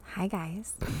Hi,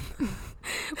 guys.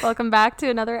 Welcome back to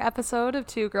another episode of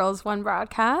Two Girls, One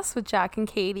Broadcast with Jack and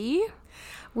Katie.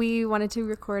 We wanted to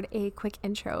record a quick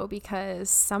intro because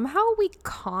somehow we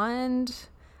conned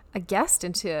a guest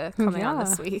into coming on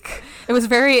this week. It was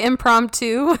very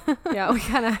impromptu. Yeah, we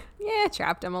kind of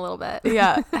trapped him a little bit.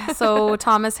 Yeah. So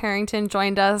Thomas Harrington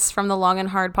joined us from the Long and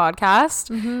Hard podcast.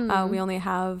 We only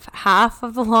have half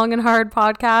of the Long and Hard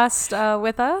podcast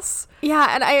with us.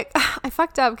 Yeah, and I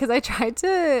fucked up because I tried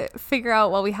to figure out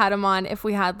while we had him on if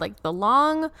we had like the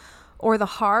long or the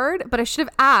hard, but I should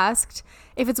have asked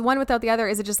if it's one without the other,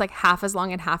 is it just like half as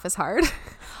long and half as hard?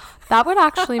 That would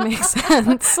actually make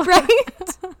sense.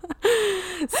 Right?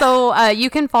 So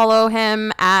you can follow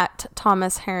him at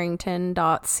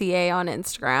thomasharrington.ca on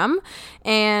Instagram.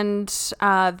 And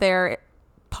their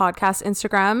podcast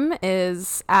Instagram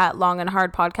is at Long and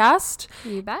Hard Podcast.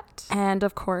 You bet. And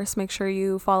of course, make sure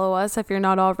you follow us if you're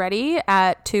not already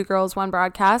at Two Girls, One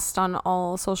Broadcast on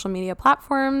all social media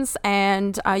platforms.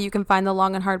 And you can find the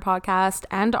Long and Hard Podcast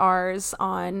and ours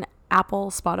on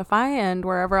Apple, Spotify, and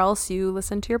wherever else you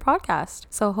listen to your podcast.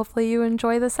 So hopefully you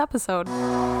enjoy this episode.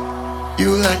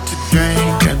 You like to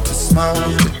drink and to smoke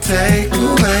to take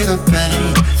away the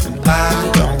pain. And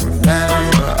I don't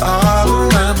remember all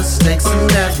of my mistakes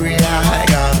and every I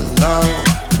gotta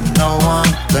know one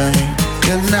thing.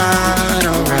 You're not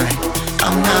alright,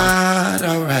 I'm not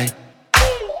alright.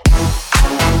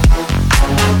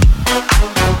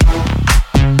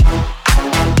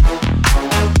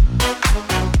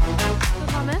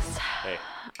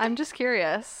 I'm just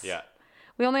curious. Yeah.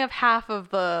 We only have half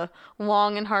of the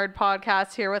Long and Hard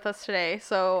podcast here with us today.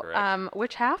 So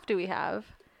which half do we have?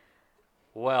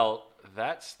 Well,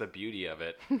 that's the beauty of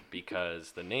it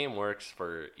because the name works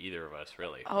for either of us,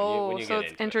 really. When you so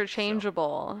it's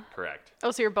interchangeable. So, correct.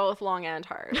 Oh, so you're both long and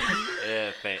hard.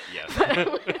 Yes.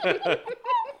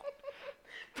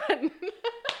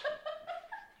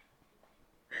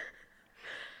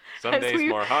 Some days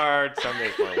more hard, some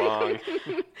days more long.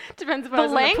 Depends if the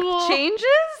length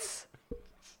changes?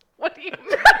 What do you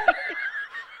mean?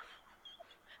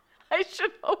 I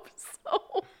should hope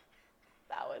so.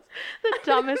 That was the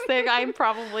dumbest thing. I'm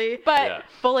probably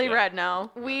fully read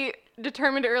now. We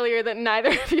determined earlier that neither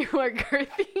of you are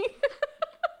girthy.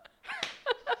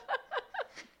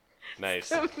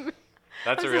 Nice.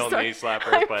 That's a real knee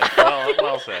slapper, but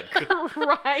well said.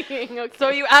 Crying. Okay. So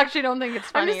you actually don't think it's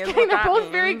funny? I'm just kidding. They're both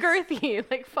very girthy.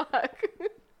 Like, fuck.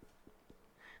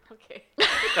 Okay.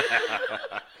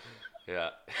 Yeah.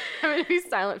 I'm going to be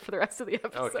silent for the rest of the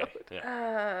episode. Okay.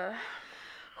 Yeah.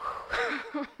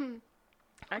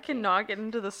 I cannot get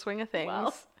into the swing of things.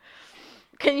 Well,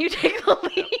 can you take the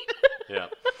lead? Yeah.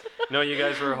 No, you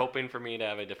guys were hoping for me to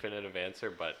have a definitive answer,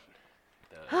 but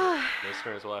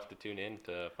listeners will have to tune in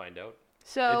to find out.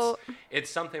 So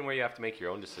it's something where you have to make your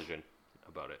own decision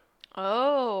about it.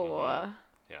 Oh. Mm-hmm.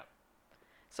 Yeah.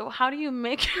 So how do you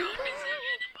make your own decision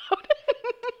about it?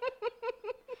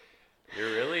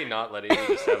 You're really not letting me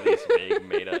just have these vague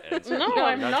meta answers. No, You're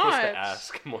I'm not not. supposed to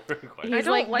ask more questions. I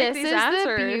don't like this these is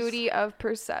answers. the beauty of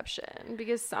perception,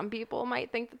 because some people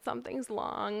might think that something's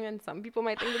long and some people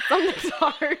might think that something's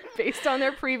hard based on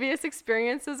their previous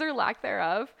experiences or lack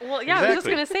thereof. Well, yeah, I was just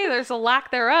going to say there's a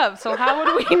lack thereof, so how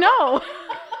would we know?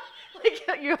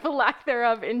 Like, you have a lack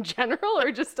thereof in general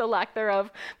or just a lack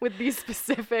thereof with these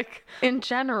specific? In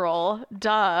general,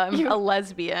 duh, I'm a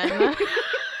lesbian.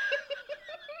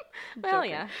 Well,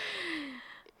 yeah.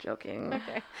 Joking.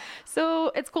 Okay. So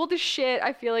it's cold as shit.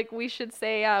 I feel like we should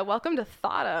say welcome to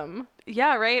Thotum.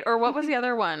 Yeah, right? Or what was the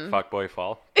other one? Fuckboy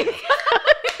fall.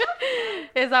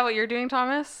 Is that what you're doing,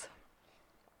 Thomas?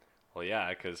 Well, yeah,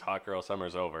 because hot girl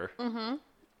summer's over. Mm-hmm.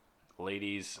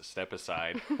 Ladies, step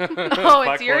aside. Oh,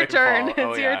 it's your turn.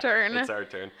 Fall. It's your turn. It's our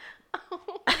turn.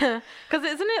 Because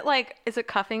isn't it like, is it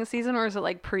cuffing season or is it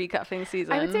like pre-cuffing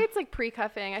season? I would say it's like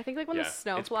pre-cuffing. I think like when the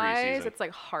snow it's flies, pre-season. it's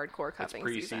like hardcore cuffing It's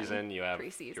pre-season. season. You have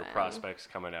your prospects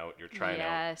coming out. You're trying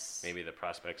out maybe the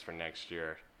prospects for next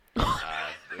year.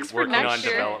 Working on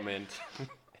development.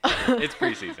 It's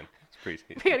pre-season. We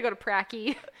gotta go to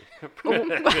Pracky.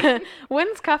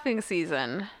 When's cuffing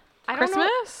season? I don't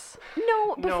Christmas?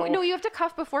 know. No, you have to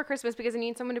cuff before Christmas because you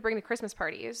need someone to bring to Christmas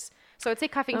parties. So I'd say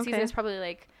cuffing season is probably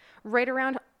like right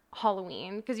around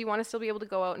Halloween, because you want to still be able to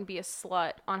go out and be a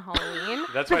slut on Halloween.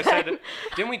 That's why I said,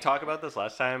 didn't we talk about this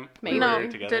last time we were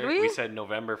together? Did we? We said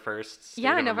November 1st, state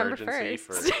of November emergency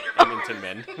 1st. for Edmonton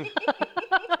men.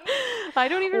 I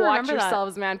don't even Watch remember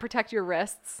yourselves, man. Protect your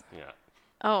wrists. Yeah.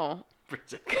 Oh.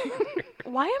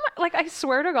 Why am I like? I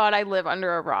swear to God, I live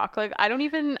under a rock. Like I don't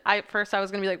even. At first, I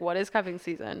was gonna be like, "What is cuffing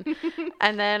season?"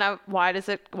 And then, why is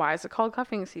it called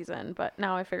cuffing season? But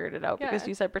now I figured it out because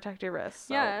you said protect your wrists.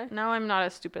 So yeah. Now I'm not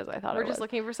as stupid as I thought. We're just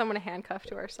looking for someone to handcuff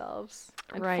to ourselves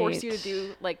and right. force you to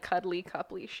do like cuddly,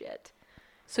 coupley shit.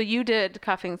 So you did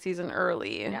cuffing season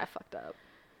early. Yeah, I fucked up.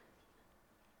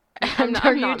 And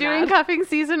are you doing cuffing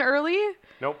season early?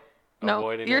 Nope. No,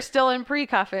 Avoiding you're it. still in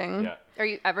pre-cuffing. Yeah. Are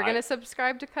you ever going to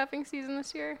subscribe to cuffing season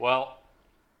this year? Well,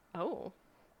 I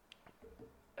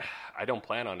don't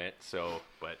plan on it, so,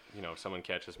 but, you know, if someone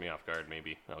catches me off guard,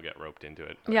 maybe I'll get roped into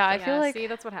it. Yeah, I feel like... See,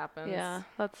 that's what happens. Yeah,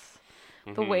 that's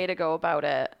the way to go about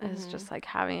it, is just, like,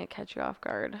 having it catch you off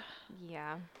guard.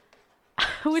 Yeah.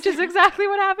 Which is exactly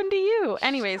what happened to you.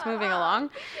 Anyways, moving along.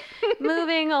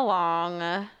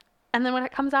 And then when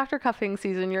it comes after cuffing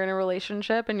season, you're in a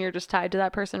relationship and you're just tied to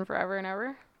that person forever and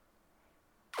ever?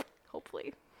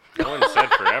 Hopefully. No one said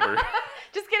forever.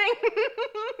 Just kidding.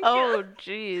 Oh,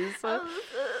 jeez.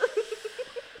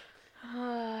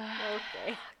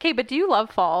 Okay, but do you love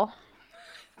fall?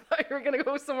 I thought you were going to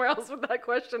go somewhere else with that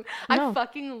question. No. I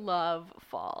fucking love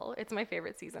fall. It's my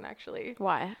favorite season, actually.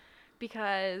 Why?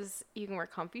 Because you can wear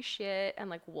comfy shit and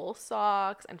like wool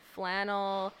socks and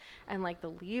flannel and like the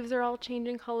leaves are all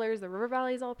changing colors. The river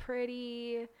valley is all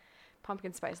pretty.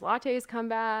 Pumpkin spice lattes come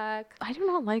back. I do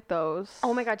not like those.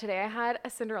 Oh my God, today I had a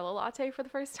Cinderella latte for the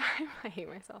first time. I hate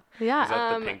myself. Yeah. Is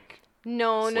that the pink?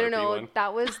 No. One?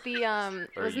 That was the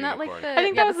wasn't that like the I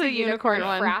think that was the unicorn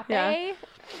one. Frappe. Yeah.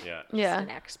 Yeah. An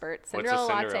expert. What's a Cinderella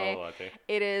latte?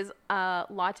 It is a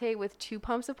latte with 2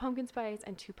 pumps of pumpkin spice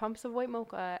and 2 pumps of white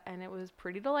mocha, and it was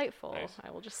pretty delightful. Nice.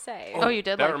 I will just say. Oh, you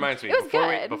did. That reminds me. It was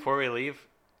good. Before we leave,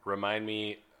 remind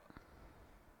me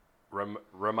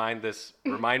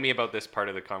about this part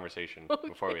of the conversation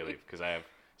before we leave, because I have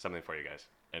something for you guys.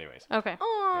 Anyways. Okay.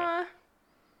 Aww.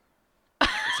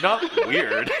 It's not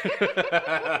weird.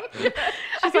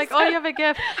 She's like, oh, you have a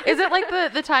gift. Is it like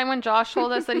the time when Josh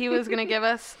told us that he was going to give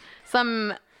us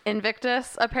some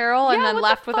Invictus apparel and then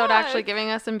left without actually giving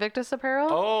us Invictus apparel?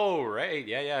 Oh, right.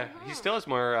 Yeah. He still has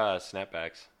more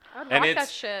snapbacks. I would And rock that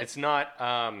shit. it's not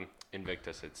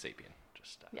Invictus, it's Sapien.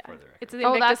 Just for the record. It's the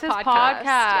Invictus that's his podcast. podcast.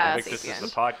 Yeah, Invictus Sapien.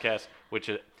 is the podcast, which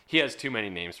he has too many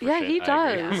names for Yeah, shit. he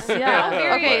I agree. does.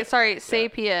 Yeah. Okay, But- sorry.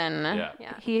 Sapien.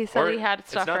 Yeah. He said Or he had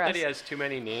stuff it's not for us. that he has too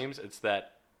many names, it's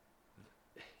that,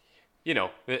 you know,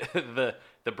 the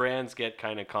brands get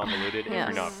kind of convoluted if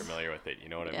you're not familiar with it. You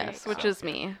know what I mean? Yes, which is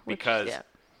me. Because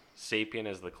Sapien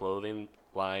is the clothing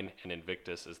line and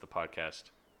Invictus is the podcast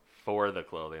for the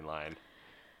clothing line.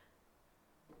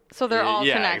 So they're all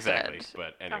connected. Exactly.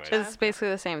 But anyways. It's basically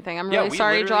the same thing. I'm really we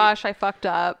sorry, literally- Josh. I fucked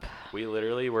up. We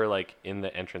literally were like in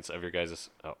the entrance of your guys'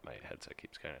 my headset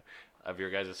keeps of your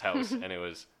guys' house, and it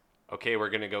was, okay, we're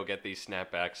gonna go get these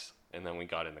snapbacks, and then we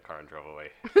got in the car and drove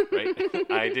away.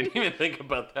 Right? I didn't even think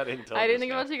about that until I didn't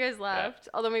think about it until you guys left.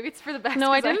 Although maybe it's for the best.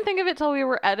 No, I didn't think of it till we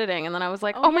were editing, and then I was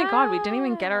like, oh my God, we didn't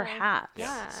even get our hats.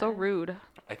 Yeah. So rude.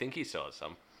 I think he still has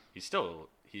some.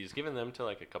 He's given them to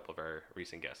like a couple of our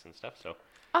recent guests and stuff. So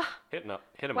hit him up.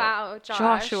 Wow,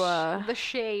 Joshua. The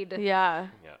shade. Yeah.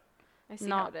 Yeah. I see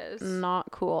how it is.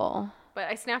 Not cool. But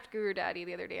I snapped Guru Daddy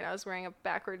the other day, and I was wearing a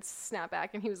backwards snapback,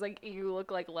 and he was like, "You look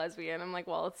like a lesbian." I'm like,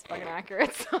 "Well, it's fucking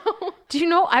accurate." So. Do you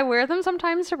know I wear them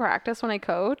sometimes to practice when I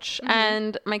coach,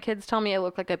 and my kids tell me I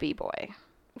look like a b-boy.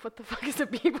 What the fuck is a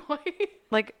b-boy?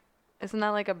 Like, isn't that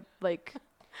like a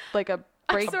break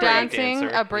sorry. dancing?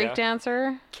 Breakdancer, A break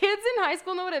dancer? Kids in high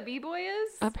school know what a b-boy is?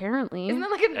 Apparently. Isn't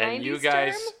that like a 90s And you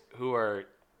guys term? who are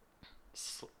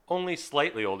only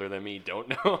slightly older than me don't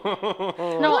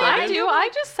know. No, I do. I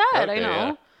just said I Okay, know.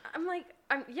 yeah. I'm like,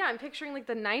 I'm picturing like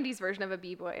the 90s version of a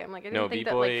b-boy. I'm like, I didn't No, think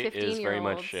b-boy that like 15-year-olds. is very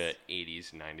much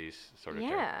 80s, 90s sort of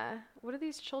term. Yeah. What are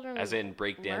these children? As in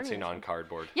breakdancing learning on from?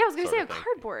 cardboard. Yeah, I was gonna sort say a of thing.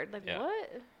 cardboard. Like Yeah.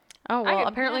 what? Oh, well, could-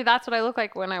 apparently that's what I look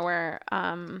like when I wear a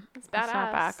snapback.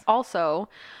 badass. Also,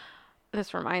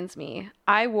 this reminds me,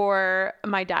 I wore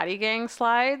my Daddy Gang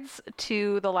slides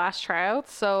to the last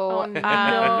tryouts. So,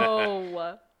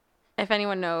 No. if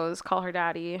anyone knows, Call Her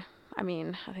Daddy. I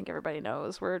mean, I think everybody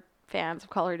knows. We're fans of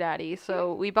Call Her Daddy.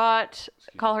 So we bought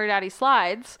Call Her Daddy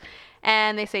slides,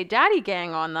 and they say Daddy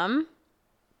Gang on them.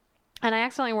 And I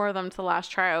accidentally wore them to the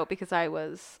last tryout because I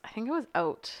think I was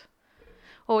out.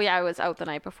 Oh yeah, I was out the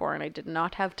night before, and I did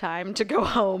not have time to go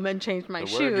home and change my The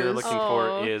shoes. word you're looking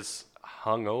for is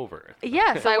hungover.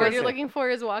 Yes, I What was. you're looking for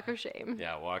is walk of shame.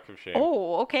 Yeah, walk of shame.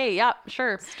 Oh, okay, yeah,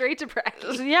 sure. Straight to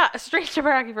practice. Yeah, straight to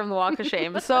Baraki from the Walk of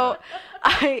Shame. So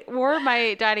I wore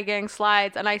my Daddy Gang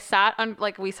slides and I sat on,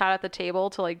 like, we sat at the table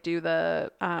to like do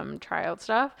the tryout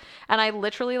stuff. And I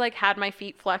literally like had my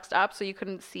feet flexed up so you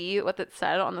couldn't see what it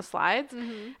said on the slides.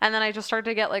 And then I just started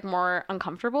to get like more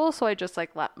uncomfortable. So I just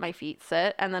like let my feet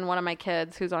sit. And then one of my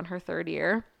kids who's on her 3rd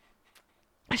year,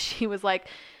 she was like,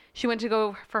 she went to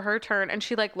go for her turn and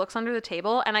she like looks under the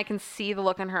table and I can see the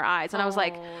look in her eyes. And I was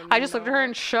like, I just looked at her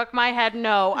and shook my head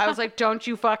no. I was like, don't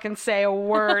you fucking say a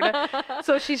word.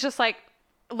 So she's just like,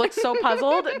 looks so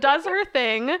puzzled, does her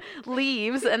thing,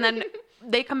 leaves, and then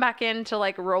they come back in to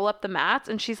like roll up the mats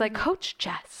and she's like, Coach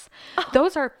Jess,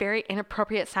 those are very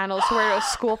inappropriate sandals to wear to a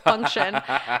school function.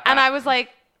 And I was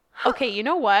like, okay, you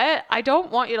know what? I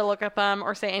don't want you to look at them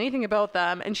or say anything about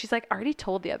them. And she's like, I already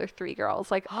told the other 3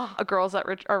 girls, like girls that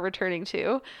are returning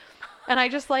too. And I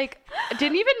just like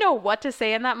didn't even know what to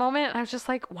say in that moment. And I was just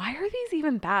like, why are these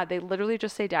even bad? They literally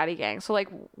just say Daddy Gang. So like,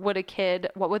 what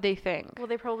would they think? Well,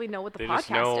 they probably know what the They podcast just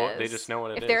know. is. They just know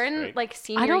what it is. If they're in right? like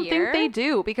senior I don't year, think they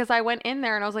do because I went in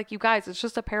there and I was like, you guys, it's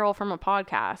just apparel from a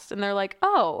podcast. And they're like,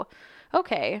 oh,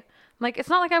 okay. I'm like, it's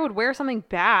not like I would wear something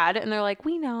bad. And they're like,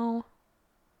 we know.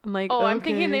 I'm like, Oh, I'm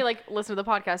thinking okay. they like listen to the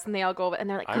podcast and they all go over and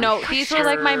they're like, I'm No, these were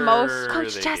like my most. sure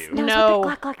Coach they Jess do. knows No.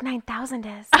 what the Glock 9000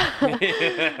 is.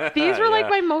 These were like Yeah.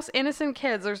 my most innocent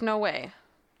kids. There's no way.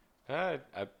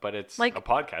 But it's Like, a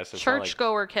podcast. It's not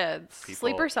Churchgoer kids. people-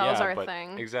 Sleeper cells yeah, are a but-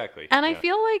 thing. Exactly. And I yeah.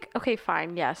 feel like, okay,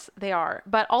 fine. Yes, they are.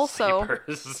 But also,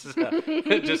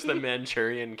 Sleepers. Just the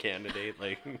Manchurian candidate.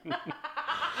 Like,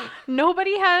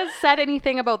 nobody has said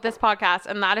anything about this podcast.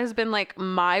 And that has been like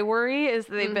my worry is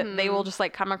they will just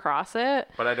like come across it.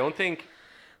 but I don't think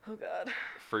Oh God.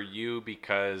 for you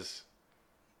because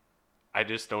I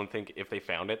just don't think if they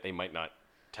found it, they might not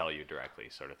tell you directly,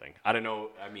 sort of thing. I don't know.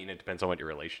 I mean, it depends on what your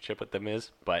relationship with them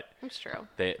is, but That's true.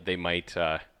 they might.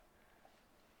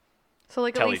 So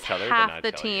like Tell at least each other, but half not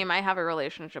the tell team you. I have a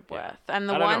relationship Yeah. with. And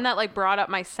the I don't one know. that like brought up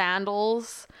my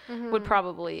sandals would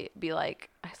probably be like,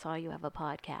 I saw you have a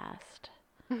podcast.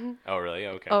 Oh, really?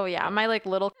 Okay. Oh yeah, my like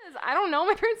little I don't know.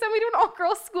 My parents sent me to an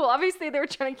all-girls school. Obviously, they were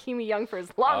trying to keep me young for as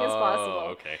long as possible.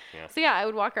 Okay. Yeah. So yeah, I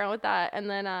would walk around with that, and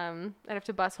then I'd have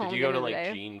to bus home. Did at you the go to end of like the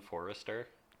day. Gene Forrester?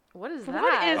 What is that?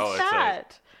 What is Oh, it's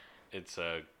that? It's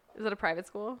a Is it a private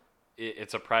school?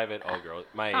 it's a private all girl.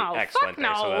 My Oh, ex fuck went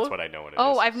there, so no. that's what I know what it is.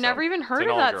 Oh, I've So, never even it's heard an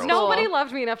of that all-girls school. Nobody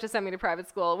loved me enough to send me to private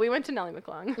school. We went to Nellie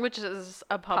McClung. Which is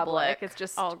a Public. public. It's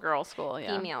just all girl school,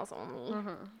 yeah. Females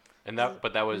only. And that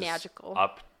was Magical.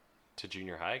 up to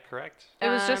junior high, correct? It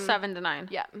was just Um, 7 to 9.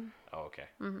 Yeah. Oh, okay.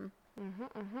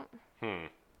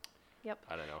 Yep.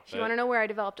 I don't know. If you want to know where I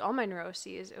developed all my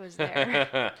neuroses, it was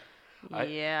there.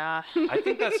 Yeah. I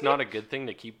think that's not a good thing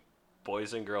to keep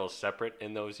boys and girls separate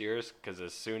in those years, because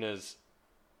as soon as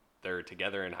they're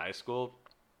together in high school,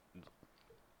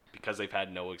 because they've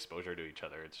had no exposure to each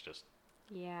other, it's just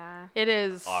yeah. It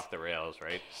is. off the rails,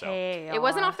 right? So chaos. It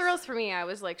wasn't off the rails for me. I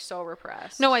was like so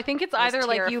repressed. No, I think it's was either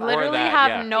like you terrified. literally Or that, have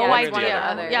yeah. no Yeah, One or it's the idea.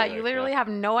 other. Yeah, Like, you literally have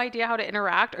no idea how to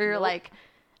interact, or you're Nope. like,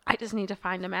 I just need to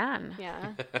find a man.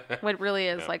 Yeah. What really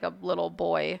is Yeah. like a little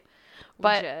boy.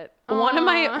 But Legit. one of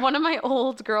Aw. my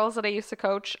old girls that I used to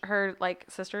coach, her like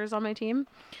sister's on my team,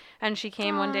 and she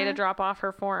came one day to drop off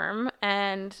her form,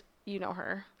 and you know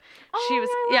her. She was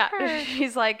I love yeah. her.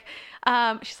 She's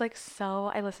like,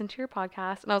 so I listened to your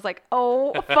podcast, and I was like,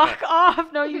 oh fuck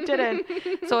off, no you didn't.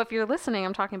 So if you're listening,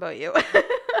 I'm talking about you.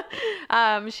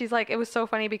 She's like, it was so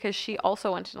funny because she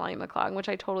also went to Nellie McClung, which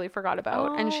I totally forgot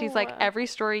about, and she's like, every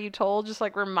story you told just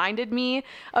like reminded me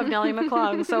of Nellie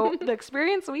McClung. So the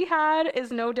experience we had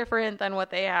is no different than what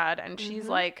they had, and she's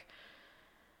like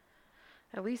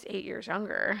at least 8 years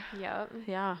younger. Yep.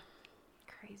 Yeah.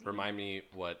 Crazy. remind me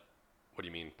what do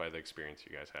you mean by the experience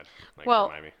you guys had? Like, Well,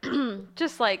 remind me.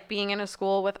 Just like being in a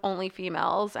school with only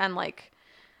females and like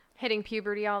Hitting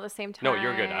puberty all at the same time. No,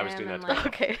 you're good. I was doing that. and, to like,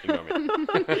 Okay. Ignore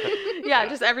me. yeah,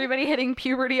 just everybody hitting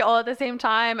puberty all at the same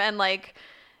time, and like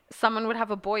someone would have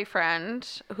a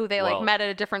boyfriend who they like Well- met at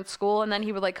a different school, and then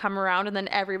he would like come around, and then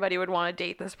everybody would want to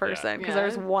date this person because Yeah.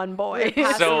 there's one boy.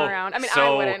 Pass So- them around. I mean, I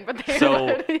so- wouldn't, but they so-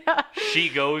 would. yeah. She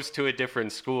goes to a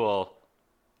different school.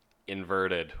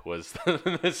 Inverted was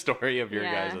the story of your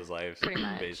Yeah, guys' lives. pretty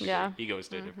much. Basically. Yeah. He goes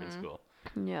to a different school.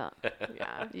 Yeah.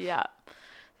 Yeah. Yeah.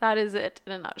 That is it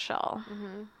in a nutshell.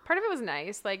 Part of it was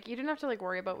nice. Like, you didn't have to, like,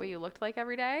 worry about what you looked like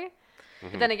every day. Mm-hmm.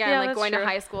 But then again, Yeah, like, that's going true. to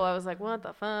high school, I was like, what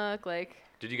the fuck? Like,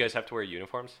 Did you guys have to wear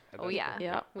uniforms? at oh, that yeah.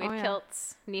 Yeah. We had Oh, yeah.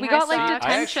 kilts, knee-high We got like socks.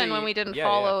 detention actually- when we didn't yeah,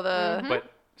 follow yeah. the.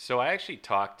 But so I actually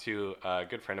talked to a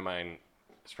good friend of mine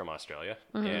is from Australia,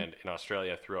 Mm-hmm. and in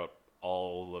Australia throughout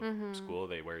all of school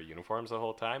they wear uniforms the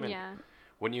whole time. And Yeah.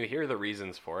 when you hear the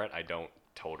reasons for it, I don't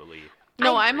totally.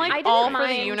 No, I I'm like didn't all for the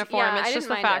mind- uniform. yeah, I It's didn't just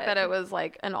the mind fact it. that it was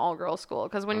like an all-girl school.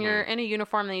 Because when you're in a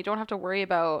uniform, then you don't have to worry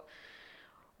about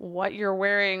what you're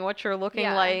wearing, what you're looking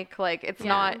Yeah. like. Like it's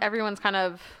not everyone's kind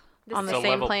of on It's the a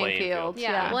same level playing playing field. field.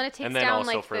 Yeah. Well, and it takes And then down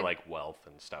also like for the, like wealth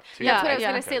and stuff too. Yeah, that's what I was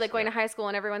yeah. gonna say. Like going to Yeah. high school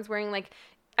and everyone's wearing like.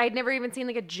 I'd never even seen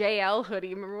like a JL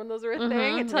hoodie. Remember when those were a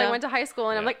thing? Until I yeah. went to high school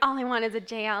and I'm Yeah. like, all I want is a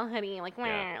JL hoodie. Like,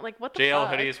 Yeah. like what the JL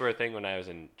fuck? hoodies were a thing when I was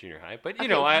in junior high, but you Okay,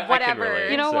 know, I whatever. can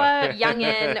relate. You know so. what?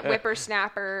 Youngin,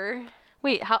 whippersnapper.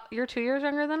 Wait, you're 2 years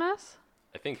younger than us?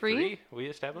 I think 3? 3 we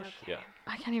established. Yeah.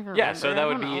 I can't even remember. Yeah, so that I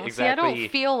would don't be know. See, I exactly don't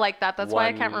feel like that. That's why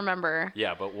I can't one- remember.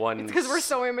 Yeah, but one. Because we're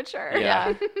so immature.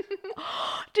 Yeah.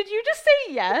 Did you just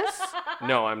say yes?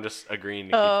 No, I'm just agreeing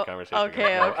to keep Oh, the conversation okay,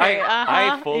 going. No, okay,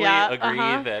 I fully yeah,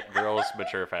 agree that girls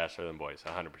mature faster than boys,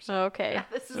 100%. Okay. Yeah,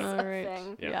 this is All a right.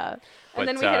 thing. Yeah. Yeah. And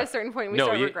then But, we hit a certain point and we no,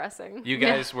 start you- regressing. You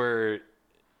guys were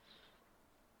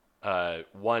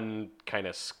one kind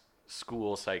of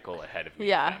school cycle ahead of me,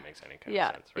 Yeah. if that makes any kind Yeah.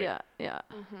 of sense, right? Yeah. Yeah.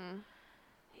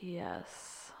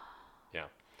 Yes. Yeah.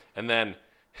 And then,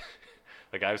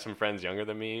 like, I have some friends younger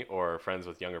than me or friends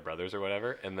with younger brothers or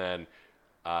whatever. And then,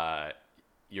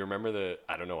 you remember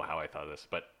I don't know how I thought of this,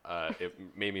 but it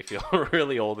made me feel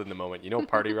really old in the moment. You know,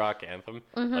 Party Rock Anthem,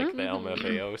 like the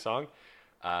LMFAO song?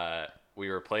 We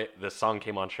were this song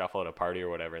came on shuffle at a party or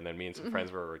whatever. And then me and some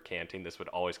friends were recanting. This would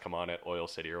always come on at Oil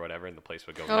City or whatever. And the place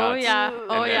would go nuts. Oh yeah.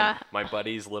 And Oh then yeah. my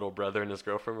buddy's little brother and his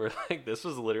girlfriend were like, this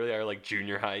was literally our like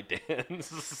junior high dance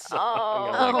song.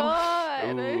 Oh,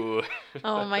 I'm like, God. ooh.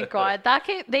 Oh my god.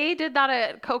 They did that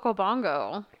at Coco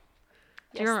Bongo.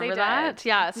 Do you Yes, they remember that? did.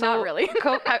 Yeah. So Not really.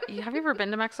 have you ever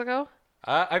been to Mexico?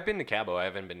 I've been to Cabo. I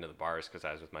haven't been to the bars because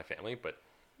I was with my family, but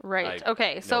Right. I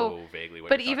Okay. So know vaguely what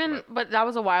but you're talking even about. but that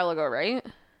was a while ago, right?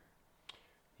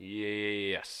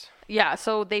 Yes. Yeah,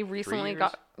 so they recently years?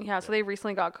 got they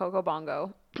recently got Coco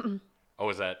Bongo. Oh,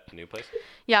 is that a new place?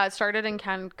 Yeah, it started in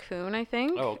Cancun, I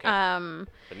think. Oh, okay.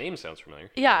 The name sounds familiar.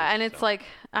 Yeah, and it's So- like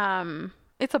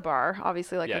it's a bar,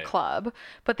 obviously like Yeah, a yeah. club,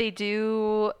 but they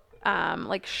do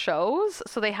like shows.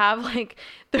 So they have like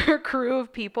their crew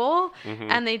of people Mm-hmm.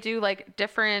 and they do like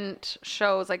different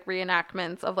shows, like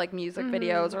reenactments of like music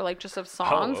videos or like just of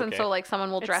songs. And okay. so like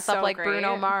someone will It's dress up so like Bruno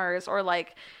great. Mars or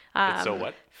like It's so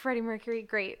what? Freddie Mercury,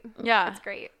 great. yeah. It's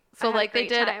great. So I had a like they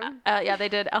great did time. yeah, they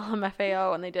did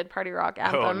LMFAO and they did Party Rock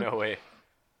Anthem. Oh, no way.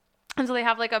 And so they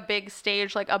have like a big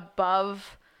stage like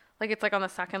above, like it's like on the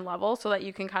second level so that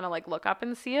you can kind of like look up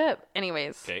and see it.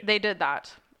 Anyways, Okay. they did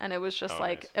that. And it was just Oh,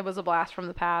 like, nice. it was a blast from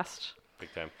the past.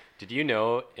 Big time. Did you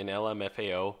know in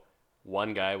LMFAO,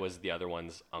 one guy was the other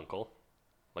one's uncle?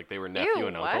 Like they were nephew Ew,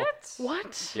 and uncle. what?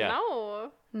 What? Yeah.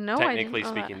 No. No, Technically I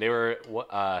didn't know speaking, they were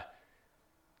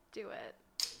Do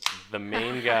it. the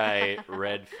main guy,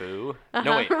 Red Foo.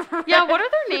 No, wait. that. Yeah, what are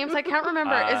their names? I can't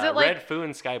remember. Is it like, Red Foo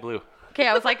and Sky Blue? okay,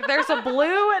 I was like, there's a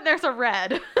blue and there's a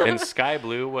red. And Sky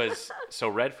Blue was so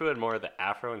Red Foo had more of the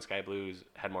afro and Sky Blue's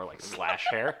had more like slash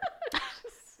hair.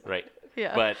 Right.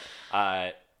 Yeah. But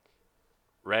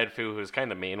Red Foo, who was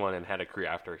kind of the main one and had a career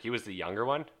after, he was the younger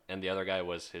one, and the other guy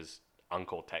was his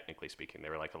uncle, technically speaking. They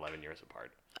were like 11 years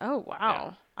apart. Oh,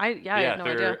 wow. I had no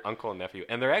they're idea. uncle and nephew.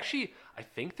 And they're actually, I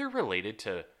think they're related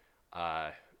to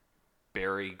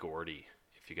Barry Gordy,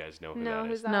 if you guys know who No, that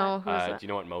who's is. that? No, who's Do that? you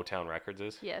know what Motown Records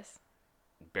is? Yes.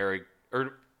 Barry,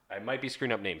 or I might be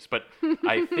screwing up names, but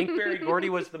I think Barry Gordy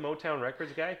was the Motown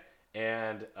Records guy,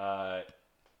 and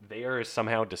they are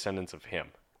somehow descendants of him.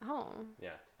 Oh. Yeah,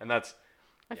 and that's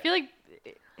I feel like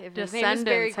if his name is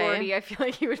Barry Descendants, hey? Gordy, I feel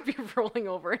like he would be rolling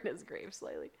over in his grave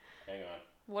slightly. hang on.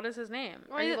 What is his name?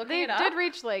 Are Well, you looking they it up? did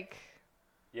reach like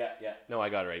Yeah. No, I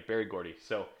got it right. Barry Gordy.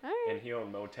 So, Alright. and he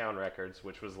owned Motown Records,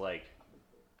 which was like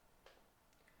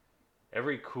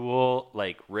every cool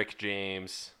like Rick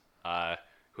James,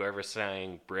 whoever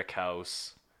sang Brick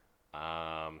House.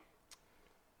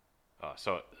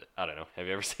 So I don't know. Have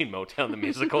you ever seen Motown the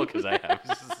musical? Because I have.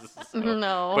 So-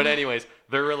 No. But anyways,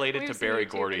 they're related We've to seen Barry YouTube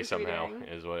Gordy somehow.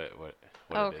 retweeting. Is what it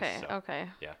Okay, is. So, okay.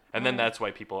 Yeah, and then that's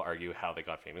why people argue how they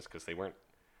got famous because they weren't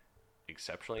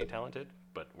exceptionally talented,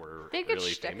 but were They had good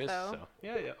really shtick, famous. though. So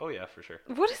yeah, oh yeah, for sure.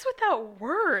 What is with that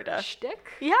word?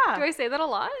 shtick. Yeah. Do I say that a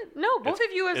lot? No, both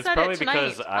of you have It's said probably it tonight.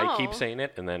 because I keep Oh. saying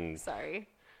it and then Sorry.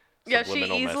 Yeah, she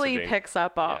subliminal easily messaging. picks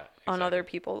up on exactly. other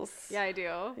people's. Yeah, I do.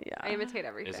 Yeah. I imitate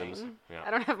everything. Isms, yeah.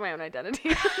 I don't have my own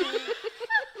identity.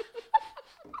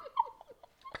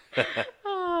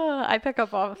 I pick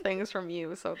up all things from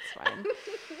you, so it's fine.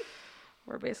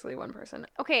 We're basically one person.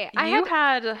 Okay, You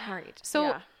had. All right. So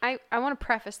Yeah. I want to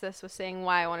preface this with saying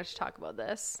why I wanted to talk about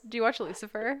this. Do you watch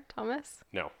Lucifer, Thomas?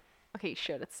 no. Okay, you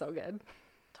should. It's so good.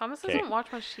 Thomas Okay. doesn't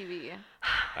watch much TV.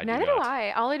 Neither do not.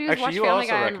 I. All I do is Actually, watch you Family also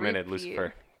Guy on recommended repeat. Lucifer. to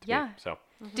me, Yeah. so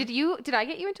Did I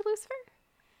get you into Lucifer?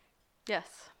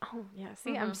 Yes. Oh, yeah.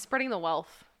 See, I'm spreading the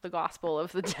wealth, the gospel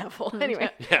of the devil. Anyway.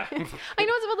 yeah. I know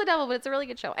it's about the devil, but it's a really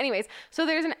good show. Anyways, so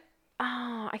there's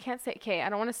I can't say, okay, I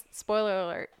don't want to spoiler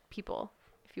alert people.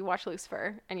 If you watch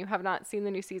Lucifer and you have not seen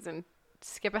the new season,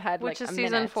 skip ahead Which like is a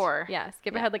season minute. 4. Yeah,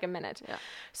 skip ahead like a minute. Yeah.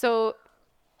 So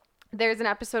there's an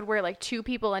episode where like two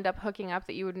people end up hooking up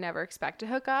that you would never expect to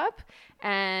hook up,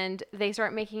 and they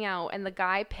start making out, and the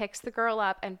guy picks the girl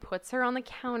up and puts her on the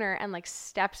counter and like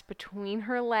steps between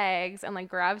her legs and like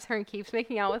grabs her and keeps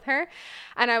making out with her.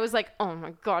 And I was like, oh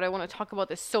my God, I want to talk about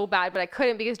this so bad, but I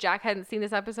couldn't because Jack hadn't seen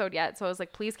this episode yet. So I was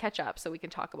like, please catch up so we can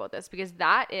talk about this, because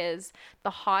that is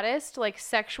the hottest like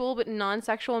sexual but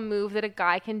non-sexual move that a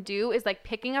guy can do, is like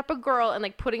picking up a girl and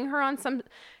like putting her on some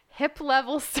hip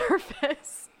level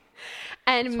surface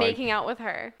and It's fine. making out with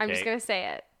her. I'm just Okay. going to say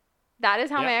it. That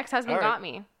is how my Yeah, ex-husband all right. got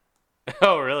me.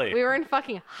 Oh, really? We were in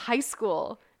fucking high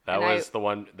school. That and was the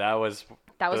one. That was.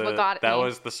 That was the, what got That me.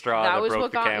 was the straw that that was broke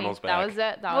what the got me. camel's back. That was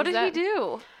it. That What was did he it.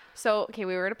 do? So, okay,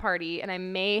 we were at a party, and I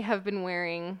may have been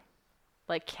wearing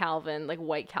like Calvin, like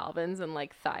white Calvins and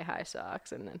like thigh-high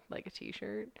socks and then like a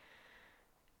t-shirt.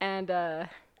 And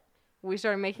we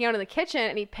started making out in the kitchen,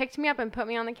 and he picked me up and put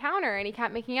me on the counter, and he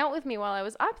kept making out with me while I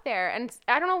was up there. And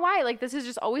I don't know why, like this is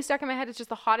just always stuck in my head. It's just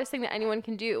the hottest thing that anyone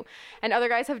can do. And other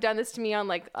guys have done this to me on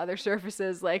like other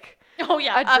surfaces, like Oh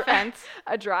yeah, a offense.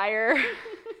 a dryer.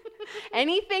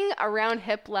 Anything around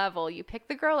hip level. You pick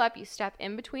the girl up, you step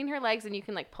in between her legs, and you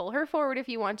can like pull her forward if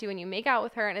you want to, and you make out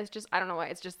with her, and it's just, I don't know why,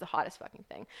 it's just the hottest fucking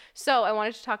thing. So I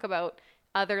wanted to talk about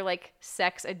other like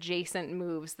sex adjacent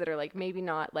moves that are like maybe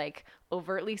not like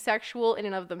overtly sexual in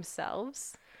and of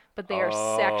themselves, but they are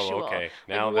sexual. Okay. Like,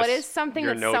 Now what this- is something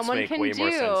your that notes someone make can way do?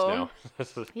 more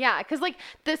sense now. Yeah, because like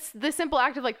the simple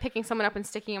act of like picking someone up and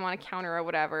sticking them on a counter or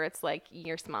whatever, it's like,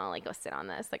 you're small, like go sit on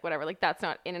this, like whatever. Like that's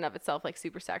not in and of itself like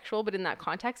super sexual, but in that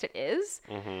context it is.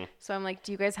 Mm-hmm. So I'm like,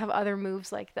 do you guys have other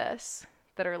moves like this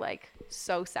that are like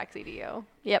so sexy to you?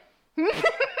 Yep.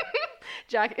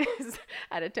 Jack is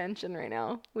at attention right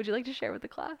now. Would you like to share with the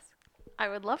class? I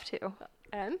would love to.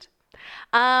 And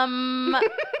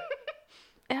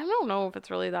I don't know if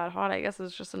it's really that hot. I guess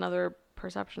it's just another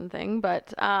perception thing,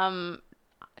 but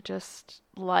just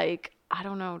like, I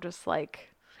don't know, just like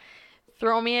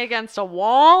throw me against a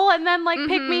wall and then like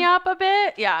pick me up a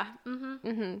bit. Yeah.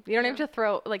 you don't have to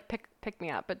throw like pick me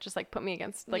up, but just like put me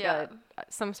against like Yeah.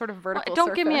 some sort of vertical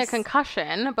Don't give me a surface.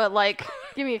 concussion, but like,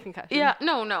 Give me a concussion. yeah,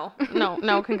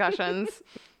 no concussions.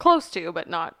 Close to, but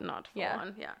not full Yeah.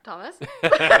 on. Yeah. Thomas?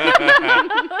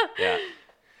 Yeah.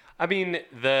 I mean,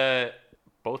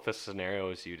 both the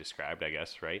scenarios you described, I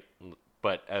guess, right?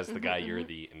 But as the guy, you're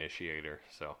the initiator,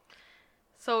 so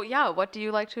So yeah, what do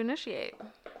you like to initiate?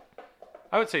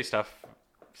 I would say stuff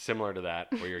similar to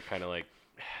that, where you're kind of like,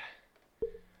 I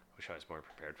wish I was more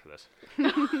prepared for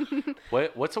this.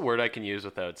 What's a word I can use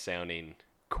without sounding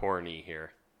corny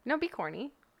here? No, be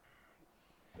corny.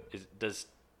 Does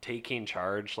taking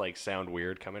charge like sound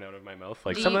weird coming out of my mouth?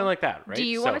 Like something like that, right? Do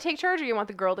you So- want to take charge, or you want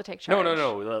the girl to take charge?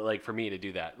 No. Like for me to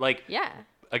do that. Like, Yeah.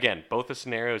 again, both the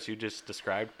scenarios you just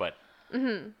described, but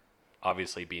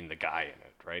obviously being the guy in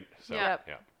it, right? So, Yep.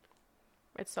 yeah.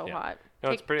 It's so Yeah. hot. No,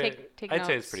 it's pretty. Take I'd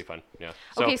say notes. it's pretty fun. Yeah.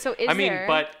 Okay, so is I mean, there-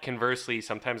 but conversely,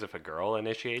 sometimes if a girl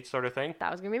initiates, sort of thing.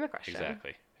 That was gonna be my question.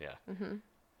 Exactly. Yeah.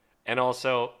 And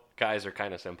also, guys are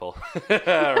kind of simple,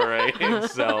 right?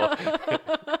 So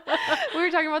We were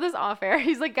talking about this off air.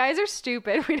 He's like, guys are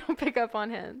stupid. We don't pick up on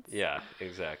hints. yeah,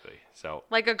 exactly. So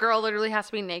Like a girl literally has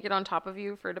to be naked on top of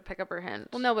you for her to pick up her hint.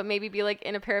 Well, no, but maybe be like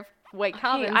in a pair of white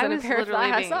Calvins I and a was pair of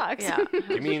literally thigh-high being- socks.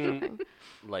 Yeah. you mean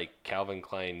like Calvin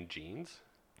Klein jeans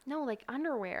No, like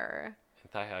underwear,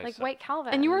 and thigh-high like socks? white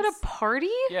Calvins. And you were at a party?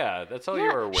 Yeah, that's all you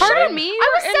Yeah, were wearing. Pardon me?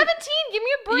 I was You were in- 17. Give me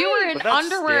a break. You were in But that's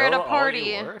underwear at a still all you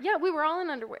party. were? Yeah, we were all in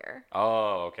underwear.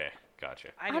 Oh, okay, gotcha.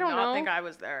 I I don't know. I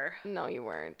was there. No, you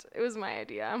weren't. It was my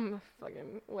idea. I'm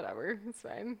fucking whatever. It's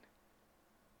fine.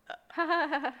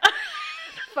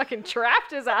 Fucking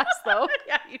trapped his ass though.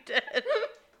 Yeah, you did.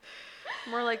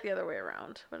 More like the other way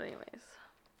around. But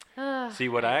anyways. See,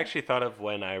 what I actually thought of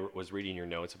when I was reading your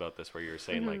notes about this, where you were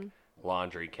saying like Mm-hmm.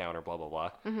 laundry counter, blah blah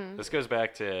blah. This goes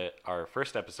back to our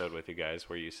first episode with you guys,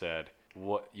 where you said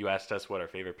what you asked us what our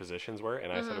favorite positions were,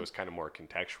 and I Mm-hmm. said it was kind of more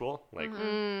contextual, like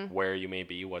where you may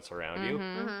be, what's around you.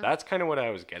 Mm-hmm. That's kind of what I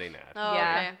was getting at. Oh,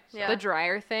 Yeah. okay. Yeah. The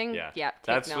dryer thing. Yeah, Yeah. Take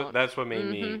that's note. that's what made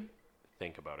me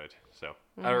think about it. So,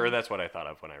 or that's what I thought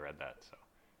of when I read that. So,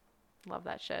 Love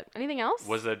that shit. Anything else?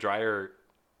 was the dryer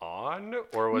on,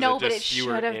 or was no, it but just it you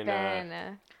were should have in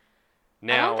been.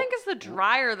 Now, I don't think it's the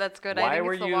dryer that's good. why I think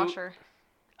were it's the you- washer.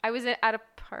 I was at a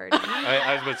party.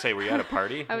 I was about to say, were you at a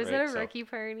party? I was Right, at a so- rookie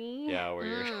party. Yeah, where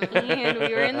you're. And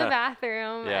we were in the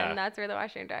bathroom, Yeah. and that's where the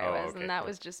washer and dryer Oh, was, okay, and that yeah.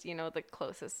 was just, you know, the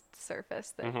closest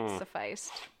surface that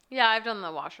sufficed. Yeah, I've done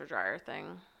the washer dryer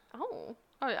thing. Oh.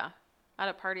 Oh yeah, at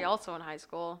a party also in high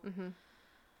school.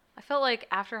 I felt like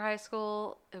after high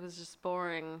school it was just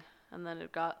boring, and then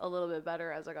it got a little bit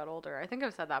better as I got older. I think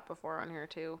I've said that before on here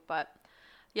too, but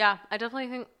yeah, I definitely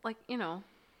think like, you know,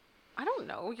 I don't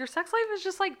know, your sex life is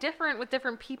just like different with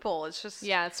different people. It's just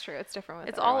Yeah, it's true. It's different with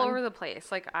it's all everyone. over the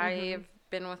place. Like I've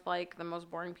been with like the most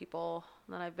boring people,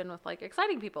 and then I've been with like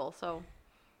exciting people. So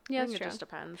Yeah, I that's think it true. just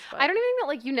depends. But I don't even think that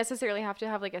like you necessarily have to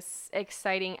have like a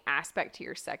exciting aspect to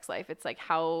your sex life. It's like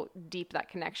how deep that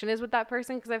connection is with that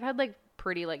person. Because I've had like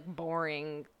pretty like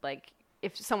boring, like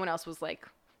if someone else was like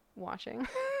watching,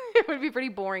 it would be pretty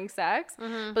boring sex.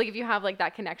 But like if you have like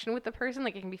that connection with the person,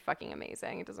 like it can be fucking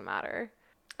amazing. It doesn't matter.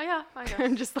 Oh, yeah, I guess.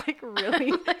 I'm just like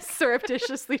really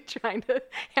surreptitiously trying to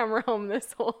hammer home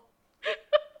this whole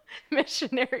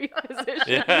missionary position.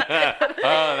 Yeah.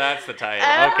 Oh, that's the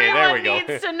tie-in. Okay, there we go. Everyone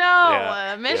needs to know.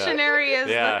 Yeah, Missionary is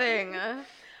yeah. the thing.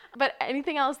 But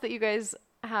anything else that you guys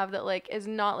have that like is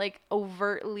not like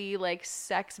overtly like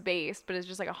sex based, but is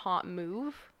just like a hot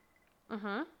move?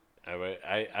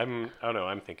 I don't know.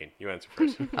 I'm thinking. You answer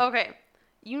first. Okay.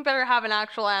 You better have an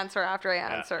actual answer after I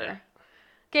yeah. answer.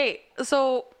 Okay,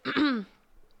 so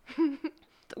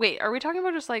wait, are we talking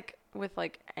about just like with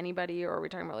like anybody, or are we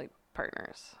talking about like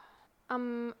partners?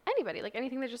 Anybody, like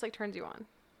anything that just like turns you on.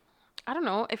 I don't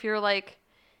know, if you're like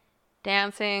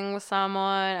dancing with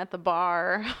someone at the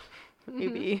bar,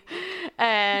 maybe,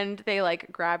 and they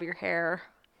like grab your hair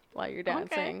while you're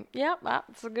dancing. Yep,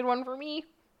 that's a good one for me.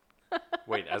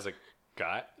 Wait, as a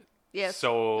guy? Yes.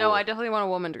 So No, I definitely want a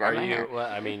woman to grab are my you? hair. Well,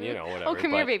 I mean, you know, whatever. Oh,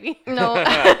 come here, but- baby. No.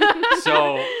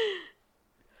 So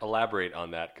elaborate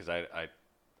on that, because I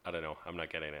don't know. I'm not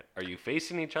getting it. Are you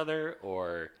facing each other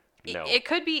or no? It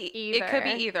could be It could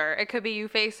be Either. either. It could be you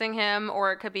facing him,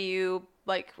 or it could be you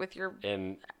like with your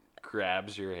And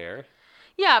grabs your hair.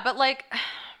 Yeah, but like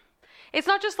it's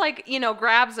not just like, you know,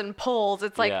 grabs and pulls.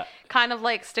 It's like Yeah. kind of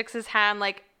like sticks his hand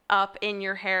like up in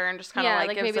your hair and just kind of Yeah, like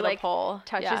like gives maybe it like a pull.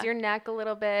 Touches Yeah. your neck a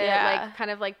little bit. Yeah. Like kind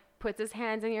of like puts his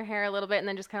hands in your hair a little bit, and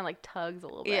then just kind of like tugs a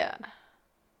little bit. Yeah.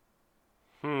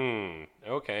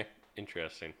 Okay.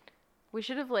 Interesting. We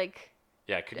should have like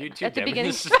Yeah. Could you two At the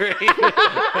beginning- demonstrate?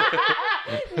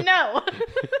 no.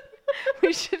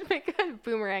 We should make a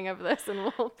boomerang of this,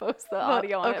 and we'll post the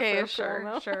audio on Okay, it for sure.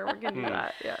 promo. Sure, we can do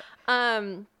that. Yeah.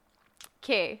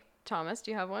 Okay, Thomas,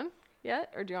 do you have one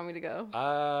yet, or do you want me to go?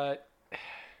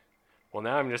 Well,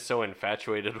 now I'm just so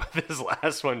infatuated with this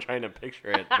last one, trying to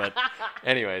picture it. But,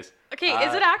 anyways. Okay,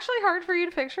 is it actually hard for you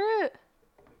to picture it?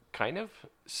 Kind of.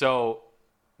 So,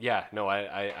 yeah. No,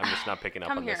 I'm just not picking up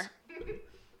Come on this. here.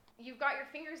 You've got your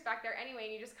fingers back there anyway,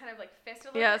 and you just kind of like fist a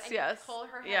little Yes, bit, and yes. you pull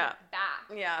her head Yeah. back.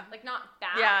 Yeah. Like not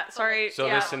back. Yeah, but, sorry. like, So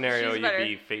Yeah, this scenario, she's you'd better.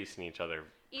 be facing each other,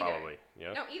 Either. probably.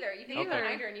 Yeah. No, either. You could Either. go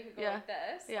behind her, and you could go Yeah. like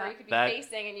this, Yeah. or you could be That-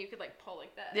 facing, and you could like pull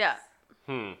like this. Yeah.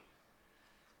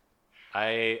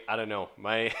 I don't know.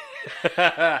 My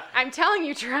I'm telling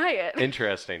you, try it.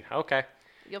 interesting. Okay.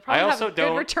 You'll probably I have also a good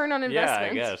don't return on Yeah,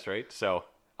 investment. I guess, right? So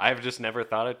I've just never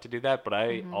thought it to do that, but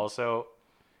I also,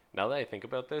 now that I think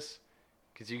about this,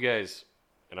 because you guys,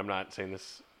 and I'm not saying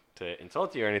this to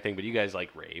insult you or anything, but you guys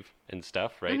like rave and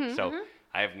stuff, right? So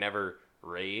I've never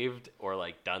raved or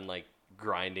like done like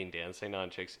grinding dancing on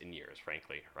chicks in years,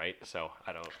 frankly, right? So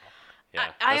I don't. Yeah,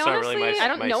 I that's not really my. honestly- I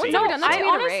don't- my no one's scene, ever done that so- to I me at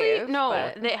a honestly rave, no,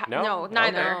 but- no, No?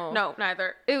 neither. No. No,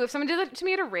 neither. Ooh, if someone did that to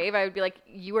me at a rave, I would be like,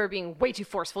 "You are being way too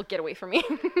forceful. Get away from me."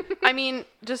 I mean,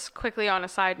 just quickly on a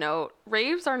side note,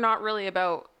 raves are not really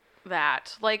about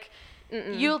that. Like,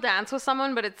 you'll dance with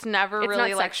someone, but it's never It's really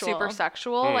not like sexual. super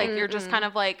sexual. Like, you're just kind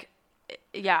of like,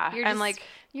 yeah, You're and just- like,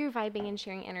 you're vibing and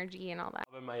sharing energy and all that.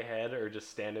 In my head or just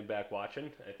standing back watching.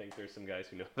 I think there's some guys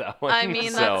who know that one. I mean,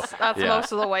 So, that's yeah.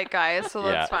 most of the white guys, so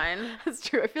that's Yeah. fine. That's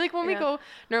true. I feel like when we Yeah. go,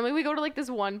 normally we go to like this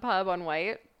one pub on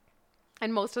White,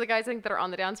 and most of the guys I think that are on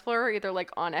the dance floor are either like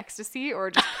on ecstasy or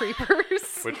just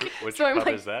creepers. Which So I'm pub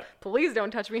like, is that? Please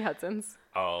don't touch me, Hudson's.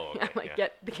 Oh, okay, I'm like, yeah.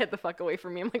 get the fuck away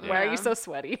from me. I'm like, why are Yeah. you so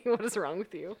sweaty? What is wrong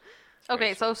with you? Okay,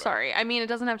 Right, so so sorry. I mean, it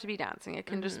doesn't have to be dancing. It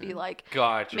can just be like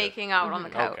Gotcha. making out on the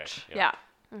couch. Okay, Yeah. yeah.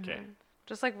 Okay.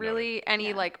 Just like really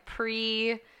any like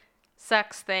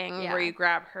pre-sex thing Yeah. where you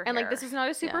grab her And like, hair. this is not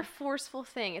a super Yeah. forceful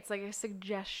thing. It's like a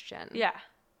suggestion. Yeah.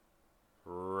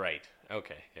 Right.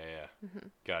 Okay. Yeah. Mm-hmm.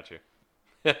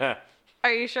 Gotcha.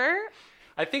 Are you sure?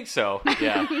 I think so.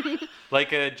 Yeah.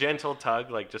 Like a gentle tug,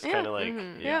 like just kind of like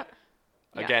Mm-hmm. yeah.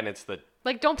 Yeah. Again, it's the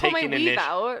Like, don't pull my weave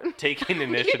out. Taking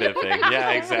initiative thing.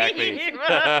 Yeah, exactly.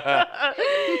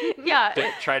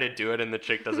 Yeah. Try to do it and the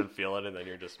chick doesn't feel it, and then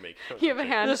you're just making You have a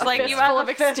hand, Just a like you fistful have of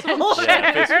a fistful. extensions.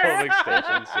 yeah, fistful of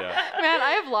extensions. Yeah. Man,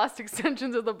 I have lost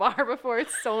extensions at the bar before.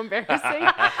 It's so embarrassing. When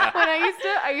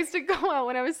I used to go out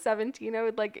when I was 17, I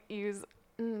would like use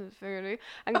and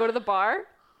go to the bar.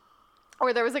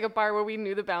 Or there was like a bar where we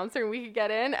knew the bouncer and we could get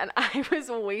in, and I was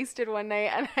wasted one night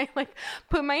and I like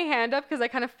put my hand up because I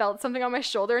kind of felt something on my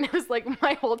shoulder, and it was like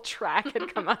my whole track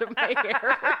had come out of my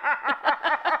hair.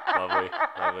 Lovely.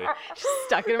 Just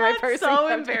stuck it in my purse. So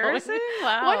and kept going. embarrassing.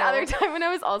 Wow. One other time when I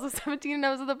was also 17 and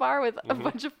I was at the bar with a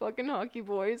bunch of fucking hockey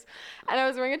boys, and I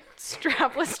was wearing a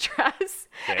strapless dress,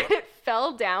 Okay. and it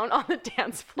fell down on the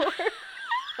dance floor.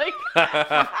 Like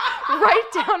right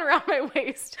down around my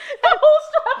waist. The whole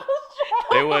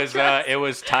strap It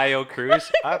was Tayo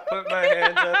Cruz. I put my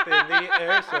hands up in the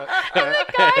air. So And the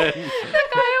guy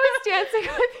I was dancing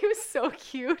with, he was so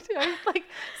cute. I was like,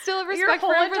 still have Your respect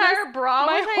whole for him for entire this. bra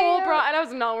My was whole hanging bra, out? and I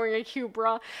was not wearing a cute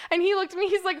bra. And he looked at me,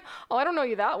 he's like, "Oh, I don't know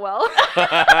you that well."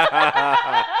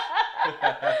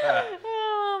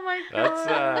 Oh my god.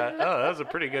 that was a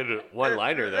pretty good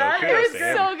one-liner though. That Kudos It was to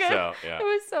him. so good. So, yeah. It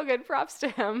was so good. Props to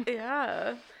him.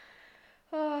 Yeah.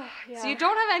 Oh, yeah. So you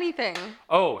don't have anything.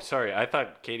 Oh, sorry. I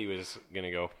thought Katie was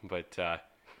gonna go, but I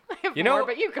have you more, know-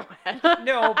 but you go ahead.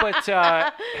 no. But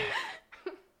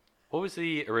what was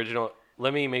the original?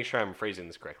 Let me make sure I'm phrasing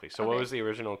this correctly. So, what Okay. was the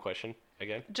original question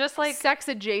again? Just like Sex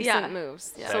adjacent Yeah.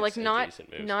 moves. Yeah. So like Sex not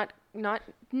adjacent moves. not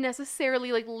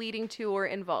necessarily like leading to or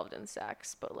involved in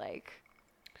sex, but like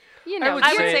you I know, would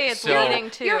I would say- say it's so- leading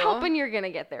to. you're hoping you're gonna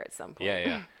get there at some point.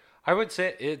 Yeah. I would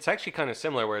say it's actually kind of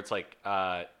similar, where it's like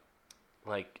a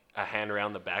hand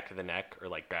around the back of the neck, or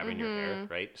like grabbing your hair,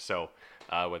 right? So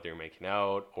whether you're making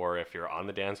out or if you're on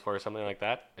the dance floor or something like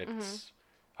that, it's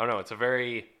I don't know. It's a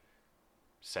very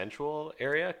sensual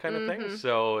area kind of thing.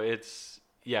 So it's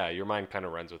your mind kind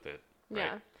of runs with it. Right?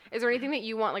 Yeah. Is there anything that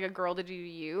you want like a girl to do to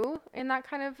you in that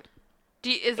kind of?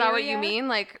 Is that what you area? mean?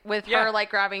 Like with Yeah. her like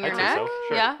grabbing your I'd say neck? so,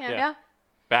 sure. Yeah. Yeah. Yeah.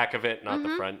 Back of it, not the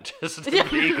front, just to be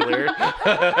clear.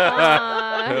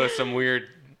 There was some weird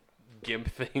gimp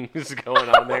things going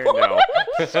on there. No.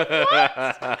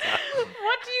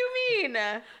 What do you mean?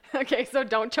 Okay, so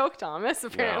don't choke Thomas.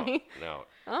 Apparently. No.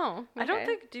 Oh. I don't okay.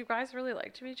 think. Do you guys really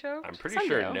like to be choked? I'm pretty Some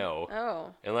sure do. no.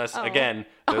 Oh. Unless, Oh. again,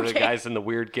 they're the Okay. guys in the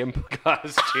weird gimp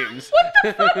costumes.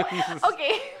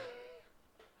 Okay.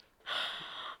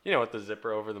 You know, with the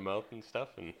zipper over the mouth and stuff.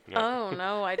 And you know, Oh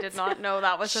no, I did not know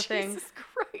that was a thing. Jesus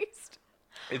Christ.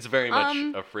 it's very much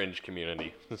a fringe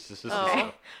community.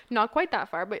 Oh. Not quite that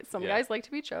far, but some Yeah. guys like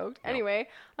to be choked. No. Anyway,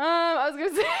 I was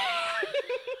gonna say.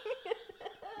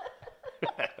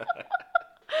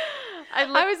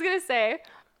 I was gonna say,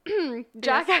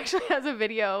 Jack actually has a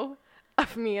video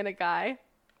of me and a guy,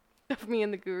 of me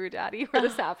and the Guru Daddy, where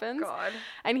this happens. God.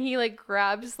 And he like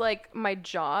grabs like my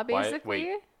jaw, basically.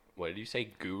 Wait, what did you say?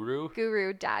 Guru?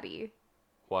 Guru Daddy.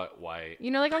 What? Why?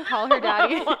 You know, like on Call Her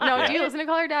Daddy. No, Yeah. do you listen to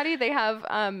Call Her Daddy? They have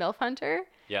MILF Hunter.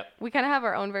 Yep. We kind of have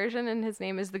our own version, and his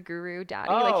name is the Guru Daddy.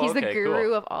 Oh, like he's the okay, guru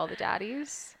cool. of all the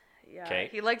daddies. Yeah. 'Kay.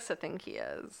 He likes to think he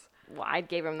is. Well, I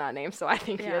gave him that name, so I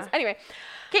think he Yeah. is. Anyway,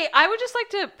 Okay, I would just like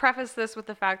to preface this with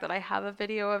the fact that I have a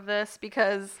video of this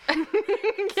because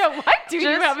yeah, why do you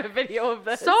Just have a video of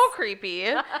this? so creepy.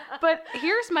 But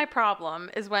here's my problem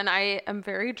is when I am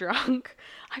very drunk,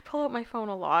 I pull out my phone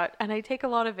a lot and I take a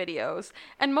lot of videos.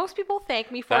 And most people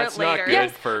thank me for That's it not later. good.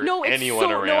 Yes, for no, it's anyone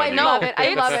so, around No, I you. love it. I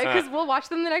It's- love it because we'll watch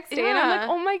them the next day, and I'm like,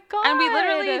 Yeah. oh my god! And we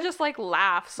literally just like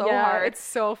laugh so yeah, hard. it's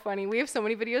so funny. We have so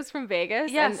many videos from Vegas,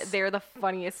 Yes. and they're the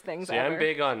funniest things See, ever. I'm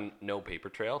big on no paper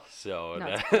trail, so No,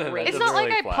 that, it's that great. It's doesn't not like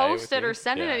really I fly post with it me. or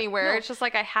send it Yeah. anywhere. No. It's just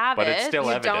like I have But it. it's still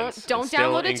You evidence. don't It's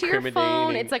still download it to your phone.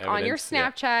 incriminating It's like on your evidence,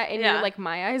 yeah. Snapchat in Yeah. your like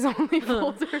My Eyes Only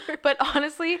folder. But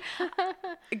honestly,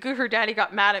 Guru Daddy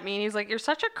got mad at me and he's like, "You're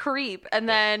such a creep." And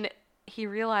then he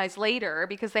realized later,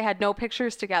 because they had no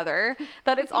pictures together,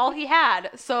 that it's all he had.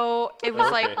 So it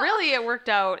was like, Okay. really, it worked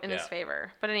out in his Yeah.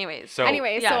 favor. But anyways, So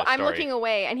Anyway, yeah, so I'm story. looking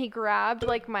away, and he grabbed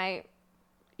like my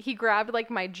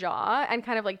jaw and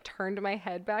kind of like turned my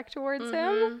head back towards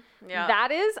him. yeah.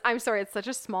 That is, I'm sorry, it's such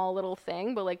a small little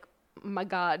thing, but like, my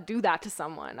God, do that to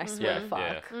someone. I swear Yeah, to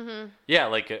fuck. yeah. Yeah,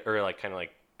 like or like kind of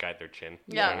like guide their chin.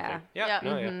 Yeah. kind of thing. Yeah. Yeah.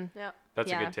 No, yeah. yeah. That's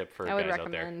Yeah, a good tip for I would guys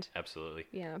out there. recommend. Absolutely.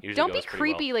 Yeah. Usually Don't be goes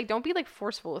pretty well. creepy. Like, don't be like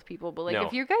forceful with people, but like, No.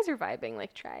 if you guys are vibing,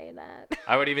 like, try that.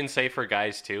 I would even say for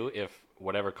guys too, if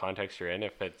whatever context you're in,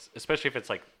 if it's especially if it's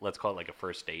like let's call it like a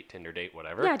first date, Tinder date,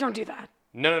 whatever. Yeah, don't do that.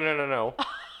 No.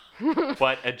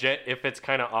 But if it's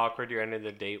kind of awkward, you're ending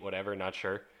the date, whatever, not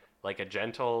sure. Like a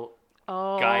gentle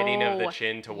Oh, guiding of the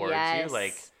chin towards yes. you,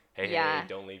 like hey, Yeah. hey,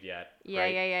 don't leave yet. Yeah,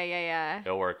 right? yeah.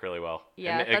 It'll work really well.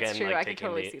 Yeah, and that's again, true. like I can taking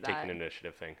totally the, see taking that. an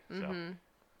initiative thing. So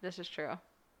This is true.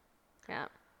 Yeah.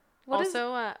 What is-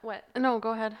 Also, what? No,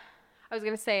 go ahead. I was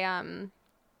gonna say,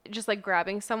 just like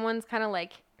grabbing someone's kind of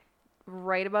like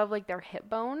right above like their hip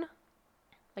bone,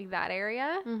 like that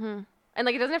area, and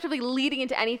like it doesn't have to be leading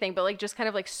into anything, but like just kind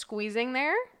of like squeezing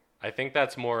there. I think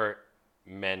that's more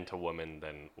men to women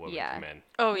than women Yeah. to men.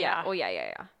 Oh yeah. Oh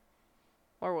yeah.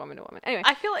 Or woman to woman. Anyway,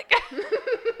 I feel like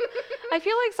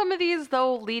some of these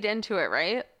though lead into it,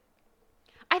 right?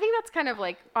 I think that's kind of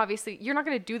like, obviously you're not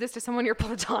gonna do this to someone you're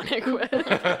platonic with.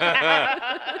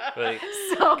 Like,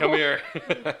 So come here.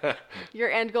 your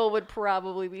end goal would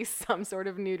probably be some sort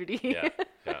of nudity. yeah.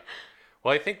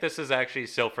 Well, I think this is actually,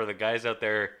 so for the guys out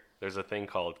there, there's a thing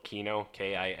called Kino,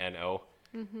 Kino.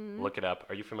 Look it up.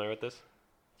 Are you familiar with this?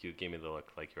 You gave me the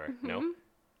look like you are. No?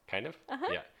 Kind of?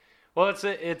 Yeah. Well,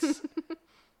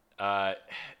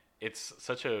 it's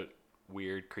such a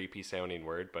weird, creepy sounding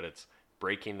word, but it's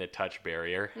breaking the touch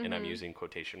barrier, and I'm using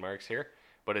quotation marks here.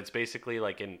 But it's basically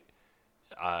like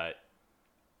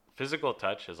physical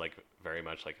touch is like very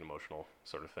much like an emotional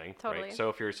sort of thing, Totally. right? So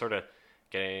if you're sort of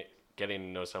getting to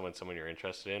know someone you're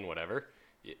interested in, whatever,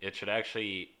 it should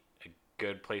actually, a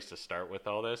good place to start with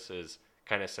all this is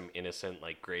kind of some innocent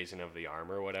like grazing of the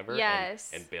arm or whatever.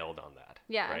 Yes. And build on that.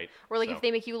 Yeah. Right. Or like So- if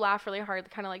they make you laugh really hard,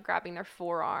 kind of like grabbing their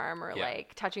forearm or Yeah.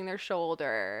 like touching their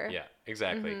shoulder. Yeah,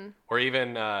 exactly. Or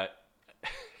even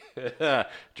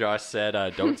Josh said,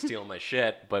 "Don't steal my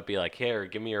shit," but be like, "Here,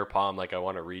 give me your palm. Like, I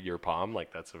want to read your palm."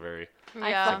 Like, that's a very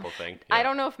Yeah. simple thing. I Yeah.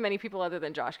 don't know if many people other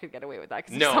than Josh could get away with that.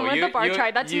 Because No, if someone you, at the bar you,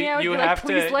 tried that to you, me, I would you be have like,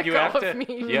 please to, let you go have of to, me.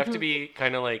 You have to be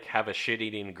kind of like have a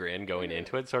shit-eating grin going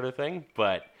into it, sort of thing.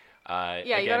 But yeah,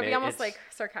 again, you gotta be almost it's- like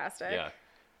sarcastic. yeah.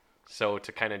 So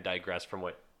to kind of digress from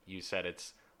what you said,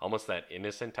 it's almost that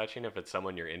innocent touching. If it's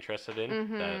someone you're interested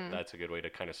in, that's a good way to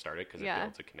kind of start it because Yeah. it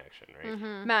builds a connection,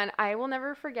 right? Man, I will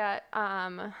never forget.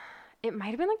 It might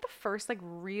have been like the first like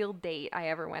real date I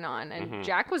ever went on, and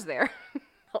Jack was there.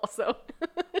 Also,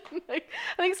 like,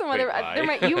 I think some Wait, other why? you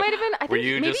might have been. I think Were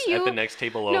you maybe just you, at the next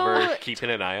table No, over, keeping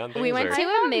an eye on things? We went or? to I a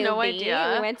have movie. no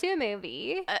idea. We went to a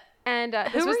movie, and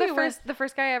this who was were the you first the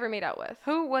first guy I ever made out with.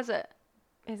 Who was it?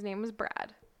 His name was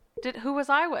Brad. Who was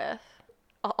I with?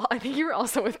 I think you were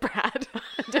also with Brad.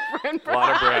 A different A Brad.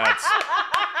 lot of Brads.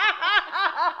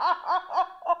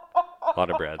 A lot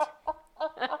of Brads.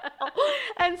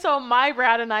 And so my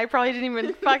Brad and I probably didn't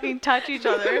even fucking touch each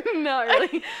other. Not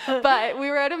really. But we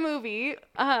were at a movie.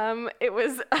 It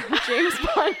was a James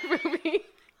Bond movie.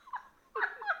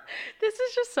 This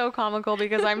is just so comical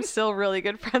because I'm still really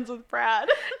good friends with Brad.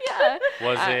 Yeah.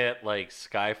 Was it like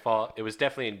Skyfall? It was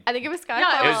definitely. I think it was Skyfall.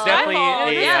 Yeah, It was definitely Skyfall.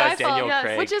 a Yeah, Daniel yes.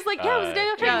 Craig. Which is like, yeah, it was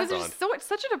Daniel Craig. It was James just Bond.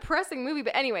 such a depressing movie.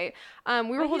 But anyway, we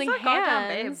were But holding he's a goddamn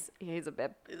babe. hands. Yeah, he's a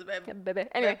bib. He's a babe. Yeah, baby.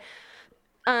 Anyway,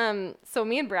 so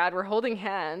me and Brad were holding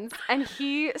hands, and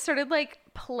he started like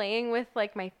playing with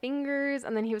like my fingers,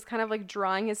 and then he was kind of like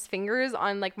drawing his fingers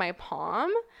on like my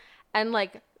palm, and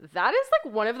like that is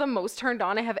like one of the most turned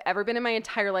on I have ever been in my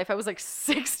entire life. I was like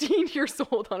 16 years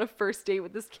old on a first date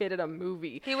with this kid at a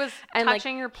movie. He was and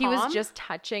touching your He was palm? just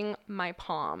touching my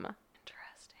palm.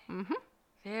 Interesting.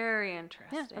 Very interesting.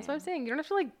 Yeah, that's what I'm saying. You don't have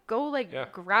to like go like Yeah.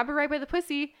 grab her right by the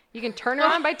pussy. You can turn her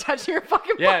on by touching her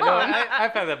fucking Yeah, no, palm.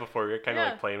 I've had that before. We were kind of Yeah.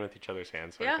 like playing with each other's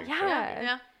hands. So I Yeah. think, so, Yeah.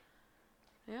 Yeah.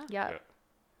 Yeah. Yeah.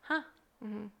 Huh.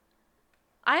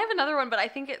 I have another one, but I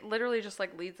think it literally just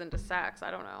like leads into sex.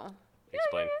 I don't know.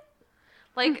 Explain.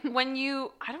 Like when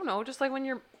you, I don't know, just like when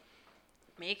you're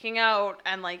making out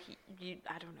and like you,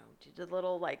 I don't know, you did a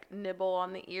little like nibble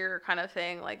on the ear kind of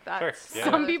thing, like that. Sure, yeah.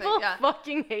 Some people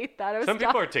fucking hate that. I was Some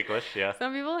people are ticklish, yeah.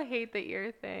 Some people hate the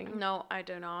ear thing. No, I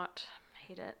do not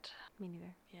hate it. Me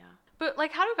neither. Yeah. But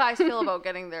like, how do guys feel about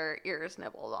getting their ears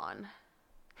nibbled on?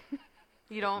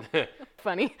 You don't.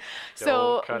 Funny. So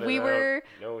Don't cut it we out. were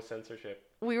No censorship.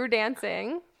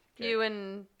 dancing. You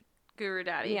and Guru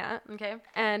Daddy. Yeah. Okay.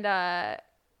 And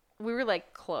we were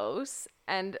like close,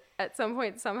 and at some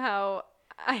point somehow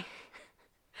I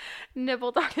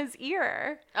nibbled on his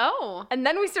ear, Oh. and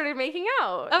then we started making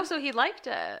out. Oh, so he liked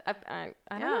it. I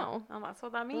don't Yeah. know. Well, that's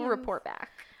what that means. We'll report back.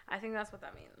 I think that's what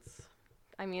that means.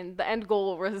 I mean, the end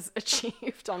goal was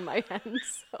achieved on my end,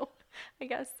 so I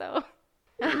guess so.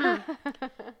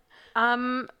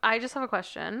 I just have a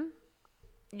question.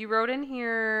 You wrote in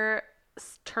here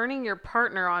turning your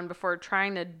partner on before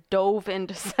trying to dove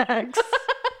into sex.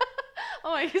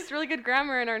 Oh, I used really good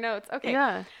grammar in our notes. Okay.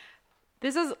 Yeah.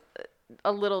 This is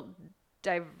a little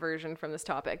diversion from this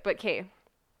topic, but okay.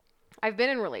 I've been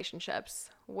in relationships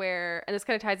where, and this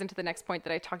kind of ties into the next point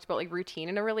that I talked about, like routine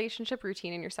in a relationship,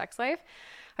 routine in your sex life.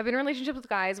 I've been in relationships with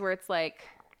guys where it's like,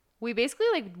 we basically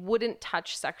like wouldn't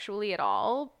touch sexually at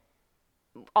all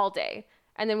day.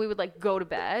 And then we would like go to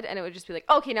bed and it would just be like,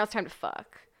 okay, now it's time to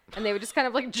fuck. And they would just kind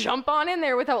of like jump on in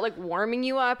there without like warming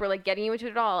you up or like getting you into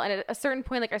it at all. And at a certain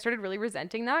point, like I started really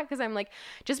resenting that because I'm like,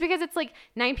 just because it's like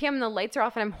 9 p.m. and the lights are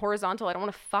off and I'm horizontal, I don't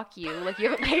want to fuck you. Like you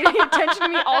haven't paid any attention to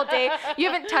me all day. You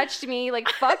haven't touched me. Like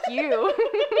fuck you.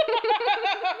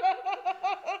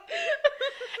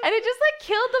 And it just like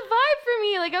killed the vibe for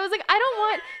me. Like I was like, I don't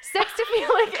want sex to feel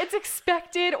like it's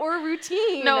expected or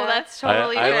routine. No, that's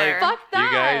totally I fair. Fuck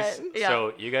that. You guys, Yeah.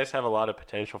 so you guys have a lot of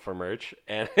potential for merch,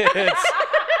 and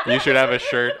you should have a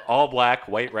shirt, all black,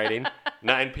 white writing,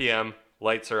 9 p.m.,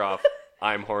 lights are off,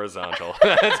 I'm horizontal.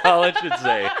 That's all it should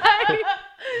say. I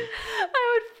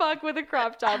would fuck with a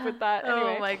crop top with that.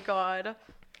 Anyway. Oh my god.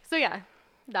 So yeah,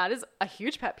 that is a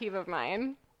huge pet peeve of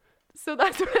mine. So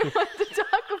that's what I wanted to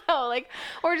talk about. Like,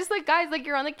 or just like guys, like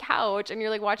you're on the couch and you're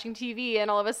like watching TV and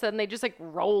all of a sudden they just like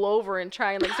roll over and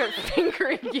try and like start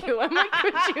fingering you. I'm like,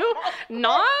 could you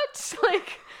not?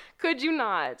 Like, could you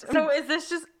not? So is this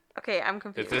just okay? I'm Is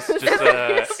confused. this just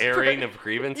a airing of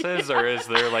grievances, or is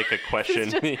there like a question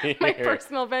It's just my here?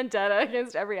 personal vendetta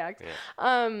against every act.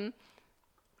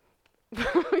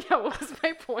 Yeah, what was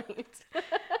my point?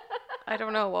 I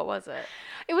don't know. What was it?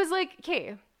 It was like,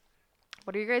 okay,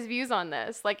 what are your guys' views on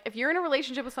this? Like, if you're in a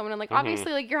relationship with someone and, like,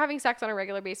 obviously, like, you're having sex on a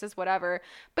regular basis, whatever,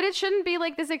 but it shouldn't be,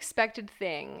 like, this expected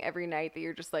thing every night that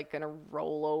you're just, like, gonna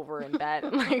roll over in bed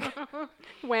and, like,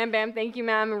 wham, bam, thank you,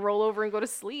 ma'am, and roll over and go to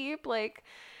sleep. Like,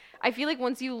 I feel like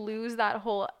once you lose that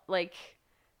whole, like,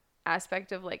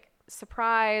 aspect of, like,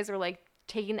 surprise or, like,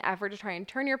 taking the effort to try and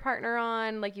turn your partner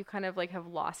on, like, you kind of, like, have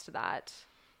lost that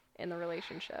in the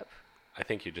relationship. I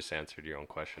think you just answered your own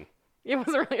question. It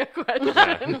wasn't really a question.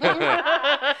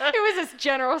 It was this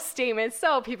general statement,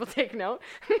 so people take note.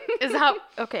 Is that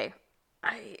okay?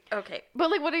 Okay.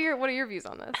 But like, what are your views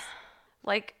on this?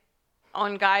 Like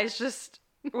on guys, just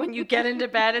when you get into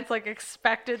bed, it's like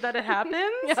expected that it happens.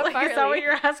 Yeah, like, is that partly. what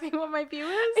you're asking? What my view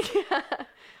is? Yeah.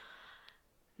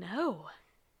 No.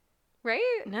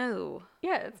 Right? No.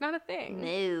 Yeah, it's not a thing.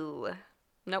 No.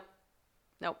 Nope.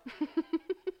 Nope.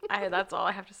 That's all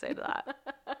I have to say to that.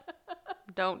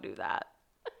 Don't do that.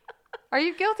 Are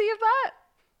you guilty of that?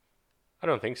 I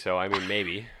don't think so. I mean,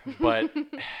 maybe. But,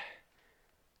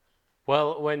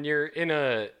 well, when you're in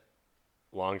a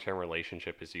long-term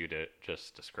relationship, as you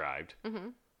just described,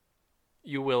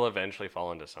 you will eventually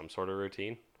fall into some sort of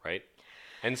routine, right?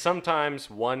 And sometimes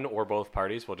one or both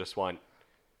parties will just want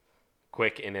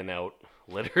quick in and out,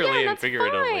 literally and that's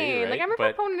figuratively, fine. right? Like, I'm a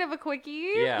But proponent of a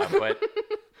quickie. yeah, but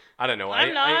I don't know.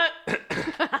 I'm not.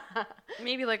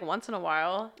 Maybe like once in a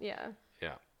while. Yeah.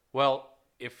 Yeah. Well,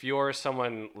 if you're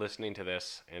someone listening to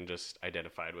this and just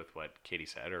identified with what Katie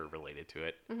said or related to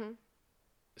it,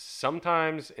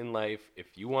 sometimes in life,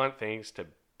 if you want things to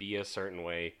be a certain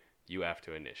way, you have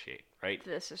to initiate, right?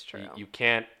 This is true. You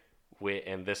can't wait,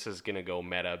 and this is going to go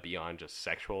meta beyond just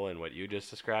sexual and what you just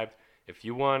described. If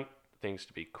you want things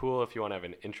to be cool, if you want to have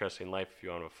an interesting life, if you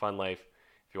want to have a fun life,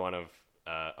 if you want to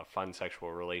have a fun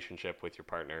sexual relationship with your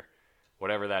partner,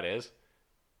 whatever that is,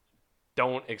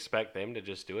 don't expect them to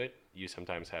just do it. You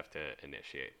sometimes have to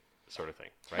initiate, sort of thing,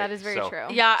 right? That is very true.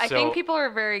 Yeah, I So- think people are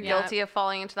very Yeah. guilty of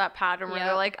falling into that pattern where Yeah.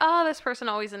 they're like, oh, this person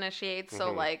always initiates.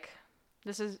 So like,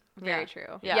 This is very Yeah.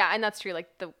 true. Yeah. Yeah, and that's true.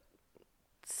 Like the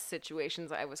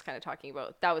situations I was kind of talking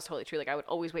about, that was totally true. Like I would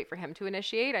always wait for him to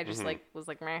initiate. I just like was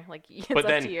like, meh, like it's but up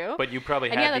then, to you. but you probably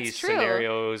And had yeah, that's these true.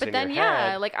 scenarios But in then, your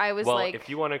yeah, head. like, I was well, like- if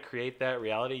you want to create that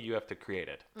reality, you have to create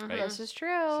it, right? This is true.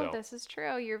 So- This is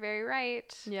true. You're very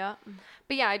right. yeah.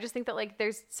 But yeah, I just think that like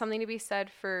there's something to be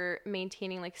said for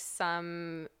maintaining like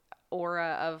some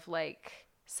aura of like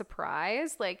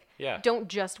surprise. Like Yeah. don't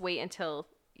just wait until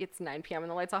it's 9 p.m.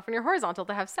 and the lights off and you're horizontal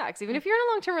to have sex. Even if you're in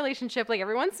a long-term relationship, like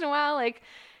every once in a while, like,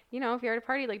 you know, if you're at a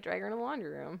party, like drag her in the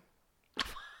laundry room.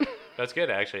 That's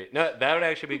good, actually. No, that would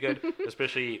actually be good,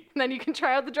 especially And then you can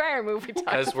try out the dryer move we talked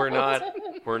because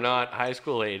about. we're not high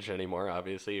school age anymore,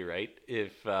 obviously, right?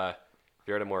 If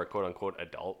you're at a more quote unquote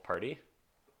adult party,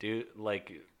 do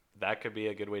like that could be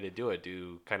a good way to do it.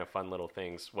 Do kind of fun little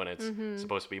things when it's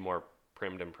supposed to be more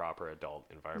primmed and proper adult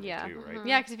environment Yeah. too, right?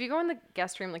 Yeah, because if you go in the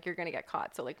guest room, like you're going to get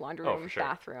caught. So like laundry Oh, room, for sure.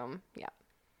 bathroom. Yeah.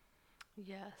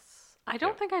 Yes. I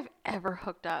don't think I've ever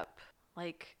hooked up,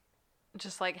 like,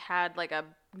 just like had like a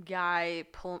guy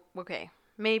pull. Okay,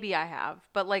 maybe I have,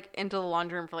 but like into the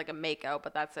laundry room for like a makeout,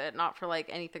 but that's it. Not for like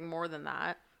anything more than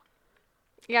that.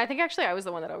 Yeah, I think actually I was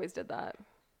the one that always did that.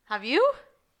 Have you?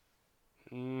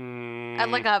 Mm, At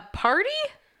like a party?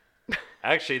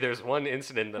 Actually, there's one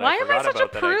incident that Why I am I forgot such a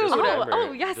about that I just prude? remembered.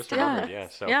 Oh, yes, just yes. remembered, yeah.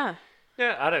 So Yeah.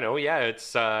 yeah, I don't know. Yeah,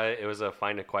 it was a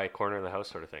find a quiet corner of the house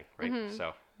sort of thing, right? Mm-hmm.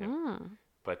 So, yeah.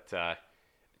 But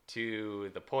to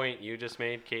the point you just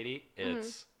made, Katie,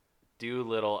 it's do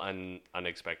little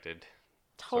unexpected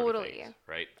sort of Totally. things,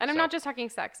 right? And I'm So, not just talking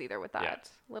sex either with that.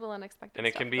 Yeah. Little unexpected And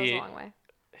it stuff can goes be- a long way.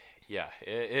 yeah,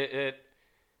 it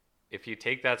if you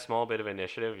take that small bit of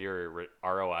initiative, your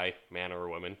ROI, man or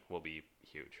woman, will be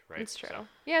huge, right? It's true. So,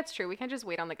 Yeah, it's true. We can't just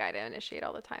wait on the guy to initiate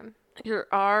all the time. Your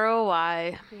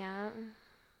ROI, Yeah.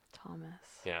 Thomas.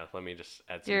 yeah, let me just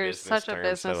add some You're business such a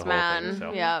terms to the whole businessman. thing,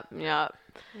 so. Yep. Yeah.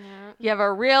 You have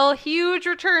a real huge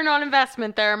return on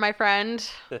investment there, my friend.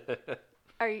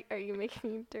 Are you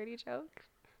making a dirty joke?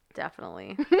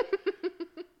 Definitely.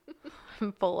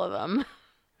 I'm full of them.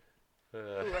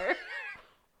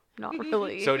 Not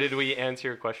really. So did we answer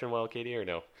your question well, Katie, or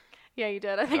no? Yeah, you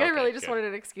did. I think I Okay, really just good. wanted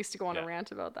an excuse to go on Yeah. a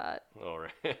rant about that. All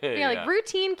right. Yeah, like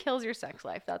routine kills your sex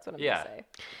life. That's what I'm Yeah. gonna say.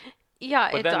 Yeah,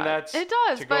 But it then does. that's It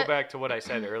does. to but go back to what I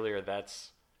said earlier.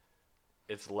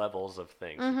 It's levels of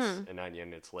things. It's an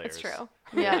onion. It's layers. It's true.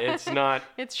 yeah. It's not.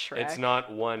 It's Shrek. It's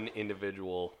not one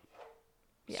individual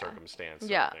Yeah. circumstance.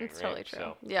 Yeah, sort of thing, it's totally right? true.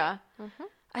 So, Yeah.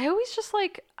 I always just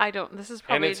like I don't. This is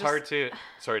probably and it's just, hard to.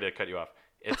 Sorry to cut you off.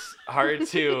 It's hard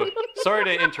to. Sorry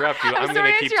to interrupt you. I'm sorry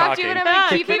gonna to keep interrupt you, talking. and I'm gonna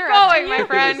Keep keep interrupting going, my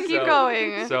friend. Keep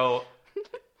going. So,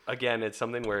 again, it's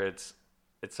something where it's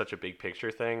such a big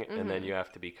picture thing, and then you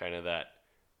have to be kind of that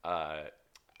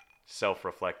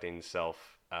self-reflecting,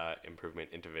 improvement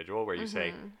individual where you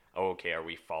say, "Oh, okay, are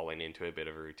we falling into a bit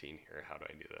of a routine here? How do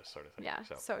I do this sort of thing?" Yeah,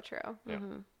 so true. Yeah.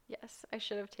 Yes, I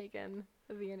should have taken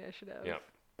the initiative. Yeah.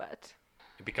 But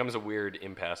It becomes a weird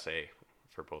impasse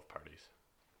for both parties.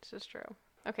 it's just true.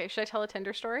 Okay, should I tell a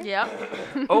Tinder story?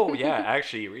 Yep. Oh yeah,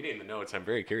 actually, reading the notes, I'm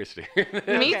very curious to hear.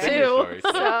 Me Tinder too. stories.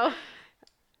 So,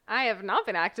 I have not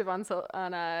been active on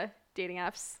dating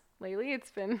apps lately. It's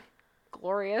been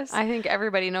glorious. I think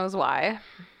everybody knows why.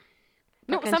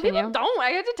 No, But some people continue. don't.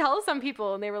 I had to tell some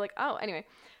people, and they were like, "Oh, anyway."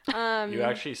 You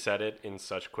actually said it in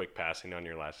such quick passing on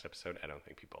your last episode. I don't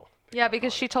think people. picked Yeah, up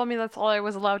because on she told me that's all I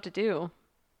was allowed to do.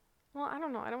 Well, I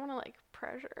don't know. I don't want to like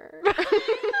pressure.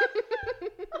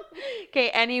 Okay,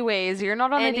 anyways, you're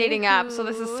not on a dating app, so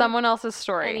this is Anywho. someone else's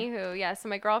story. Anywho, yeah. So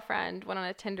my girlfriend went on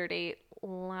a Tinder date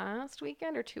last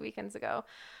weekend or 2 weekends ago.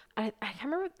 I can't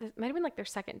remember. It might have been like their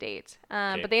second date.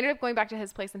 Okay. But they ended up going back to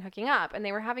his place and hooking up, and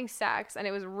they were having sex, and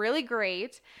it was really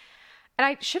great. And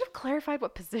I should have clarified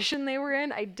what position they were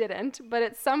in. I didn't. But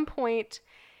at some point,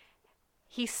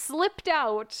 he slipped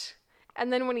out,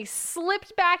 and then when he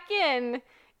slipped back in,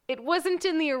 it wasn't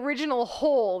in the original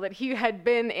hole that he had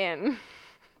been in.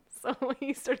 So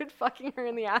he started fucking her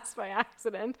in the ass by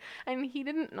accident, and he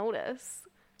didn't notice.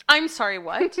 I'm sorry,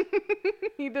 what?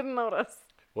 He didn't notice.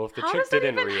 Well, if the How chick does that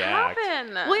didn't even react,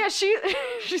 happen? Well, yeah,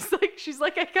 she's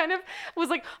like, I kind of was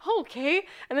like, oh, okay,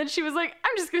 and then she was like,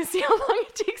 I'm just gonna see how long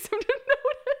it takes him to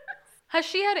notice. Has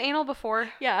she had anal before?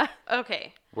 Yeah,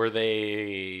 Okay. had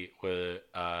they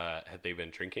been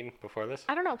drinking before this?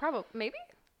 I don't know, probably, maybe,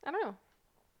 I don't know,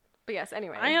 but yes,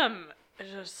 anyway, I am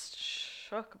just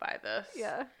shook by this.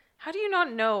 yeah, How do you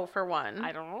not know, for one?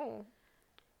 I don't know.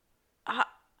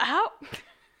 How?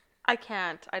 I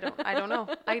can't. I don't know.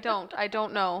 I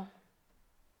don't know.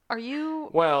 Are you?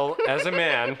 Well, as a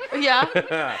man, Yeah.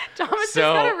 Thomas So-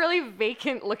 just got a really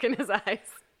vacant look in his eyes.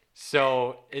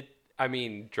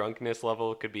 drunkenness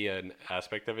level could be an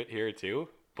aspect of it here too.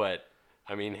 But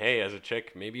I mean, hey, as a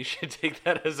chick, maybe you should take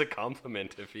that as a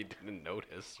compliment if he didn't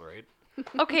notice, right?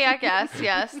 Okay, I guess.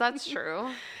 Yes, that's true.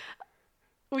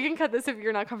 We can cut this if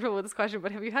you're not comfortable with this question,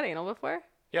 but have you had anal before?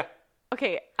 Yeah.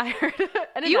 Okay, I heard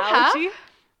an You have? analogy.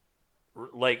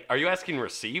 Like, are you asking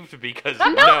received? Because No.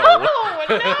 Thomas,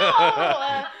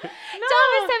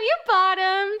 have you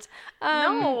bottomed?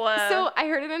 No. So I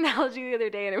heard an analogy the other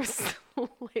day, and it was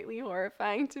slightly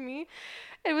horrifying to me.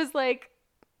 It was like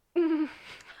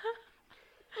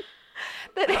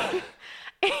that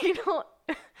anal.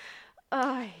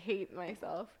 Oh, I hate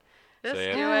myself. Just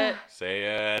Say do it. it. Say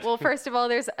it. Well, first of all,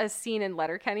 there's a scene in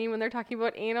Letterkenny when they're talking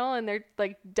about anal, and they're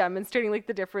like demonstrating like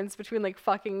the difference between like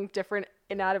fucking different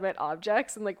inanimate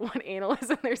objects and like what anal is.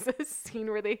 And there's this scene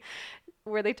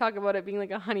where they talk about it being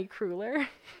like a honey cruller.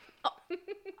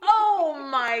 Oh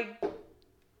my!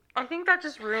 I think that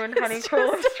just ruined honey It's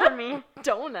crullers just for me.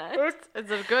 Donut. It's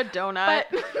a good donut.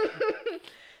 But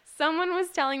someone was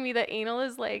telling me that anal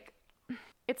is like,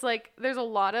 it's like there's a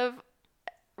lot of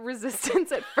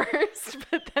resistance at first,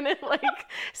 but then it like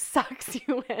sucks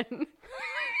you in.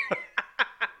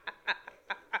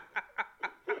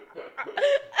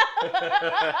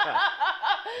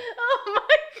 Oh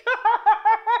my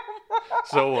god!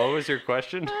 So what was your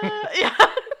question? Yeah.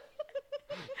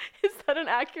 Is that an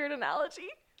accurate analogy?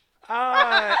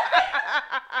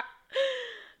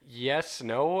 Yes,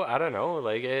 no, I don't know.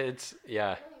 Like it's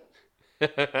yeah.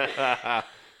 Is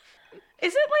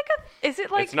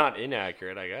it like It's not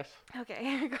inaccurate, I guess. Okay.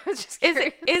 I was just is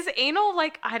curious. is anal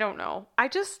like, I don't know. I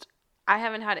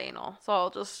haven't had anal, so I'll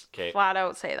just 'Kay. flat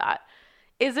out say that.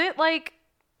 Is it like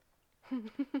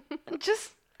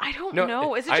just I don't No,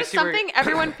 know. Is it I just see where- something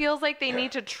everyone feels like they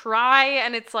need to try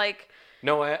and it's like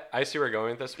No, I see where you're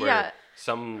going with this. Where Yeah.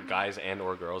 some guys and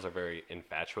or girls are very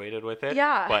infatuated with it.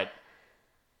 Yeah. But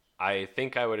I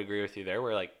think I would agree with you there.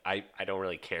 Where like I don't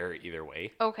really care either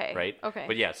way. okay. Right. Okay.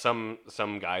 But yeah, some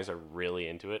guys are really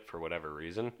into it for whatever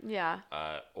reason. Yeah.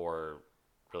 Or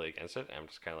really against it. I'm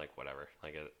just kind of like whatever.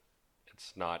 Like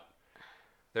it's not.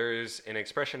 There's an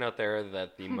expression out there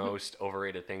that the most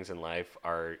overrated things in life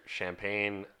are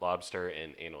champagne, lobster,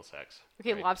 and anal sex.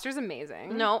 Okay, right? lobster's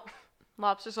amazing. No.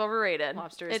 Lobster's overrated.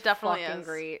 Lobster is it definitely fucking is.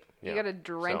 great. Yeah, You gotta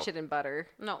drench so- it in butter.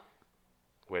 No.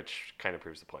 Which kind of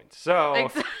proves the point. So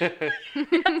And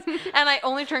I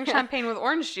only drink champagne with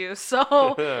orange juice, so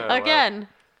again.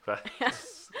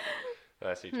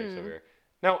 That's each over here.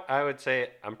 No, I would say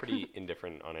I'm pretty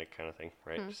indifferent on it, kind of thing,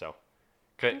 right? So,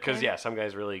 because yeah, some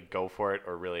guys really go for it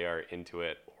or really are into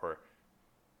it, or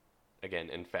again,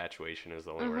 infatuation is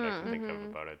the only word I can think of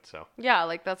about it. So, Yeah,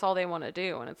 like that's all they want to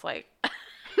do, and it's like,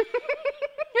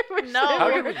 how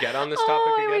did we get on this topic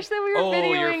Oh, I again? wish that we were your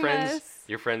videoing friends, this.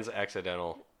 your friends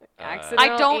accidental. Accidental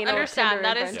I don't anal understand. Tinder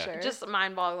That is adventure. just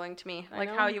mind-boggling to me, like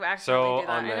know. how you accidentally So do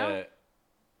that. on I know. the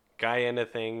guy end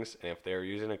of things, and if they're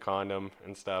using a condom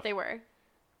and stuff, They were.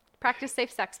 Practice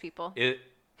safe sex, people.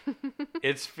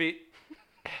 it's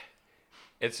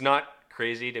it's not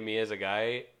crazy to me as a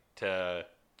guy to.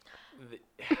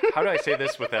 How do I say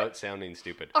this without sounding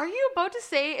stupid? Are you about to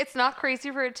say it's not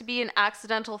crazy for it to be an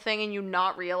accidental thing and you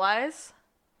not realize?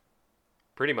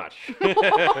 Pretty much.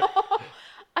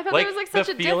 I thought there was like such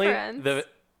a feeling, difference.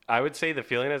 I would say the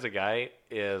feeling as a guy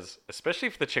is, especially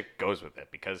if the chick goes with it,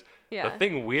 because Yeah. the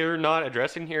thing we're not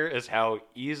addressing here is how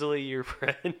easily your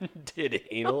friend did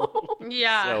anal.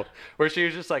 Yeah. So where she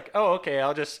was just like, oh, okay,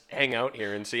 I'll just hang out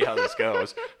here and see how this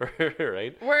goes,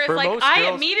 right? Whereas, For like, most I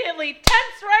girls- immediately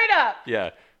tense right up. Yeah.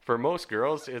 For most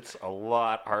girls, it's a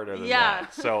lot harder than Yeah.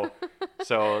 that.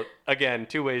 So again,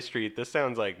 two-way street. This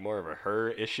sounds like more of a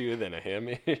her issue than a him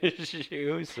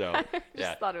issue. So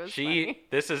yeah, thought it was funny.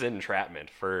 This is entrapment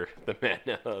for the men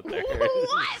out there.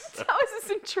 What? How is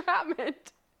this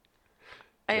entrapment?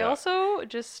 I Yeah. also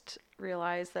just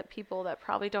realized that people that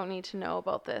probably don't need to know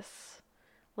about this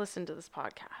listen to this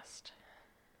podcast,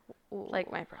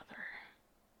 like my brother,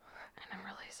 and I'm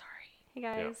really sorry. Hey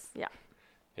guys. Yeah.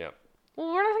 Yeah.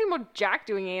 Well, we're not talking about Jack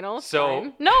doing anal. It's So-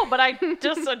 fine. No, but I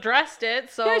just addressed it,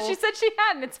 so Yeah, she said she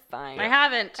hadn't. It's fine. I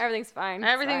haven't. Everything's fine.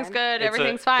 It's Everything's fine. good. It's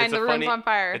Everything's fine. it's The a room's funny- on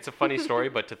fire. It's a funny story,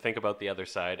 but to think about the other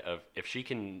side of if she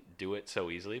can do it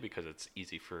so easily because it's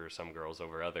easy for some girls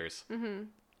over others. Mm-hmm.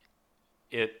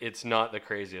 It's not the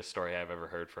craziest story I've ever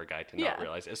heard for a guy to not Yeah.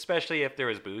 realize, especially if there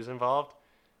was booze involved.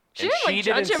 She and didn't, like,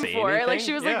 judge him say for it. Like, anything.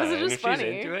 she was like, this is and just if funny.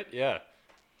 She's into it, yeah.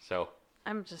 So,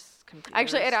 I'm just confused.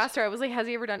 Actually, I'd asked her. I was like, "Has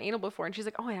he ever done anal before?" And she's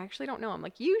like, "Oh, I actually don't know." I'm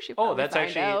like, "You should." Oh, Probably that's find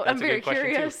actually- out. that's I'm a very good question,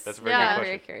 too. curious. That's a very yeah, good I'm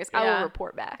very question. curious. Yeah. I will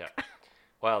report back. yeah.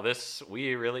 Wow,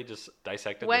 we really just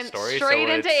dissected Went the story. straight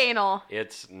so into it's- anal.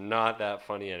 It's not that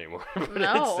funny anymore, but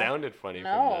No. it sounded funny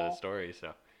from No. the story.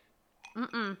 So,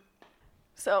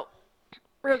 So,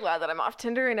 real glad that I'm off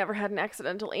Tinder. I never had an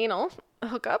accidental anal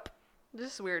hookup.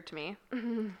 This is weird to me.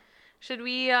 Should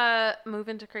we move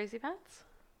into crazy pets?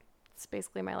 It's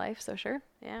basically my life, so sure.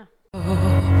 Yeah.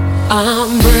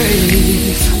 I'm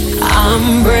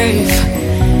brave,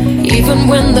 even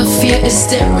when the fear is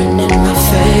staring in my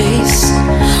face.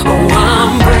 Oh,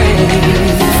 I'm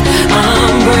brave,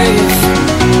 I'm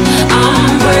brave.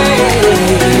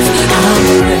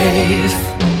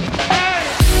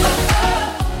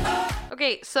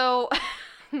 Okay, so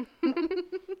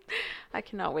I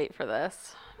cannot wait for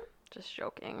this. Just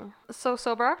joking. So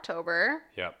Sober October.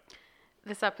 yeah.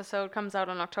 This episode comes out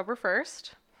on October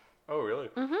 1st. Oh, really?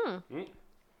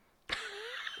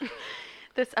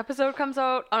 This episode comes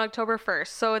out on October 1st,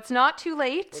 so it's not too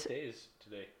late. What day is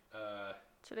today?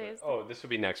 Today's Oh, this would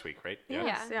be next week, right?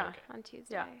 Yeah. on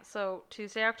Tuesday. Yeah. So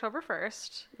Tuesday, October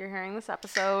 1st, you're hearing this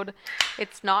episode.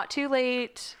 It's not too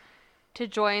late to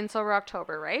join Sober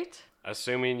October, right?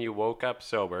 Assuming you woke up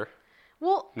sober,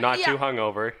 Well, not yeah. too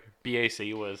hungover.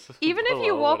 BAC was Even if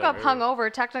you below woke up whatever.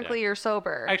 hungover, technically Yeah. you're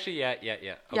sober. Actually, yeah.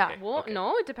 Yeah, Okay, Well, okay.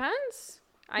 no, it depends.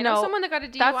 I know someone that got a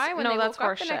DUI when they woke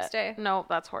up the next day. No,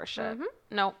 that's horseshit.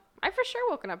 No. I for sure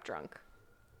woken up drunk.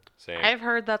 Same. I've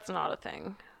heard that's not a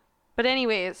thing. But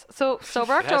anyways, so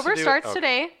Sober It has to October do- starts okay.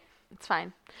 today. It's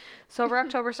fine. Sober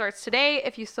October starts today.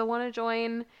 If you still want to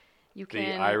join, you The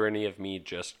can. irony of me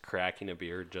just cracking a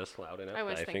beer just loud enough. I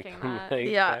was that thinking I'm that. like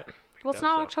Yeah. that. Well, it's That's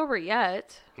not so- October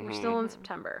yet. We're still in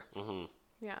September.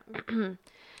 Yeah.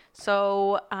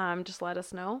 So just let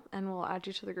us know, and we'll add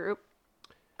you to the group.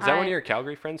 Is that one I- of your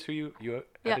Calgary friends who you Yeah.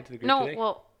 added to the group No, today?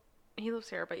 well, he lives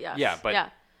here, but yes. Yeah, but-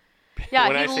 yeah,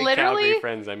 when he I say literally. Calgary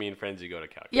friends, I mean friends you go to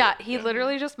Calgary. Yeah, he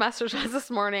literally just messaged us this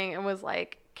morning and was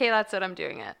like, "Okay, that's it. I'm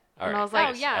doing it." All and right, I was like,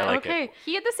 Oh, yeah. I like okay. it.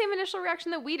 He had the same initial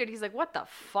reaction that we did. He's like, what the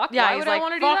fuck? Yeah, Why he's would like, I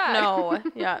want to do "Fuck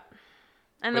that? no." Yeah.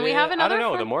 And then But we have another. I don't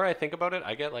know. The friend- more I think about it,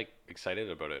 I get like excited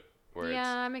about it. Where Yeah, it's,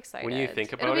 I'm excited. when you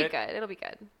think It'll about be it- good. It'll be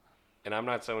good. and I'm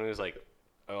not someone who's like,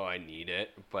 oh, I need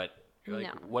it. But like,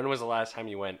 No. when was the last time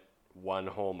you went one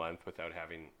whole month without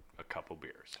having a couple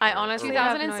beers? I Or- honestly or-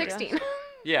 have no idea. 2016.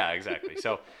 Yeah, exactly.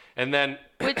 So, and then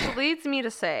Which leads me to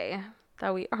say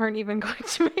that we aren't even going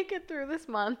to make it through this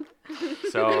month.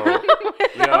 so you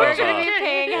know, We're going to be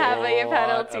paying heavy a lot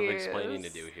of penalties. explaining to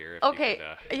do here. If Okay. You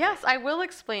could, Yes, I will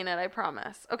explain it. I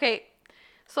promise. Okay.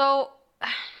 So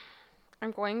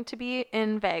I'm going to be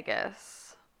in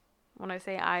Vegas. When I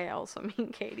say I also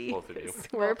mean Katie. Both of you. 'cause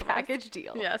We're a both of us. package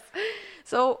deal. Yes.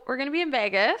 So we're going to be in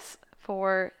Vegas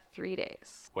for 3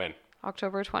 days. When?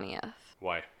 October 20th.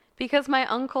 Why? Because my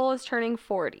uncle is turning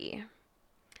 40.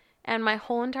 And my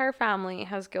whole entire family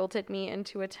has guilted me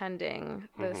into attending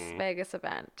this Vegas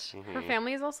event. Her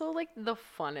family is also like the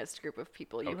funnest group of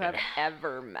people you Okay. have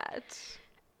ever met.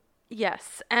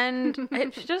 Yes, and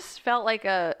it just felt like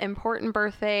a important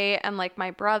birthday, and like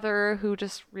my brother, who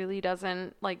just really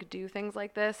doesn't like do things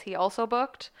like this, he also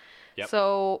booked. Yep.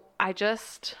 So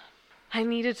I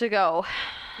needed to go.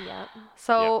 Yep.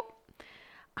 So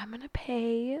I'm gonna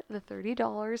pay the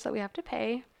 $30 that we have to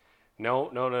pay.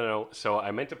 No. So I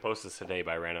meant to post this today,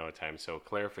 but I ran out of time. So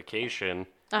clarification: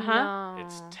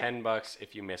 it's $10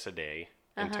 if you miss a day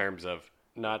in terms of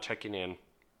not checking in,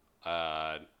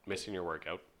 missing your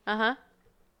workout,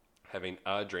 having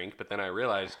a drink. But then I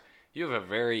realized you have a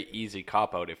very easy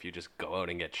cop out if you just go out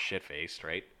and get shit faced,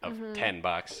 right? Of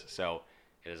 $10. So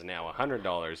it is now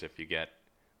 $100 if you get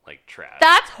like trash.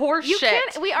 That's horseshit. You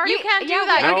can't- we already- You can't do yeah,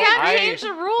 that. we- You No, can't I- change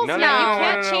the rules no, no, now. You no,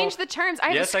 can't no. change the terms. I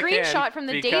have Yes, a I can, screenshot from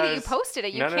the day that you because- posted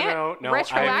it. You No, can't I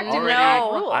retroactively already-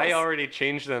 make rules. I already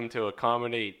changed them to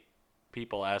accommodate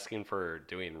people asking for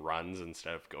doing runs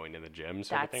instead of going to the gym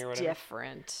sort of That's thing or whatever.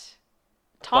 different.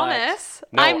 Thomas,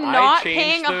 But- no, I'm I not changed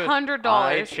paying the- I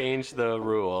 $100. changed the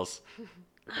rules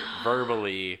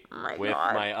verbally my with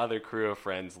God. my other crew of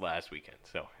friends last weekend.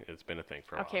 So it's been a thing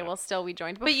for a Okay, while. well, still, we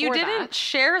joined before But you didn't that.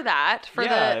 share that for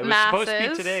yeah, the it was masses. supposed to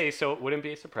be today, so it wouldn't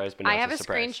be a surprise. But now I it's have a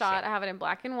surprise, screenshot. so. I have it in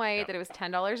black and white that it was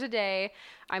 $10 a day.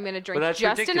 I'm going to drink that's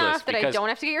just ridiculous enough that I because- don't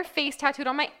have to get your face tattooed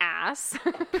on my ass.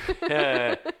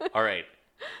 All right,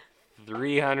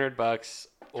 $300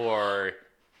 or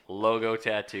logo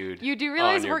tattooed. You do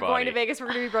realize on your we're going to body. Vegas. We're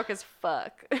going to be broke as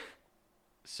fuck.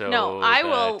 So No, I the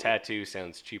will- Tattoo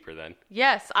sounds cheaper then.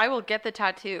 Yes, I will get the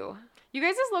tattoo. You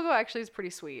guys' logo actually is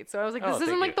pretty sweet. So I was like, Oh, this isn't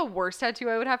thank like you. the worst tattoo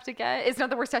I would have to get. It's not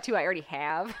the worst tattoo I already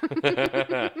have.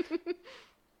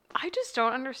 I just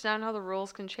don't understand how the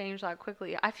rules can change that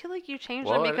quickly. I feel like you changed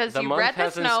Well, them because the you month read this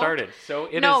hasn't note. started, so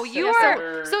it No, is you Yeah,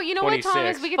 are- so you know what,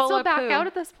 Thomas? 26. We can Full still of back poo. out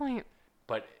at this point.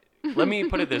 But let me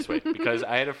put it this way, because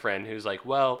I had a friend who's like,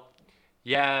 well,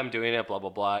 yeah, I'm doing it, blah, blah,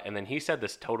 blah. And then he said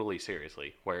this totally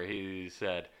seriously, where he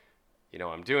said, you know,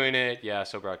 I'm doing it. Yeah,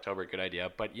 Sober October, good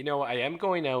idea. But, you know, I am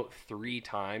going out 3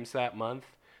 times that month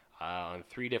on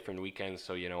 3 different weekends.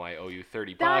 So, you know, I owe you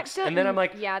 $30. And then I'm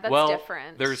like, yeah, that's well,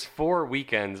 different. there's 4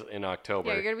 weekends in October.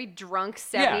 Yeah, you're going to be drunk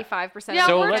Yeah. 75% Yeah, of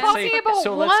the we're time. talking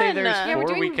about let's say one. there's Yeah, we're 4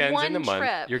 doing weekends one in the month.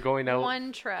 trip. You're going out.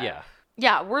 One trip. Yeah.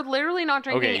 Yeah, we're literally not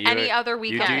drinking Okay, any other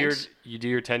weekend. You do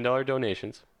your $10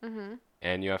 donations,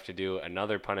 and you have to do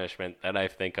another punishment that I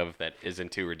think of that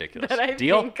isn't too ridiculous. That I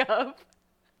Deal? think of.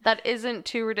 That isn't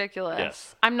too ridiculous.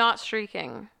 Yes. I'm not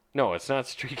streaking. No, it's not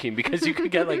streaking because you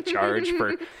could get like charged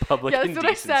for public Yeah, that's what I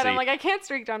indecency. said. I'm like, I can't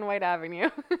streak down White Avenue.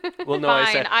 well, no, I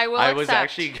Fine, said I will I was accept.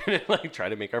 actually gonna like try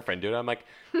to make our friend do it. I'm like,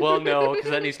 well, no, because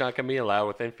then he's not gonna be allowed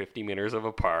within 50 meters of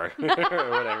a park or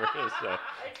whatever. So,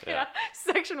 yeah,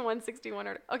 Section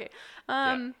 161. Okay.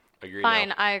 yeah. Agreed. Fine,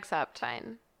 now. I accept.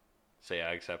 Fine. Say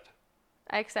I accept.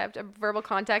 I accept a verbal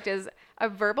contract is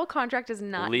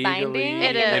not Legally binding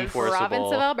It in the enforceable.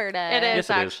 province of Alberta. It is. Yes,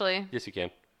 it actually. Yes, you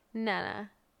can. Nah.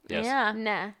 Yes. Yeah.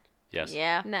 Nah. Yes.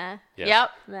 Yeah. Nah. Yes. Yep.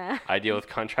 Nah. I deal with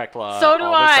contract law So do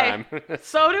all I. the time.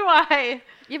 So do I.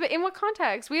 Yeah, but in what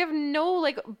context? We have no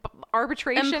like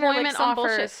arbitration or like Employment some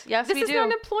offers. bullshit. Yes, this we is do. not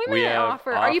an employment we have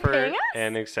offer. Are you paying us?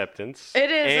 and acceptance. It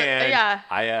is, And yeah.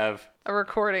 I have A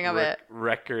recording of it.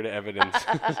 record evidence.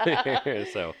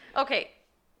 So Okay.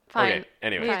 Fine. Okay,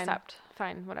 anyway. We Fine. accept.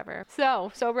 Fine, whatever.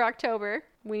 So, sober October.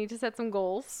 We need to set some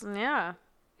goals. Yeah.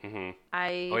 mhm.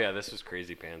 I. Oh yeah, this was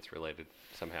Crazy Pants related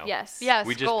somehow. Yes. Yes.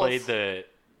 We just goals. played the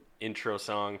intro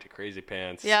song to Crazy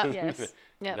Pants. Yeah. Yes.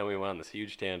 Yeah. Then we went on this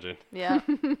huge tangent. Yeah.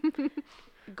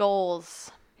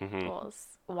 Goals. Mhm. Goals.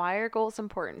 Why are goals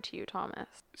important to you, Thomas?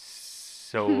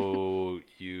 So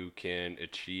you can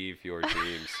achieve your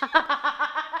dreams.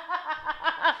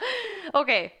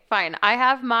 Okay, fine. I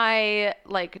have my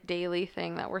like daily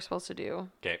thing that we're supposed to do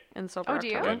Okay. in sober Oh, do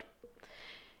you? October. Good.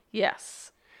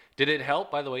 Yes. Did it help,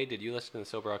 by the way? Did you listen to the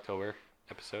Sober October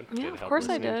episode? Yeah, it of help course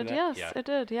I listening to did. that? Yes, Yeah. it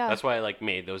did. Yeah. That's why I like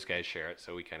made those guys share it,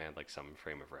 so we kind of had like some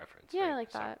frame of reference. Yeah, I right?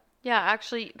 like So- that. Yeah,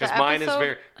 actually, the Because mine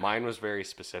episode- mine was very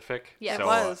specific. Yeah, it so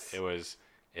was.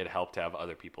 it helped to have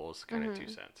other people's kind of 2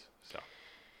 Mm-hmm. cents. So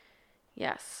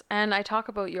Yes, and I talk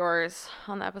about yours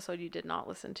on the episode you did not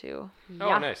listen to.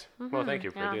 oh nice. Well, thank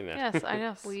you for Yeah. doing that. Yes, I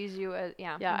guess. We'll use you as,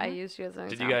 yeah. Yeah, I used you as an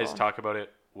Did example. you guys talk about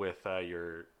it with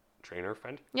your trainer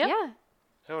friend? Yeah. Yeah.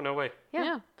 Oh no way.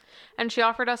 Yeah. And she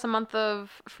offered us a month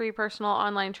of free personal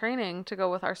online training to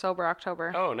go with our sober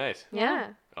October. Oh nice. Yeah.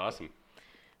 Awesome.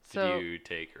 Did So you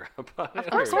take her up on it?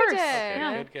 Of course or- I did. Okay,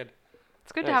 Yeah. good, good.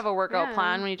 it's good to Nice. have a workout Yeah.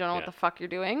 plan when you don't know Yeah. what the fuck you're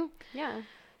doing. Yeah.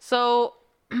 So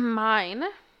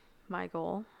my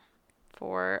goal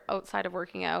for outside of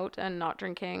working out and not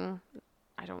drinking,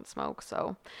 I don't smoke,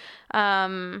 so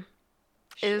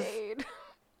is Shade.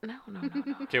 no.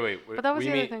 Okay, wait. But that was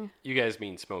we the other mean, thing. You guys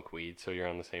mean smoke weed, so you're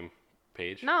on the same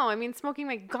page? No, I mean smoking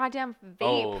my goddamn vape.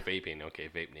 Oh, vaping. Okay,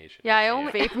 Vape Nation. Yeah, I Okay,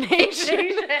 only Vape Nation.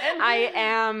 I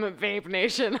am Vape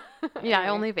Nation. Yeah, I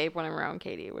only vape when I'm around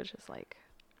Katie, which is like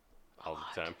all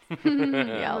the time.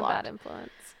 yeah, a I'm a lot. bad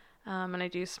influence. And I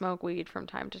do smoke weed from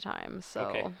time to time. So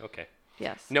Okay, okay.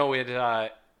 yes. No,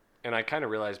 and I kind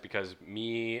of realized because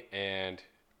me and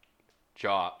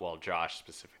Josh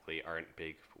specifically aren't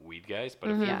big weed guys, but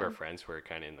a few of our friends who are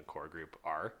kind of in the core group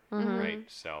are, right?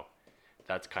 So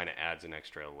that's kind of adds an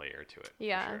extra layer to it.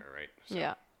 Yeah. For sure, right? So,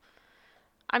 Yeah.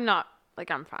 I'm not like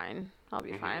I'm fine. I'll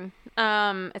be fine.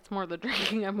 It's more the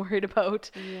drinking I'm worried about.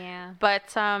 Yeah.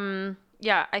 But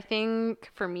yeah, I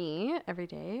think for me every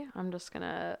day I'm just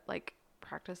gonna like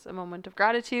practice a moment of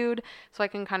gratitude so I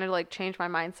can kind of like change my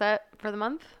mindset for the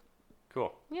month.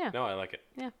 Cool. Yeah. No, I like it.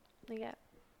 Yeah. Yeah.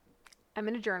 I'm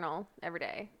in a journal every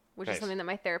day, which Nice. is something that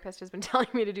my therapist has been telling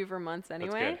me to do for months That's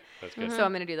anyway. good. That's good. So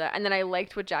I'm gonna do that. And then I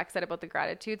liked what Jack said about the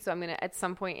gratitude. So I'm gonna at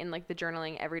some point in like the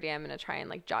journaling every day, I'm gonna try and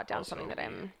like jot down Also, something that yeah.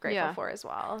 I'm grateful Yeah. for as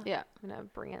well. Yeah. I'm gonna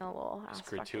bring in a little Is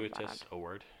aspect of gratuitous that. a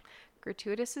word?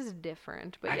 Gratuitous is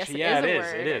different, but Actually, yes, yeah, it it is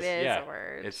is. a word. It is. It is Yeah. a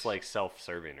word. It's like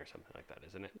self-serving or something like that,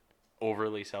 isn't it?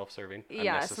 Overly self-serving.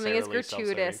 yeah, something is Unnecessarily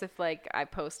gratuitous self-serving. if like I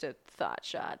post a thought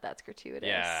shot. That's gratuitous.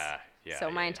 Yeah. Yeah.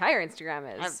 So my yeah, entire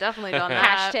Instagram is I've definitely done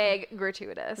that. hashtag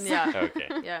gratuitous. Yeah. yeah. Okay.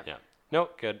 Yeah. Yeah. No,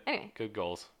 good. Anyway. Good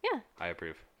goals. Yeah. I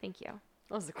approve. Thank you.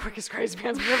 That was the quickest crazy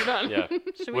pants we've ever done. Yeah.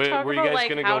 Should we talk were you about guys like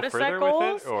gonna how go to set further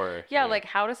goals? with it, or Yeah, like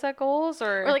how to set goals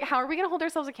or Or like, how are we going to hold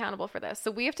ourselves accountable for this?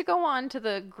 So we have to go on to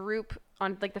the group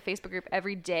on like the Facebook group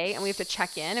every day, and we have to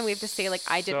check in, and we have to say like,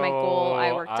 I did my goal,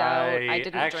 I worked out, I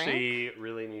didn't drink. actually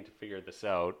really need to figure this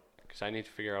out because I need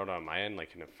to figure out on my end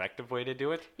like an effective way to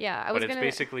do it. Yeah, I but was it's gonna.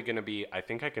 basically going to be. I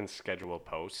think I can schedule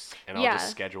posts, and I'll Yeah.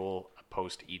 just schedule a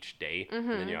post each day, and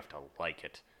then you have to like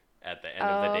it at the end Oh,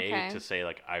 of the day okay. to say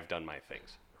like I've done my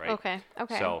things, right? Okay.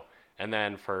 Okay. So, and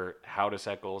then for how to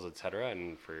set goals, etc.,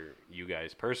 and for you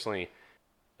guys personally,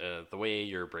 the way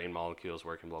your brain molecules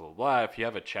work and blah, blah, blah, if you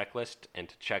have a checklist and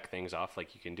to check things off,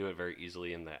 like you can do it very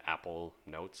easily in the Apple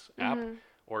Notes app,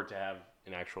 or to have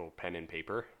an actual pen and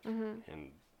paper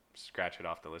and scratch it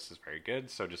off the list is very good.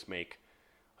 So just make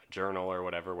a journal or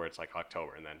whatever where it's like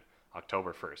October, and then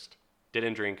October 1st,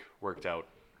 didn't drink, worked out,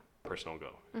 personal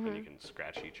goal. And you can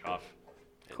scratch each off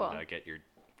and Cool. get your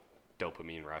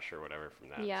dopamine rush or whatever from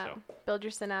that. Yeah. So. Build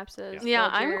your synapses. yeah,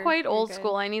 build I'm your- quite you're old good.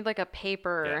 school. I need like a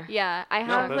paper. Yeah, I No,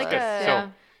 have that's like good. a.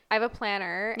 So- I have a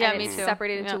planner, Yeah, and me it's too.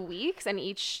 separated into Yeah. weeks, and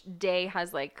each day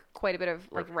has like quite a bit of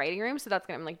like writing room. So that's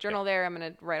gonna I'm like journal there. I'm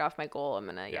gonna write off my goal. I'm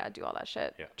gonna do all that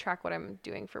shit. Yeah. Track what I'm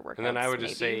doing for workouts. And then I would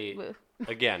just maybe. say, Woo.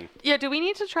 again, Yeah, do we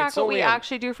need to track It's what we only a-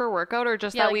 actually do for workout or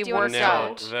just Yeah, that like, we do you wanna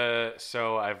worked start? out?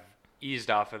 so I've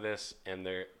eased off of this, and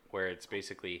where it's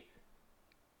basically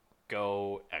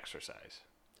go exercise,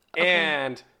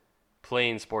 and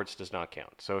playing sports does not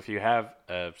count. So if you have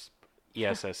a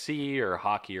ESSC or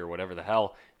hockey or whatever the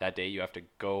hell, that day you have to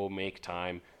go make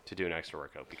time to do an extra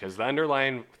workout, because the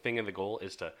underlying thing of the goal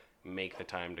is to make the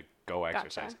time to go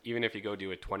exercise. Even if you go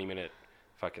do a 20-minute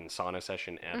fucking sauna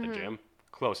session at the gym,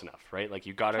 close enough, right? Like,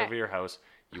 you got out of your house,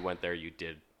 you went there, you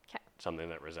did something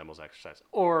that resembles exercise.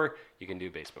 Or you can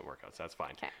do basement workouts, that's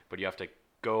fine. But you have to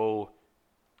go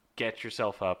get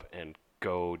yourself up and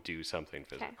go do something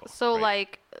physical. So, right?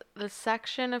 like, the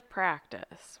section of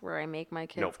practice where I make my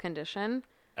kids condition.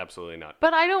 Absolutely not.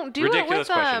 But I don't do it with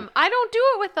them. I don't do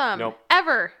it with them. Nope.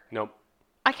 Ever. Nope.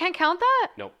 I can't count that?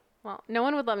 Nope. Well, no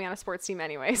one would let me on a sports team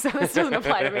anyway, so this doesn't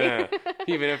apply to me.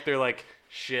 Even if they're like,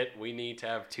 shit, we need to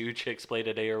have 2 chicks play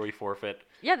today or we forfeit.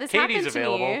 Yeah, this Katie's happened to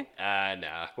available. me.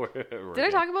 Nah. Did I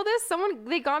talk about this?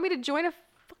 They got me to join a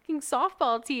fucking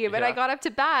softball team, and I got up to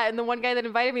bat, and the one guy that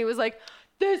invited me was like,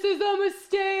 "This is a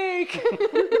mistake."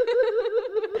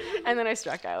 And then I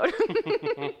struck out.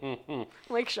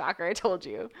 Like, shocker, I told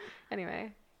you.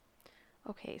 Anyway.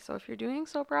 Okay, so if you're doing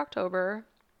Sober October,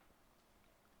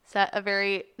 set a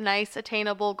very nice,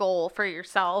 attainable goal for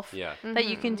yourself that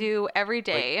you can do every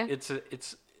day. Like,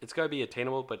 it's got to be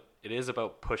attainable, but it is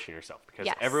about pushing yourself, because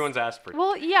everyone's asked for.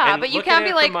 Well, yeah, and but you looking can't at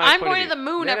be it like, from my I'm point of going to the view.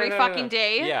 moon every fucking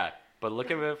day. Yeah, but look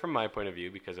at it from my point of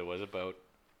view, because it was about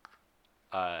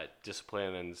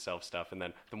discipline and self stuff, and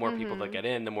then the more people that get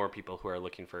in, the more people who are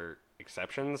looking for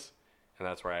exceptions, and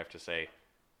that's where I have to say,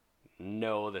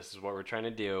 no, this is what we're trying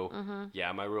to do.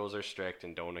 Yeah, my rules are strict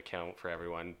and don't account for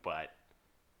everyone, but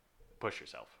push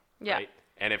yourself. Yeah. Right?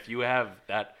 And if you have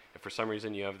that, if for some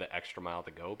reason you have the extra mile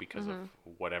to go because of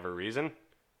whatever reason,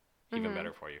 even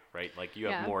better for you, right? Like, you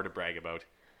have more to brag about.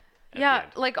 Yeah,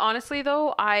 like, honestly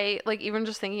though, I like, even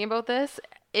just thinking about this,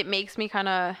 it makes me kind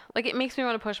of like, it makes me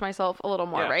want to push myself a little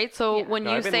more, right? So when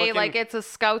you say like it's a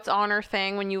Scouts honor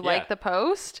thing when you like the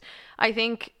post, I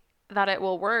think that it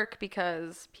will work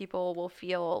because people will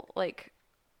feel like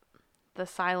the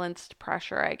silenced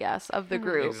pressure, I guess, of the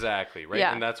group. Exactly, right?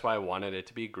 Yeah. And that's why I wanted it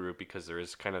to be group, because there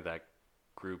is kind of that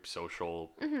group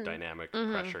social dynamic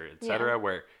pressure, etc.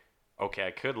 where, okay,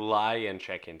 I could lie and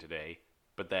check in today,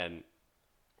 but then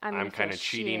I'm kind of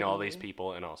cheating all these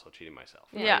people and also cheating myself.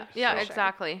 Yeah, right? yeah, So,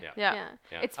 exactly. Yeah.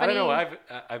 It's I funny. don't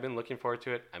know. I've been looking forward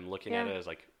to it. I'm looking at it as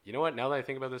like, you know what? Now that I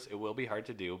think about this, it will be hard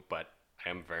to do, but I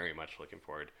am very much looking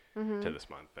forward to this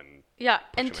month. And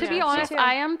and to be myself. honest,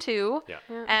 I am too. Yeah.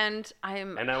 And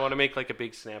I'm. And I want to make like a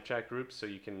big Snapchat group so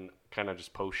you can kind of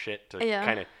just post shit to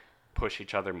kind of push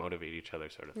each other, motivate each other,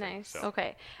 sort of thing. Nice. So.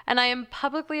 Okay. And I am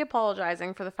publicly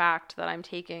apologizing for the fact that I'm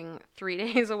taking 3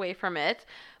 days away from it.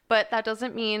 But that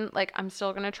doesn't mean, like, I'm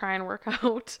still going to try and work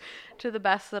out to the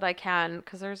best that I can,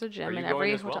 because there's a gym in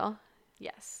every hotel. Well?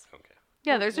 Yes. Okay.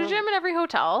 Yeah, there's a gym in every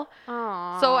hotel.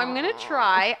 Aww. So I'm going to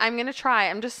try.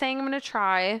 I'm just saying I'm going to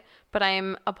try, but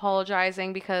I'm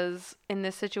apologizing because in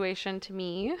this situation, to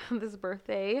me, this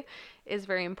birthday is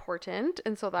very important.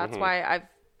 And so that's why I've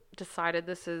decided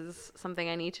this is something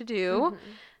I need to do.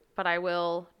 But I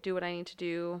will do what I need to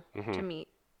do to meet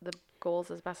the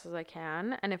goals as best as I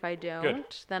can. And if I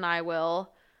don't, then I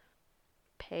will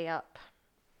pay up.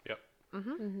 Yep.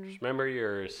 Just remember,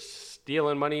 you're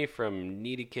stealing money from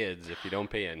needy kids if you don't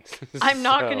pay in. I'm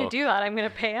not going to do that. I'm going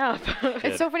to pay up.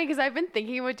 It's so funny because I've been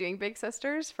thinking about doing Big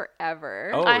Sisters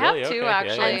forever. Oh, I have really? to, Okay.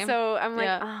 actually. And so I'm like,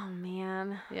 Yeah. oh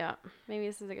man, Yeah. maybe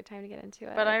this is a good time to get into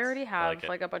it. But I already have like it.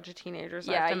 like a bunch of teenagers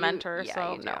I yeah, have to you- mentor. yeah,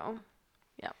 So you no. know.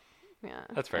 Yeah. Yeah.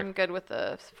 That's fair. I'm good with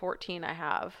the 14 I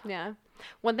have. Yeah.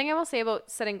 One thing I will say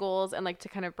about setting goals and like to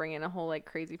kind of bring in a whole like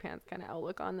crazy pants kind of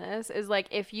outlook on this is like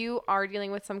if you are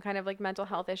dealing with some kind of like mental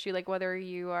health issue, like whether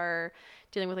you are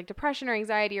dealing with like depression or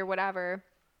anxiety or whatever,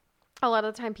 a lot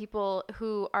of the time people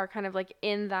who are kind of like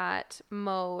in that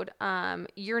mode,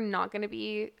 you're not going to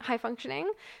be high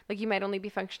functioning. Like you might only be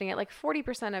functioning at like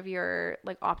 40% of your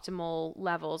like optimal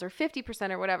levels or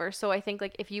 50% or whatever. So I think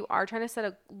like if you are trying to set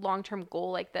a long-term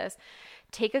goal like this,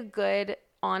 take a good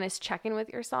honest check-in with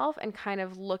yourself and kind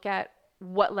of look at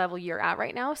what level you're at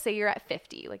right now. Say you're at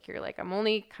 50, like you're like, I'm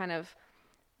only kind of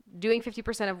doing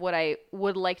 50% of what I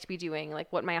would like to be doing,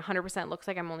 like what my 100% looks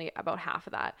like. I'm only about half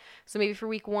of that. So maybe for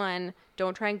week 1,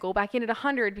 don't try and go back in at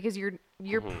 100 because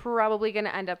you're probably going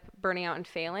to end up burning out and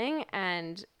failing.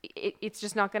 And it's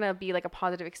just not going to be like a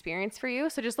positive experience for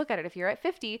you. So just look at it. If you're at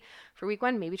 50 for week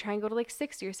 1, maybe try and go to like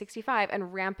 60 or 65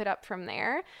 and ramp it up from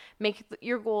there. Make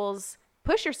your goals,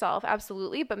 push yourself,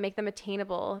 absolutely, but make them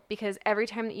attainable, because every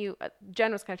time that you,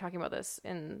 Jen was kind of talking about this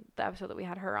in the episode that we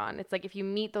had her on, it's like if you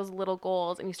meet those little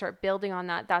goals and you start building on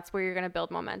that, that's where you're going to build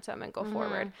momentum and go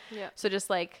forward. Yeah. So just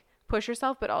like push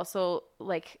yourself, but also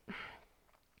like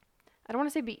I don't want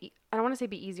to say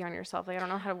be easy on yourself. Like, I don't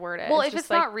know how to word it. Well, It's if just it's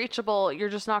like, not reachable, you're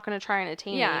just not going to try and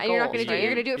attain. yeah, any and you're not goals, going to do it. right?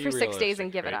 You're going to do it Be for 6 days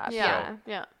and realistic, give it right? up. Yeah.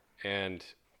 Yeah. Yeah. And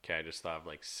okay, I just thought of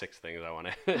like 6 things I want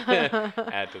to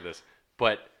add to this.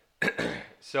 But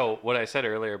so what I said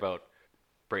earlier about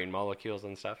brain molecules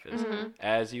and stuff is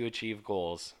as you achieve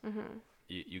goals,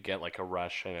 you get like a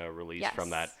rush and a release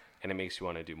from that, Yes. and it makes you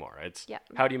want to do more. It's Yep.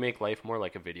 how do you make life more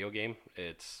like a video game?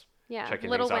 It's Yeah, checking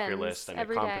little things off your wins list and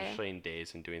every day. accomplishing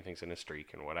days and doing things in a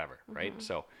streak and whatever, right?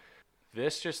 So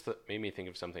this just made me think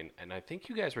of something, and I think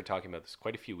you guys were talking about this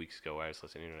quite a few weeks ago. I was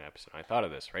listening to an episode, and I thought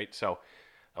of this, right? So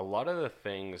a lot of the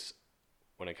things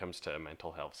when it comes to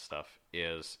mental health stuff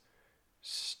is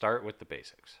start with the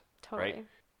basics, Totally. right?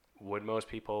 Would most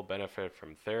people benefit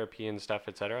from therapy and stuff,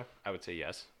 etc.? I would say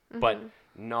yes, but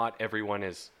not everyone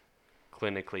is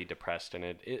clinically depressed, and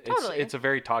Totally. it's a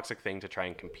very toxic thing to try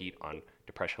and compete on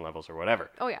depression levels or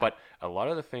whatever. Oh, yeah. But a lot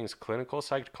of the things clinical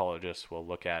psychologists will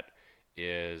look at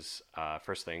is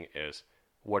first thing is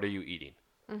what are you eating?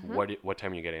 What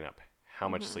time are you getting up? How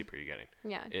much sleep are you getting?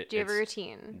 Yeah. It- Do you have a it's-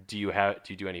 routine? Do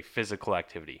you do any physical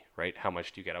activity, right? How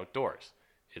much do you get outdoors?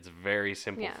 It's very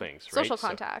simple Yeah. things, right? Social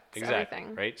contacts, exactly,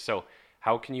 everything. right? So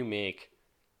how can you make,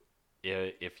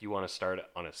 if you want to start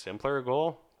on a simpler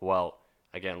goal, well,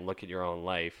 again, look at your own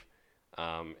life,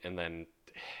 and then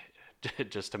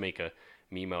just to make a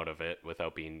meme out of it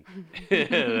without being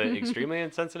extremely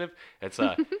insensitive, it's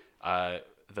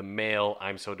the male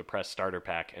I'm so depressed starter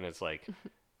pack, and it's like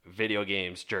video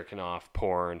games, jerking off,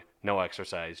 porn, no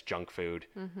exercise, junk food,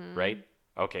 right?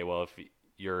 Okay, well, if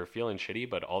you're feeling shitty,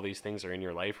 but all these things are in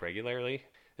your life regularly,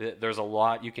 there's a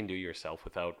lot you can do yourself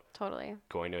without Totally.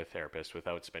 going to a therapist,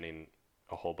 without spending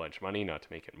a whole bunch of money, not to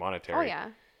make it monetary. Oh, yeah.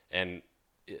 And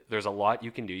there's a lot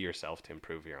you can do yourself to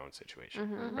improve your own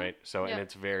situation, right? So, and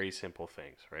it's very simple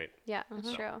things, right? Yeah,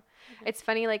 that's true. It's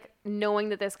funny, like, knowing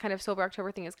that this kind of Sober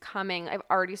October thing is coming, I've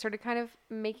already started kind of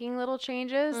making little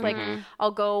changes. Like,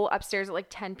 I'll go upstairs at like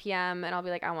 10 p.m. and I'll be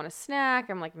like, I want a snack.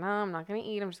 I'm like, no, I'm not going to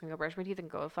eat. I'm just going to go brush my teeth and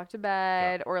go the fuck to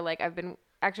bed. Or like, I've been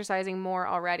exercising more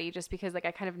already just because like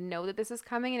I kind of know that this is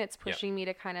coming and it's pushing me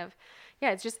to kind of,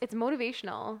 it's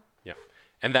motivational. Yeah.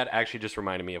 And that actually just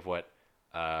reminded me of what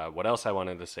else I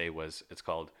wanted to say was, it's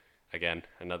called, again,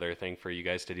 another thing for you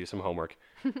guys to do some homework,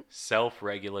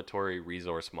 self-regulatory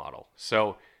resource model.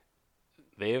 So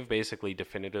they have basically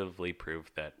definitively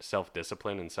proved that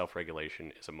self-discipline and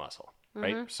self-regulation is a muscle,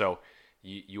 right? So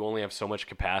you only have so much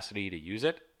capacity to use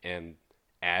it, and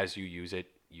as you use it,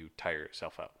 you tire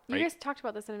yourself out, right? You guys talked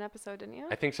about this in an episode, didn't you?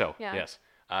 I think so. Yeah. Yes.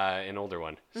 An older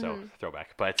one. So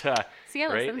throwback, but, See, I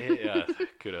right. listen. Yeah.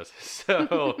 Kudos.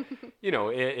 So,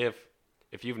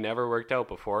 if you've never worked out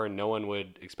before, no one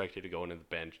would expect you to go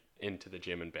into the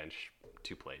gym and bench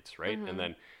 2 plates, right? And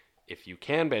then if you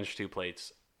can bench 2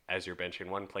 plates as you're benching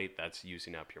 1 plate, that's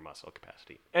using up your muscle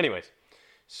capacity. Anyways,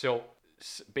 so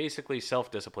basically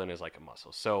self-discipline is like a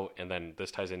muscle. So, and then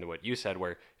this ties into what you said,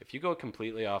 where if you go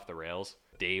completely off the rails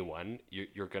day one,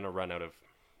 you're going to run out of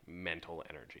mental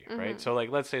energy, right? So like,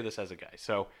 let's say this as a guy.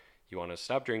 So you want to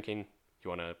stop drinking, you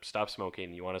want to stop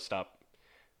smoking, you want to stop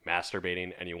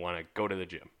masturbating, and you want to go to the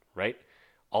gym, right?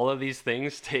 All of these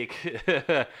things take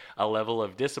a level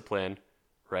of discipline,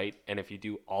 right? And if you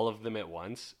do all of them at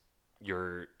once,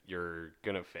 you're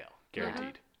gonna fail,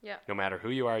 guaranteed. Yeah. No matter who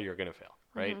you are, you're gonna fail,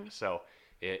 right? So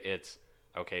it's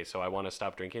okay. So I want to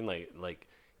stop drinking. Like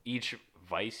each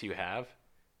vice you have,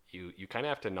 you kind of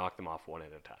have to knock them off one at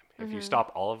a time. If you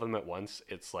stop all of them at once,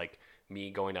 it's like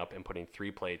me going up and putting 3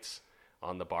 plates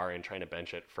on the bar and trying to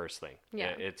bench it first thing.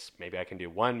 Yeah. It's maybe I can do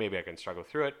 1, maybe I can struggle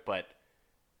through it, but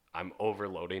I'm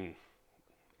overloading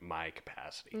my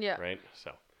capacity. Yeah. Right.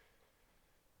 So.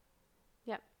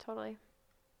 Yeah, totally.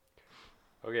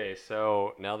 Okay,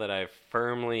 so now that I've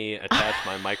firmly attached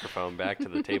my microphone back to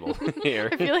the table here,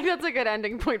 I feel like that's a good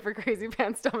ending point for Crazy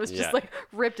Pants. Thomas Yeah. just like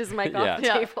ripped his mic off the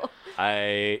Yeah. table.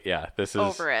 this is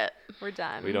Over it. We're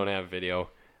done. We don't have video.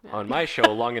 On my show,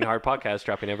 Long and Hard Podcast,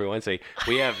 dropping every Wednesday,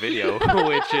 we have video,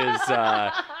 which is,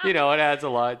 it adds a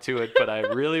lot to it, but I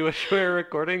really wish we were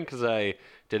recording because I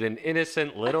did an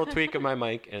innocent little tweak of my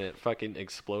mic and it fucking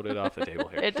exploded off the table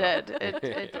here. It did. It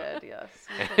did, yes.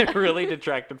 It really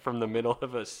detracted from the middle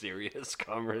of a serious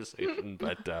conversation,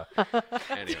 but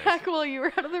anyways. Jack, while you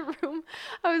were out of the room,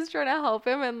 I was trying to help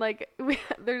him, and like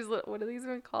there's what are these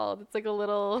even called? It's like a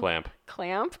little Clamp.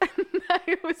 clamp, and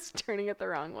I was turning it the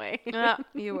wrong way. Yeah,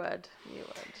 you would.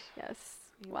 Yes.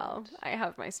 Well, I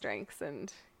have my strengths,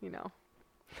 and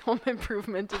home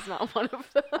improvement is not one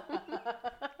of them.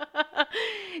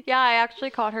 Yeah, I actually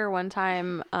caught her one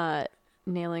time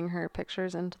nailing her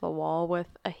pictures into the wall with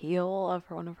a heel of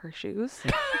one of her shoes.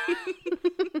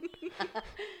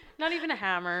 Not even a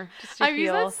hammer. Just a I've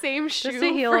used heel. that same shoe. Just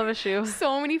a heel for of a shoe.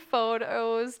 So many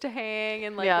photos to hang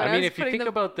and like. Yeah. when I mean, was if you putting think the-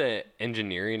 about the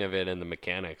engineering of it and the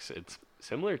mechanics, it's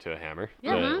similar to a hammer.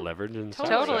 Yeah. The Mhm. leverage and stuff.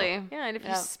 Totally. Yeah, and if you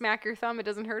Yeah. smack your thumb, it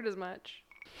doesn't hurt as much.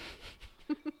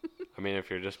 I mean, if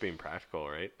you're just being practical,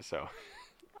 right? So,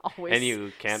 Always. and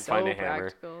you can't find a hammer.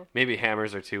 practical. Maybe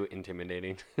hammers are too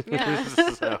intimidating. Yeah.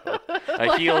 So,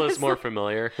 a heel is more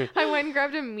familiar. I went and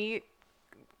grabbed a meat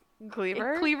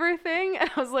cleaver thing, and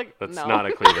I was like, That's no. not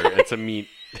a cleaver. It's a meat.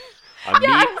 A Yeah, I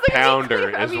meat was like, a pounder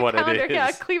cleaver- a is meat what pounder. it is. Yeah,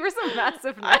 a cleaver's a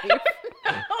massive knife. I'm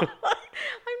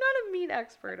not a meat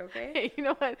expert, okay? Hey, you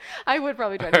know what? I would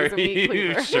probably try to use a Are meat you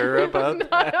cleaver. sure about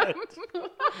that?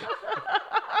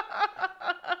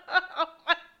 Oh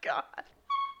my god.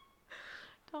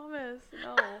 Thomas,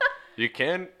 no. You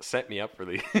can set me up for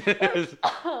these.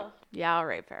 Yeah, all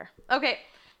right, fair. Okay.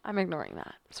 I'm ignoring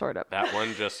that, sort of. That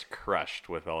one just crushed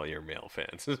with all your male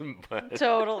fans. But,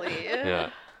 Totally. yeah.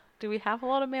 Do we have a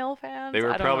lot of male fans? They were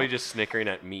I don't probably know. just snickering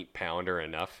at meat pounder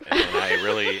enough, and then I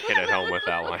really hit it home with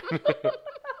that one.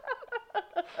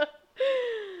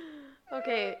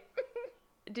 Okay.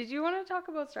 Did you want to talk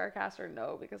about StarCast or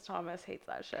no? Because Thomas hates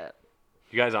that shit.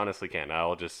 You guys honestly can.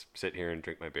 I'll just sit here and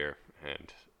drink my beer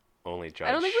and only judge.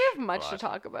 I don't think we have much a to lot.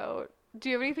 talk about. Do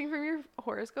you have anything from your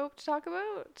horoscope to talk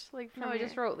about? Like, from No, I your-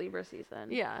 just wrote Libra season.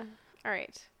 Yeah. All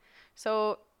right.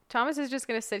 So Thomas is just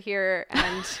gonna sit here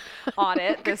and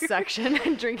audit this section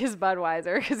and drink his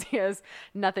Budweiser because he has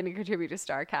nothing to contribute to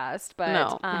StarCast. But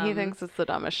No, he thinks it's the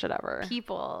dumbest shit ever.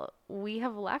 people, we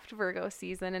have left Virgo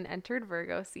season and entered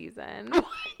Virgo season.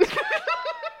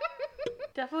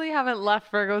 Definitely haven't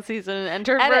left Virgo season and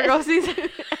entered Edit. Virgo season.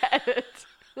 Edit.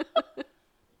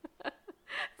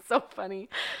 So funny.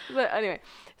 But anyway,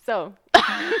 so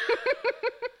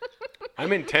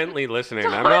I'm intently listening.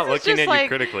 I'm Thomas not is looking just at like- you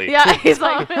critically. Yeah, he's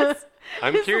like,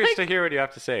 I'm it's curious like- to hear what you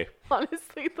have to say.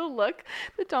 honestly, the look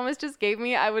that Thomas just gave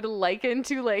me, I would liken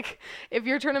to like if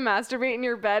you're trying to masturbate in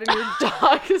your bed and your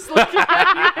dog is looking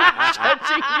at you and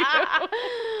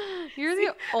judging you. you're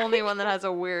the only one that has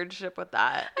a weird ship with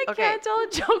that. I can't tell a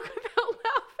joke without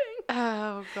laughing.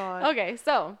 Oh god. Okay,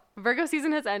 so Virgo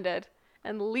season has ended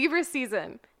and Libra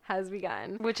season has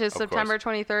begun. Which is Of September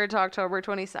 23rd to October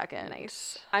 22nd.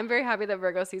 Nice. I'm very happy that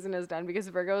Virgo season is done because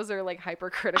Virgos are like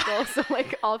hypercritical. So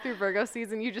like all through Virgo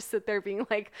season, you just sit there being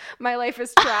like, my life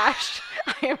is trash.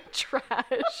 I am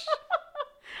trash.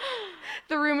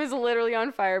 The room is literally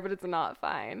on fire, but it's not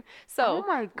fine. So Oh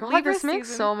my god, Libra this makes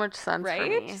season- so much sense for right?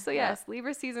 me. So yes,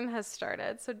 Libra season has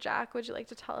started. So Jack, would you like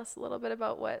to tell us a little bit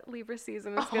about what Libra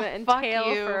season is going to Fuck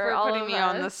entail you for all putting of me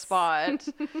on the us? spot.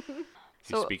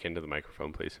 You So- speak into the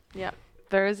microphone, please. Yeah.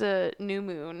 There is a new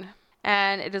moon,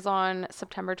 and it is on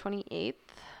September 28th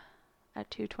at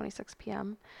 2:26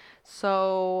 p.m.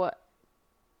 So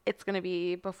it's going to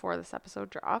be before this episode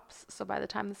drops. So by the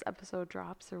time this episode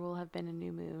drops, there will have been a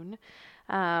new moon.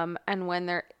 And when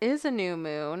there is a new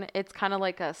moon, it's kind of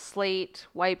like a slate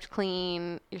wiped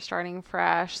clean. You're starting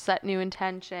fresh, set new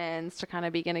intentions to kind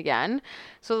of begin again.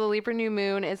 So the Libra new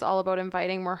moon is all about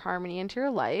inviting more harmony into your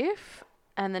life.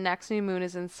 And the next new moon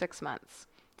is in 6 months.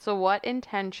 So what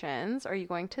intentions are you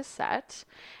going to set?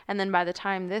 And then by this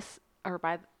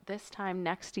time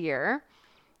next year,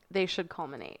 they should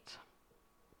culminate.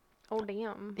 Oh,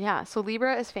 damn. Yeah, so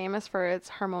Libra is famous for its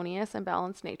harmonious and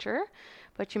balanced nature,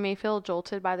 but you may feel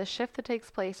jolted by the shift that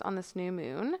takes place on this new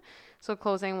moon. So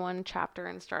closing one chapter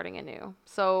and starting a new.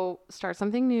 So start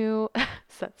something new,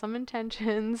 set some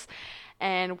intentions,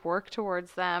 and work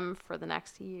towards them for the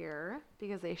next year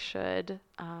because they should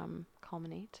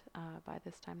culminate by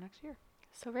this time next year.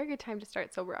 So very good time to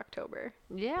start sober October.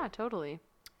 Yeah, totally.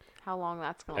 How long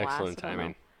that's going to last. Excellent I don't know.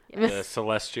 timing. The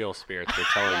celestial spirits are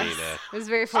telling me to It was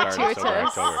very start Sober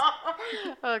fortuitous. October.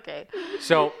 Okay.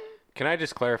 So, can I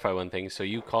just clarify one thing? So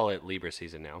you call it Libra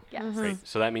season now, Yes. right?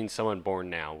 So that means someone born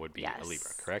now would be a Yes. Libra,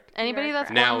 correct? Anybody You are that's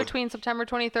correct. born Now- between September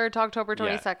 23rd to October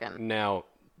 22nd. Yeah. Now,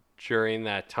 during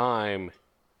that time,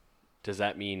 does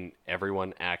that mean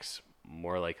everyone acts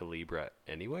more like a Libra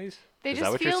anyways? They Is just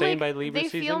that what feel you're saying like by Libra they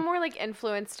season? feel more like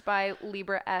influenced by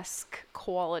Libra-esque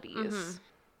qualities.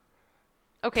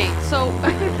 Okay, so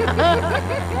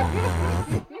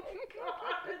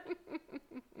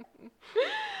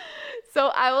So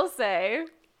I will say,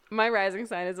 my rising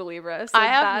sign is a Libra. So I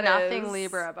have that nothing is-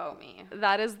 Libra about me.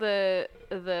 That is the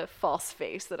false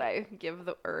face that I give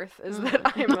the earth, is that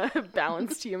I'm a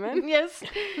balanced human. Yes,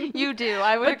 you do.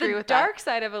 I would But agree the with dark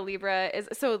side of a Libra is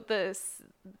so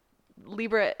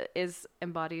Libra is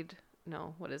embodied.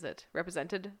 No, what is it?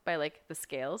 Represented by like the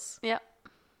scales. that. Yep.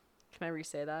 Can I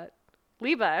re-say that?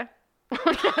 Libra.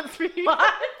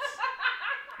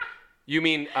 You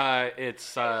mean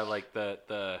it's like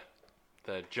the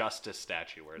justice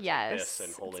statue where it's like this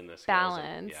and holding the scales.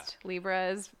 Balanced. Libra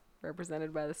is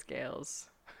represented by the scales.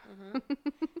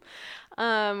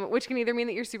 Which can either mean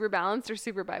that you're super balanced or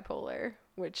super bipolar,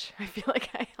 which I feel like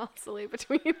I oscillate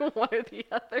between one or the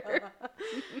other.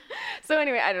 So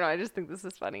anyway, I don't know. I just think this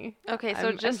is funny. Okay, so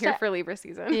I'm just here to- for Libra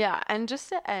season. Yeah, and just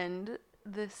to end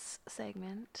this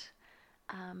segment,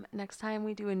 next time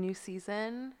we do a new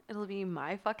season, it'll be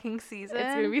my fucking season.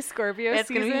 It's gonna be Scorpio It's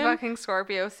season. gonna be fucking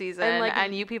Scorpio season, And, and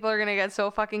like, you people are gonna get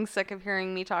so fucking sick of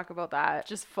hearing me talk about that.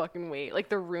 Just fucking wait. Like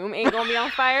the room ain't gonna be on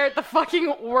fire. The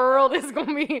fucking world is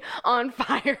gonna be on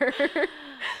fire.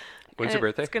 When's your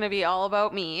birthday? It's gonna be all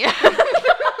about me.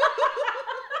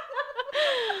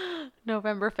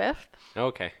 November 5th.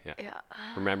 Okay, yeah. Yeah.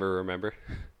 Remember.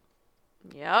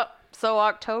 Yep. So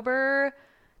October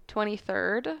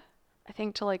 23rd, I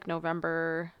think, to like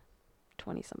November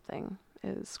 20 something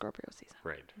is Scorpio season.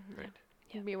 Right.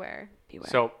 Beware. Beware.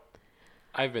 So,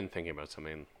 I've been thinking about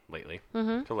something lately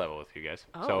to level with you guys.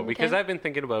 So, because okay. I've been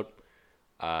thinking about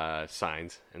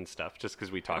signs and stuff, just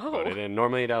because we talk about it, and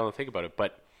normally I don't think about it,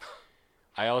 but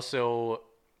I also,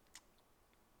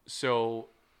 so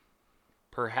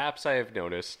perhaps I have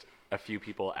noticed a few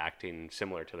people acting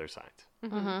similar to their signs,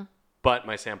 but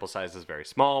my sample size is very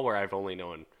small, where I've only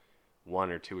known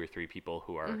 1 or 2 or 3 people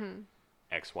who are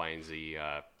X, Y, and Z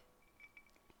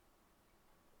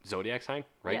zodiac sign,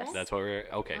 right? Yes. That's what we're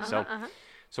okay.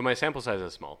 So my sample size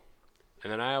is small,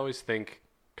 and then I always think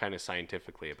kind of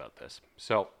scientifically about this.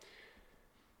 So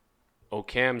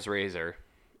Occam's razor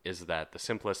is that the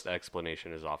simplest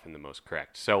explanation is often the most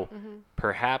correct. So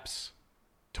perhaps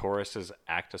Tauruses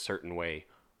act a certain way,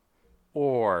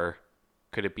 or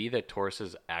could it be that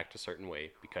Tauruses act a certain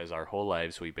way because our whole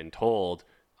lives we've been told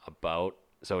about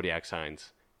zodiac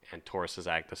signs, and Tauruses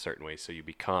act a certain way, so you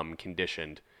become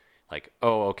conditioned like,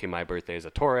 oh, okay, my birthday is a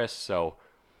Taurus, so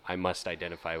I must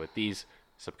identify with these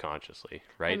subconsciously,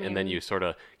 right? And then you sort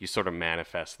of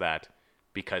manifest that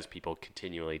because people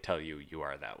continually tell you you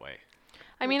are that way.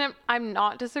 I mean, I'm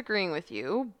not disagreeing with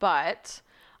you, but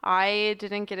I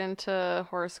didn't get into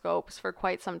horoscopes for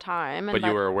quite some time. And But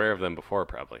you were aware of them before,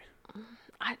 probably.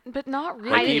 but not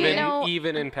really. Like didn't know-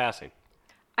 even in passing.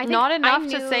 I think Not enough I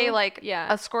to knew- say like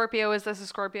yeah. a Scorpio is this, a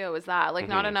Scorpio is that. Like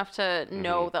not enough to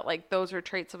know that like those are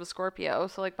traits of a Scorpio.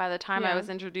 So like by the time I Yeah. was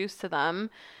introduced to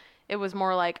them, it was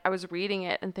more like I was reading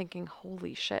it and thinking,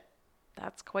 holy shit,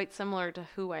 that's quite similar to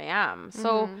who I am.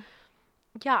 So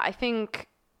yeah, I think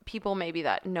people maybe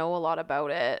that know a lot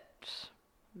about it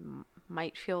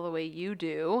might feel the way you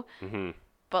do.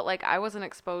 But like I wasn't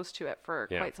exposed to it for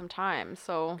Yeah. quite some time.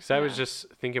 So Because I was just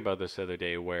thinking about this the other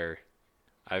day where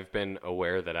I've been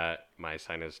aware that my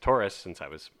sign is Taurus since I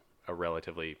was a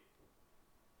relatively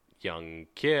young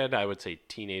kid. I would say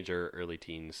teenager, early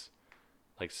teens,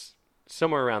 like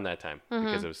somewhere around that time,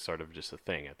 because it was sort of just a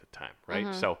thing at the time,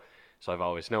 right? So I've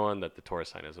always known that the Taurus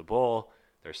sign is a bull.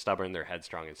 They're stubborn, they're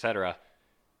headstrong, etc.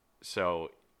 So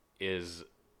is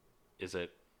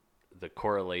it the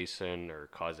correlation or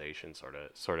causation sort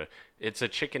of it's a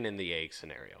chicken and the egg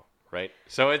scenario, right?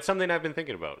 So it's something I've been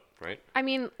thinking about, right? I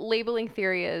mean, labeling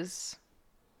theory is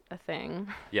a thing.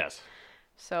 Yes.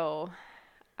 So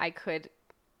I could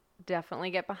definitely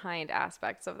get behind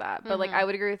aspects of that. But like I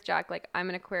would agree with Jack, like I'm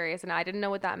an Aquarius and I didn't know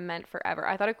what that meant forever.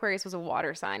 I thought Aquarius was a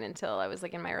water sign until I was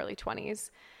like in my early 20s.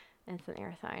 And it's an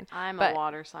air sign. I'm But- a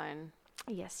water sign.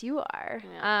 Yes, you are.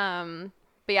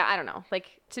 But yeah, I don't know.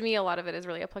 Like to me, a lot of it is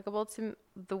really applicable to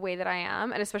the way that I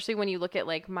am, and especially when you look at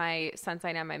like my sun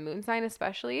sign and my moon sign,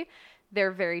 especially,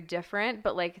 they're very different,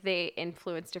 but like they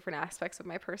influence different aspects of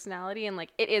my personality, and like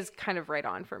it is kind of right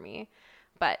on for me.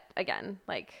 But again,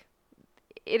 like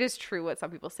it is true what some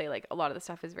people say. Like a lot of the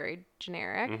stuff is very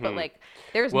generic, but like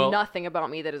there's Well- nothing about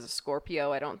me that is a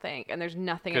Scorpio, I don't think, and there's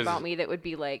nothing 'Cause- about me that would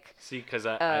be like, See, because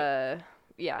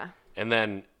yeah. and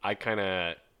then I kind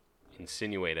of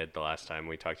insinuated the last time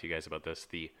we talked to you guys about this,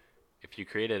 if you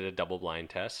created a double blind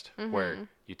test where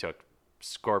you took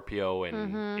Scorpio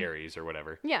and Aries or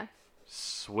whatever, Yeah.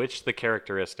 switched the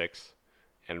characteristics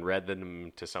and read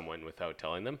them to someone without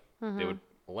telling them, they would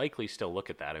likely still look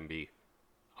at that and be,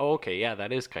 oh, okay, yeah,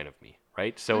 that is kind of me,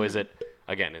 right? So is it,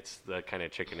 again, it's the kind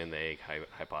of chicken and the egg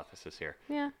hypothesis here.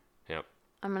 Yeah. Yep.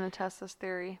 I'm gonna test this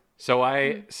theory. So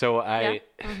I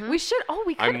We should,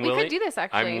 we could do this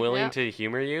actually. I'm willing Yeah. to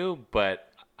humor you,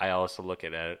 but I also look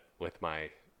at it with my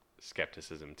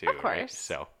skepticism too. Of Right? course.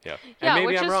 So yeah. And Yeah, maybe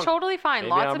which I'm is wrong. totally fine. Maybe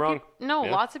Lots I'm of wrong. Yeah.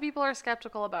 lots of people are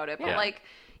skeptical about it, but Yeah. like,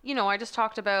 you know, I just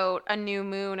talked about a new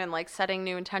moon and like setting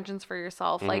new intentions for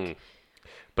yourself. Like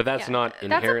But that's Yeah. not That's a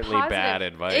inherently positive- bad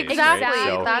advice. Exactly.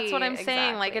 Right? That's what I'm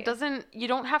saying. Like, it Exactly. doesn't, you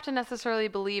don't have to necessarily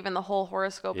believe in the whole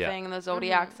horoscope Yeah. thing and the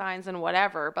zodiac signs and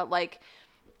whatever, but like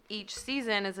each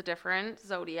season is a different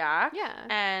zodiac. Yeah.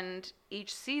 And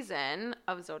each season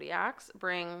of zodiacs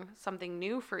bring something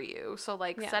new for you. So,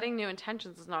 like, Yeah. setting new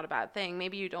intentions is not a bad thing.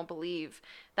 Maybe you don't believe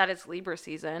that it's Libra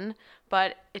season,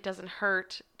 but it doesn't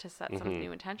hurt to set some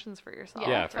new intentions for yourself.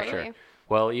 Yeah, for totally. sure.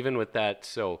 Well, even with that,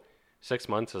 so 6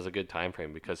 months is a good time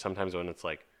frame because sometimes when it's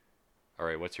like, all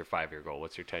right, what's your 5-year goal?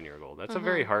 What's your 10-year goal? That's a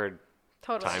very hard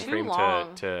Totally. time Too frame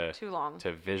long. to Too long.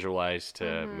 to visualize, to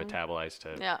metabolize,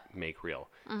 to Yeah. make real.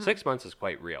 6 months is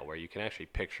quite real, where you can actually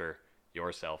picture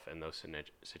yourself in those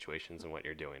situations and what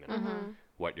you're doing and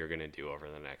what you're going to do over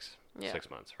the next Yeah. 6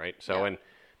 months, right? So, Yeah. and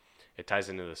it ties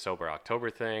into the sober October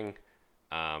thing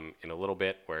in a little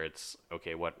bit, where it's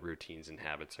okay, what routines and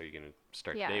habits are you going to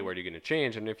start Yeah. today? What are you going to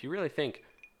change? And if you really think,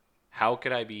 how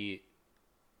could I be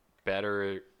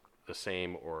better, the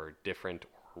same, or different,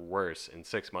 or worse in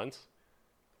 6 months?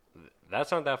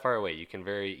 That's not that far away. You can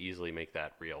very easily make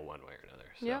that real one way or another.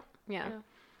 So. Yeah. Yeah.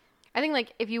 I think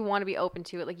like if you want to be open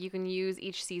to it, like you can use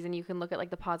each season, you can look at like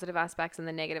the positive aspects and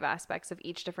the negative aspects of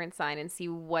each different sign and see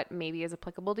what maybe is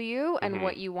applicable to you and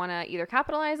what you want to either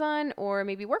capitalize on or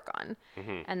maybe work on,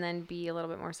 and then be a little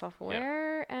bit more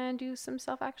self-aware and do some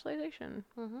self-actualization.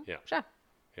 Yeah. Sure.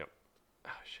 Yep. Oh,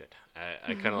 shit.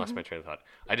 I kind of lost my train of thought.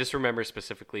 I just remember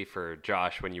specifically for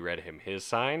Josh, when you read him his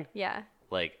sign, Yeah.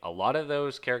 like a lot of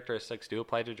those characteristics do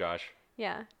apply to Josh,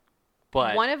 Yeah.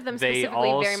 but One of them they specifically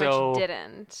very also much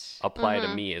didn't. apply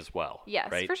to me as well.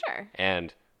 Yes, right? for sure.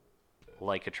 And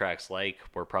like attracts like,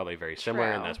 we're probably very similar,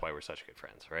 and True. that's why we're such good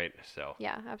friends, right? So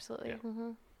Yeah, absolutely.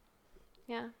 Yeah.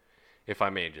 Yeah. if I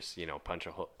may just, punch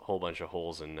a whole bunch of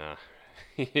holes in No,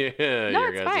 your it's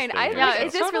guys' fine. thing I here, Yeah, like, so- it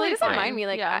it's just really totally doesn't fine. mind me.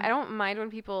 Like Yeah. I don't mind when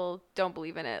people don't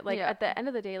believe in it. Like Yeah. at the end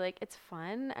of the day, like it's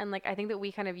fun, and like I think that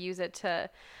we kind of use it to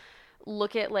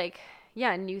look at like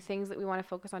new things that we want to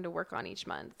focus on to work on each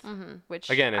month. Which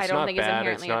Again, it's I don't not think is bad.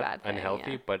 inherently It's not a bad thing.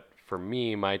 unhealthy. Yeah. But for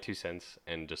me, my 2 cents,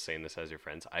 and just saying this as your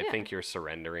friends, I Yeah. think you're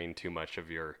surrendering too much of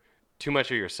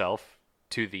yourself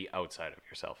to the outside of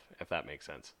yourself, if that makes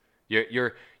sense.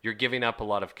 You're giving up a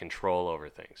lot of control over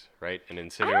things, right? And I don't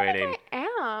insinuating, think I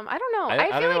am. I don't know. I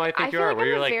feel don't know. like, I think you feel are, like where I'm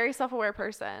you're a like- very self-aware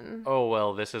person. oh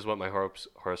well, this is what my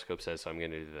horoscope says, so I'm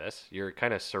going to do this. You're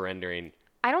kind of surrendering.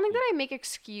 I don't think that I make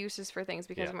excuses for things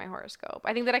because Yeah. of my horoscope.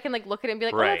 I think that I can like look at it and be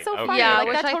like, Right, oh, that's so okay. funny. Yeah, like,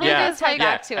 which that I totally think does is tie like-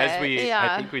 back to as it. we,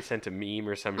 Yeah. I think we sent a meme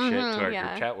or some shit to our yeah.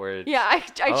 group chat where it's, Yeah, I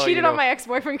oh, cheated you on know- my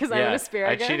ex-boyfriend because I'm an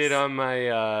asparagus. I cheated on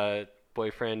my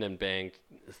boyfriend and banged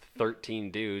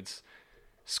 13 dudes.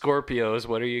 Scorpios,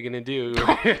 what are you gonna do?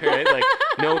 Right? Like,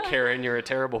 no, Karen, you're a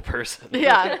terrible person.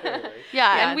 Yeah.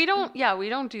 Yeah. And we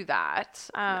don't do that.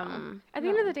 At the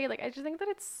end of the day, like I just think that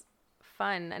it's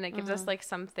fun and it gives us like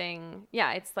something.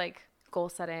 Yeah, it's like goal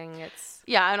setting. It's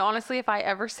Yeah, and honestly, if I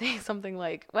ever say something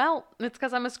like, well, it's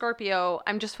because I'm a Scorpio,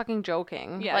 I'm just fucking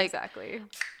joking. yeah, Like, exactly.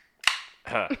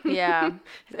 yeah.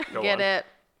 Go Get on.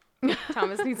 it?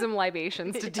 Thomas needs some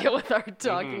libations to deal with our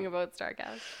talking about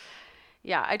Starcast.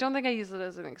 Yeah, I don't think I use it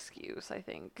as an excuse, I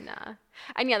think. Nah.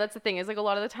 And yeah, that's the thing is like a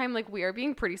lot of the time, like we are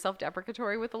being pretty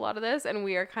self-deprecatory with a lot of this, and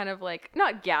we are kind of like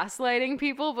not gaslighting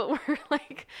people, but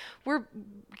we're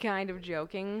kind of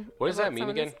joking. What does about that mean some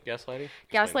of again? this. Gaslighting?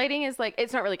 Explain. Gaslighting is like,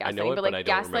 it's not really I know gaslighting, it, but but like I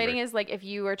don't gaslighting remember. is like if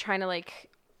you are trying to like,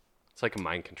 It's like a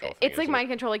mind control thing. it's like isn't mind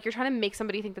it? control. Like you're trying to make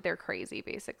somebody think that they're crazy,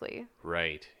 basically.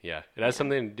 Right. Yeah. It has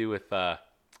something to do with.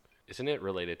 Isn't it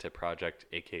related to Project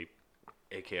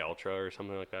AK Ultra or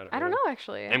something like that? I don't know,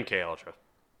 actually. MK Ultra.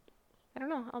 I don't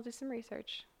know. I'll do some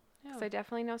research. Because I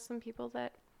definitely know some people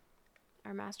that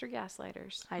are master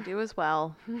gaslighters. I do as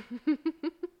well.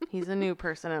 He's a new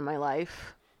person in my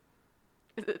life.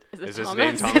 Is his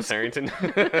name Thomas Harrington?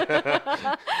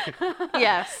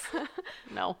 Yes.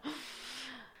 No.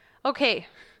 Okay.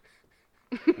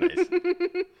 Nice.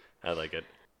 I like it.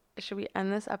 Should we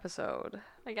end this episode?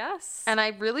 I guess. And I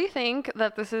really think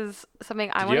that this is something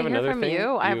I Did want you to have hear another from thing?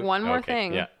 you. I have one more Okay,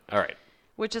 thing. Yeah. All right.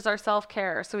 Which is our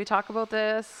self-care. So we talk about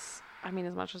this, I mean,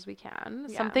 as much as we can.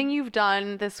 Yeah. Something you've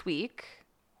done this week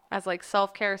as like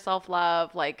self-care,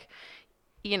 self-love, like,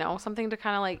 something to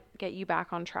kind of like get you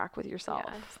back on track with yourself.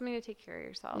 Yeah, something to take care of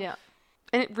yourself. Yeah.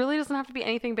 And it really doesn't have to be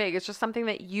anything big. It's just something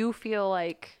that you feel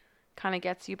like kind of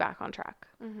gets you back on track.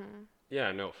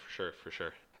 Yeah, no, for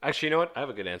sure. Actually, you know what? I have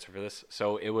a good answer for this.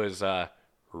 So it was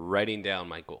writing down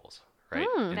my goals, right?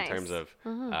 In Nice. terms of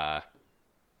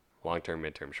long-term,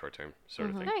 mid-term, short-term sort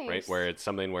of thing, right? Nice. Where it's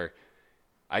something where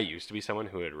I used to be someone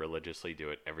who would religiously do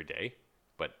it every day,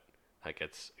 but that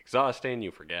gets exhausting.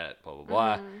 You forget, blah, blah,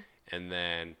 blah. And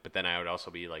then, but then I would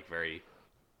also be like very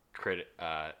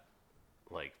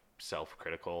like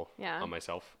self-critical Yeah. on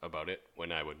myself about it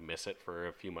when I would miss it for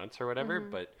a few months or whatever.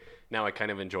 But now I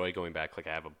kind of enjoy going back. Like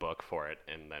I have a book for it,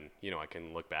 and then I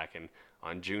can look back and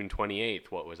on June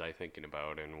 28th, what was I thinking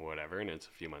about and whatever, and it's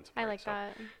a few months apart. I like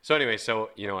that. So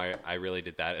anyway, I really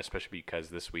did that, especially because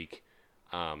this week,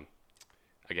 again,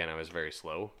 I was very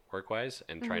slow work-wise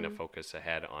and trying to focus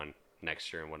ahead on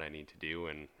next year and what I need to do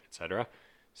and etc.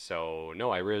 So no,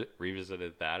 I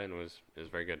revisited that and it was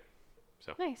very good.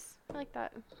 So Nice. I like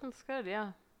that. That's good.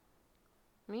 Yeah.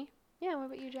 Me? Yeah. What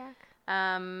about you, Jack?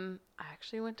 I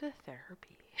actually went to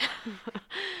therapy.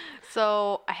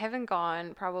 So I haven't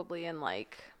gone probably in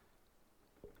like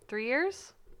 3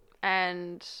 years,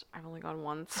 and I've only gone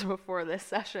once before this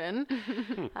session.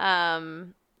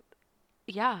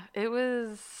 Yeah, it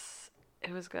was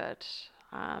good.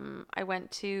 I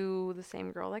went to the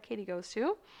same girl that Katie goes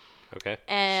to. okay.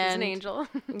 And She's an angel.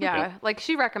 yeah, like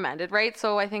she recommended, right?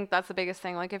 So I think that's the biggest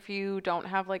thing. Like if you don't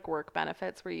have like work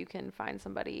benefits where you can find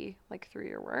somebody like through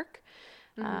your work,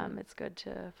 it's good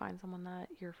to find someone that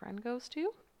your friend goes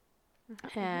to.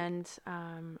 And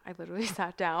I literally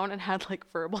sat down and had like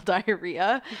verbal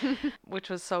diarrhea, which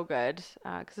was so good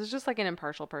because it's just like an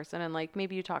impartial person, and like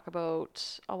maybe you talk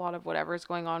about a lot of whatever is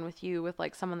going on with you with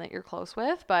like someone that you're close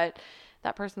with, but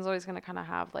that person's always going to kind of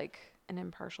have like an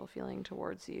impartial feeling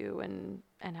towards you and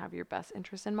have your best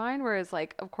interest in mind. Whereas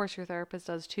like, of course your therapist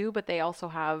does too, but they also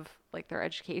have like their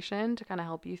education to kind of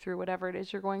help you through whatever it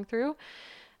is you're going through.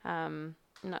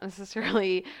 Not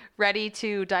necessarily ready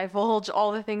to divulge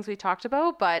all the things we talked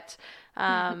about, but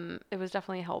it was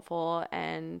definitely helpful.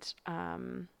 And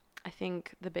I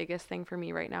think the biggest thing for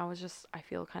me right now is just I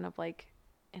feel kind of like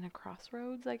in a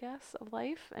crossroads, I guess, of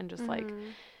life, and just like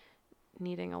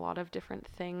needing a lot of different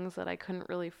things that I couldn't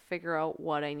really figure out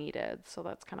what I needed. So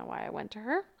that's kind of why I went to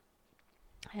her.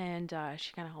 And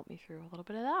she kind of helped me through a little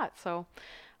bit of that. So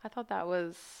I thought that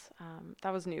was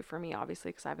new for me,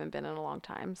 obviously, because I haven't been in a long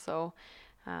time. So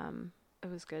it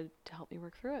was good to help me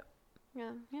work through it.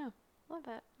 Yeah. Yeah. Love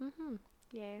it.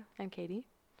 Yay. And Katie?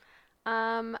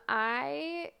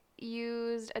 I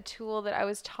used a tool that I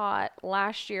was taught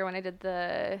last year when I did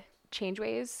the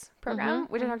Changeways program,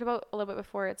 which I talked about a little bit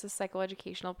before. It's a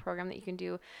psychoeducational program that you can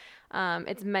do.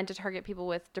 It's meant to target people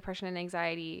with depression and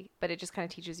anxiety, but it just kind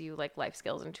of teaches you like life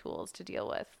skills and tools to deal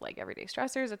with like everyday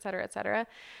stressors, et cetera, et cetera.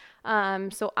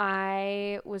 So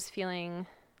I was feeling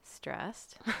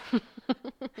stressed.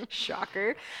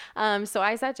 Shocker. So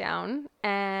I sat down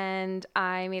and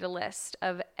I made a list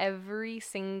of every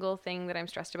single thing that I'm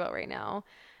stressed about right now.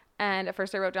 And at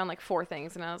first I wrote down like 4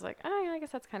 things and I was like, oh yeah, I guess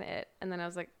that's kind of it. And then I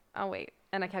was like, oh wait.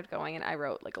 And I kept going and I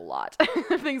wrote like a lot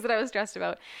of things that I was stressed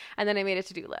about. And then I made a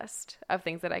to-do list of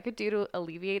things that I could do to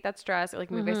alleviate that stress or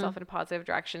like move myself in a positive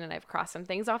direction. And I've crossed some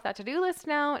things off that to-do list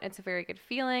now. And it's a very good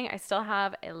feeling. I still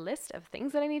have a list of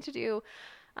things that I need to do.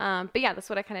 But yeah, that's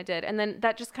what I kind of did. And then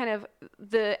that just kind of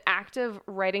the act of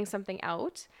writing something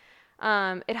out,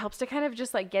 it helps to kind of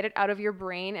just like get it out of your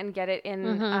brain and get it in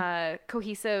a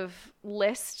cohesive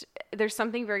list. There's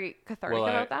something very cathartic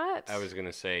about that. I was going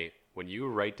to say, when you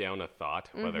write down a thought,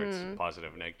 whether it's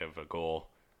positive, negative, a goal,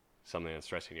 something that's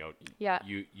stressing you out,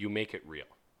 you make it real,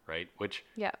 right? Which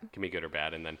can be good or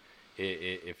bad. And then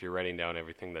if you're writing down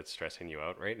everything that's stressing you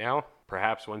out right now,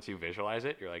 perhaps once you visualize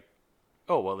it, you're like,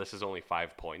 oh, well, this is only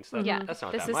 5 points. That's not that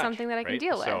much. This is something that I can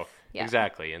deal with. So,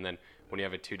 exactly. And then when you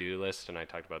have a to-do list, and I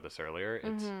talked about this earlier,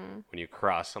 it's when you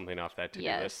cross something off that to-do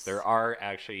list, there are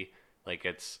actually, like,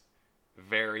 it's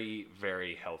very,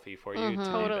 very healthy for you to do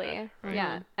that, right?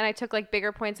 Yeah. And I took like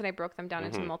bigger points and I broke them down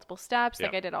into multiple steps.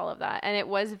 Like I did all of that. And it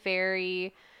was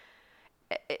very,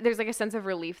 there's like a sense of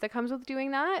relief that comes with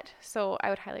doing that. So I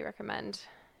would highly recommend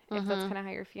if that's kind of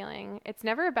how you're feeling. It's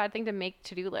never a bad thing to make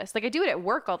to-do lists. Like I do it at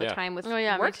work all the time with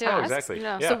work tasks. Oh, exactly.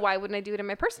 Yeah. So why wouldn't I do it in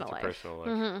my personal life? Personal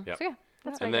life. Yep. So yeah,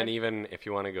 that's and then even if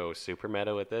you want to go super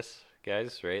meta with this,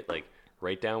 guys, right? Like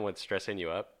write down what's stressing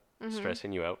you out.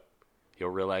 You'll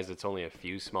realize it's only a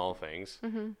few small things.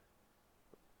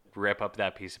 Rip up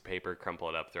that piece of paper, crumple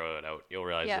it up, throw it out. You'll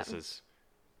realize this is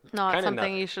not something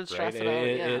nothing, you should stress right?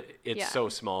 about. It's so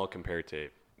small compared to you,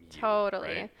 totally.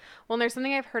 right? Well, and there's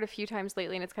something I've heard a few times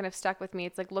lately, and it's kind of stuck with me.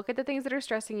 It's like, look at the things that are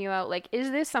stressing you out. Like,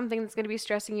 is this something that's going to be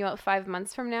stressing you out 5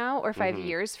 months from now or 5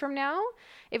 years from now?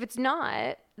 If it's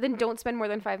not, then don't spend more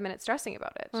than 5 minutes stressing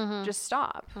about it. Just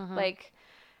stop. Like,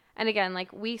 and again,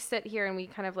 like we sit here and we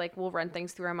kind of like, we'll run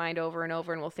things through our mind over and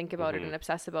over and we'll think about it and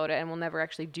obsess about it and we'll never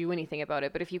actually do anything about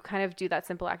it. But if you kind of do that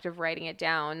simple act of writing it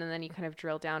down and then you kind of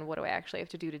drill down, what do I actually have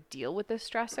to do to deal with this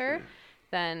stressor?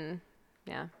 Then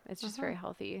Yeah, it's just very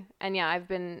healthy. And yeah,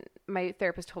 my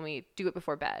therapist told me do it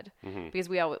before bed because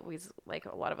we always, like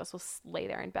a lot of us will lay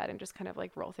there in bed and just kind of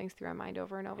like roll things through our mind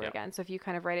over and over again. So if you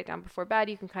kind of write it down before bed,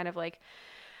 you can kind of like,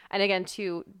 and again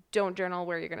too, don't journal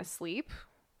where you're going to sleep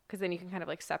because then you can kind of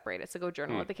like separate it. So go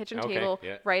journal at the kitchen table,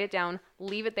 write it down,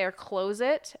 leave it there, close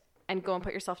it, and go and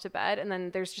put yourself to bed. And then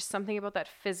there's just something about that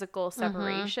physical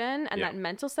separation and that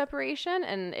mental separation.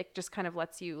 And it just kind of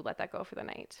lets you let that go for the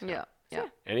night. Yeah. Yeah.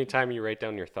 Anytime you write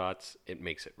down your thoughts, it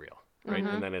makes it real, right?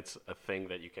 And then it's a thing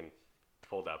that you can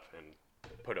fold up and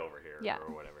put over here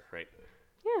or whatever, right?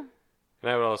 Yeah.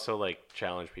 And I would also like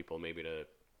challenge people maybe to,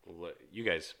 do you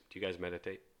guys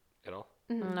meditate at all?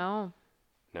 No.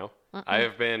 No? I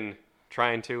have been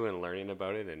trying to and learning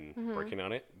about it and working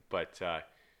on it, but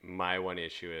my one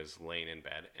issue is laying in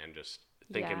bed and just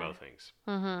thinking about things,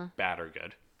 bad or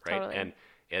good, right? Totally.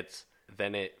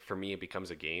 And for me, it becomes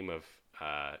a game of,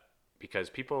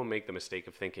 because people make the mistake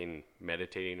of thinking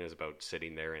meditating is about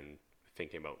sitting there and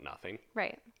thinking about nothing.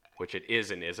 Right. Which it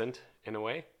is and isn't in a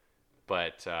way.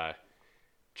 But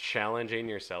challenging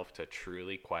yourself to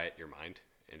truly quiet your mind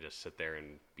and just sit there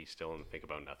and be still and think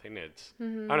about nothing. It's, I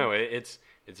don't know, it's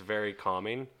very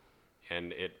calming.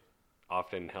 And it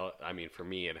often, for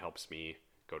me, it helps me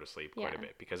go to sleep quite a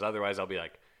bit. Because otherwise I'll be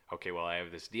like, okay, well, I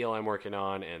have this deal I'm working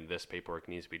on and this paperwork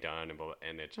needs to be done.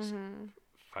 And it just...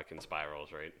 fucking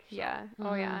spirals, right? So. Yeah.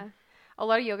 Oh yeah. A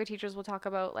lot of yoga teachers will talk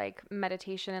about like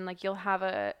meditation and like you'll have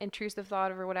a intrusive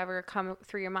thought or whatever come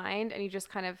through your mind and you just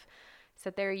kind of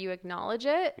sit there, you acknowledge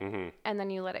it and then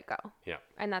you let it go. Yeah.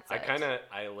 And that's it.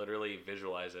 I literally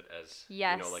visualize it as,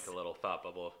 like a little thought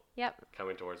bubble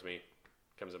coming towards me,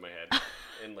 comes in my head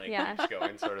and like keeps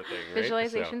going sort of thing, right?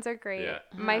 Visualizations are great. Yeah.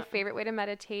 My favorite way to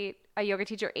meditate, a yoga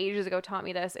teacher ages ago taught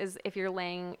me this, is if you're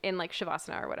laying in like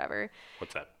Shavasana or whatever.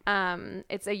 What's that?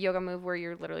 It's a yoga move where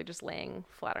you're literally just laying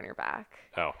flat on your back.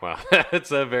 Oh, wow.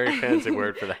 That's a very fancy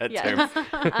word for that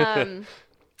term.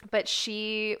 But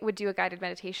she would do a guided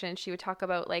meditation. She would talk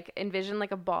about like envision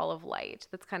like a ball of light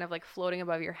that's kind of like floating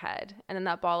above your head. And then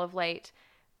that ball of light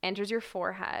enters your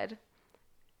forehead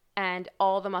and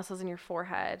all the muscles in your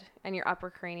forehead and your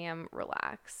upper cranium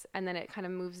relax. And then it kind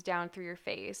of moves down through your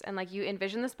face. And like you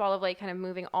envision this ball of light kind of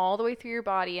moving all the way through your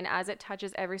body. And as it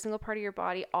touches every single part of your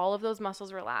body, all of those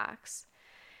muscles relax.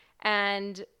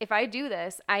 And if I do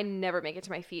this, I never make it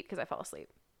to my feet because I fall asleep.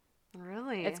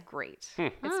 Really? It's great.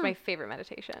 It's my favorite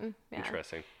meditation. Yeah.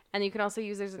 Interesting. And you can also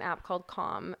use, there's an app called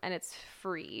Calm and it's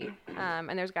free.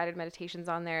 And there's guided meditations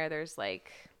on there. There's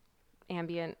like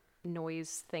ambient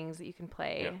noise things that you can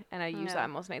play. And I use that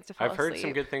most nights to fall asleep. I've heard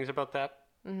some good things about that.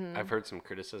 I've heard some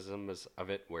criticisms of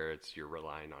it where you're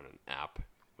relying on an app.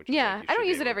 Which is like I don't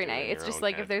use it every night. It's just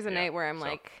like if there's a night where I'm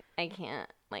like, I can't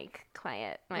like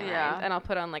quiet my mind. And I'll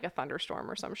put on like a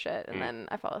thunderstorm or some shit and then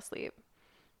I fall asleep.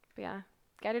 But yeah.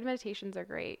 Guided meditations are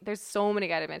great. There's so many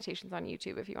guided meditations on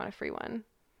YouTube if you want a free one.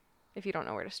 If you don't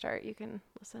know where to start, you can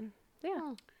listen.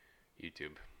 Yeah.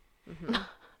 YouTube.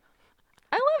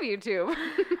 I love YouTube.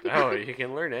 Oh, you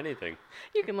can learn anything.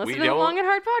 You can listen to the Long and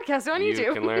Hard podcast on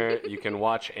YouTube. You can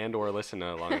watch and or listen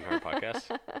to Long and Hard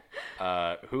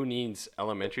podcast. Who needs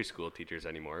elementary school teachers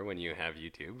anymore when you have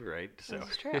YouTube, right? So.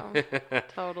 That's true.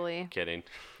 Totally. Kidding.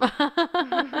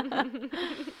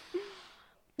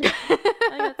 I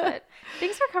think that's it.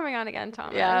 Thanks for coming on again,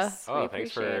 Thomas. Yeah. Oh,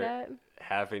 thanks for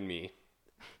having me.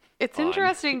 It's on.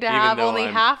 interesting to Even have though only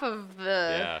I'm- half of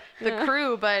the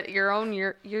crew, but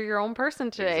you're your own person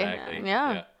today. Exactly.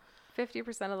 Yeah.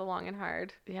 50% of the Long and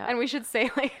Hard. Yeah. And we should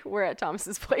say like we're at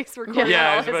Thomas's place recording Yeah,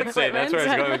 I all was his about to say that's where I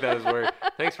was equipment. going with that. Was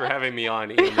where, thanks for having me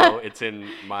on, even though it's in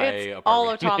my It's apartment. all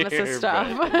of Thomas's here,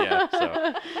 stuff. but, yeah,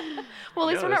 so. Well,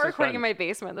 at least No, we're not this is recording fun. in my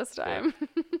basement this time.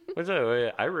 What's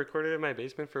that? I recorded in my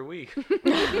basement for weeks,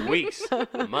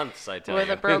 months. I tell With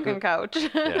you. a broken couch.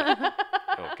 Yeah.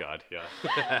 Oh God, yeah.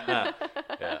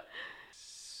 Yeah.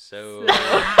 So.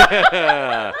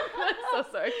 So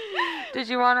sorry. Did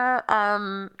you want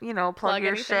to, plug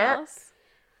your anything shit? else?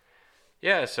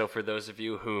 Yeah, so for those of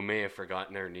you who may have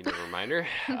forgotten or need a reminder,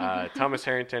 Thomas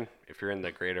Harrington, if you're in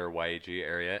the greater YAG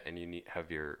area and you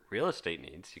have your real estate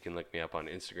needs, you can look me up on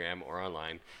Instagram or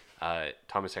online,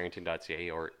 thomasharrington.ca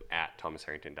or at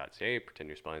thomasharrington.ca. Pretend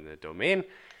you're spelling the domain.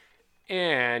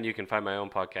 And you can find my own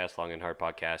podcast, Long and Hard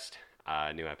Podcast.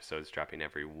 New episodes dropping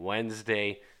every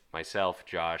Wednesday. Myself,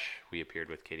 Josh, we appeared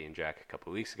with Katie and Jack a couple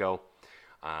of weeks ago.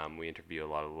 We interview a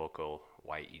lot of local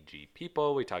YEG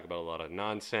people. We talk about a lot of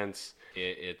nonsense.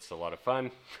 It's a lot of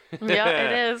fun. Yeah,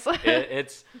 it is.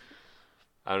 It's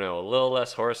I don't know, a little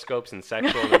less horoscopes and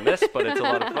sexual than this, but it's a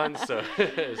lot of fun. So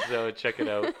so check it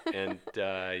out. And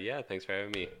yeah, thanks for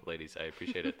having me, ladies. I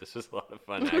appreciate it. This was a lot of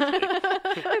fun, actually.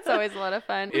 It's always a lot of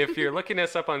fun. If you're looking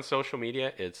us up on social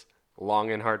media, it's Long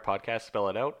and Hard Podcast, spell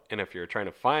it out. And if you're trying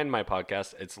to find my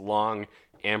podcast, it's Long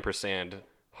 &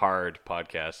 Hard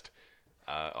Podcast.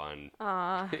 On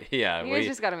yeah, You guys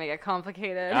just gotta make it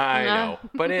complicated. I know,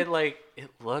 but it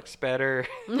looks better.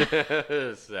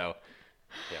 So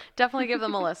yeah, Definitely give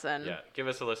them a listen. yeah, give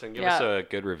us a listen. Give Yeah. us a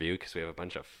good review because we have a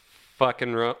bunch of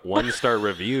fucking 1-star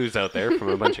reviews out there from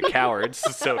a bunch of cowards.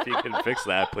 So if you can fix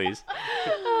that, please.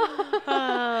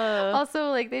 Also,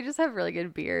 like, they just have really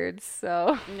good beards,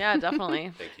 so Yeah,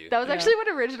 definitely. Thank you. that was actually what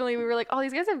originally we were like, oh,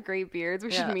 these guys have great beards.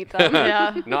 We should Yeah. meet them.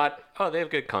 Yeah. Not they have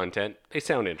good content. They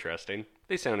sound interesting.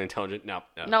 They sound intelligent. No,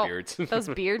 No. beards. Those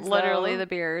beards, Literally though. the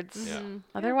beards. Yeah.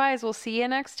 Otherwise, we'll see you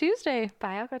next Tuesday.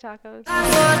 Bye, Alco Tacos.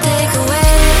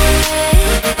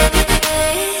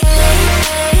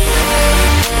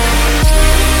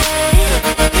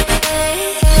 Takeaway.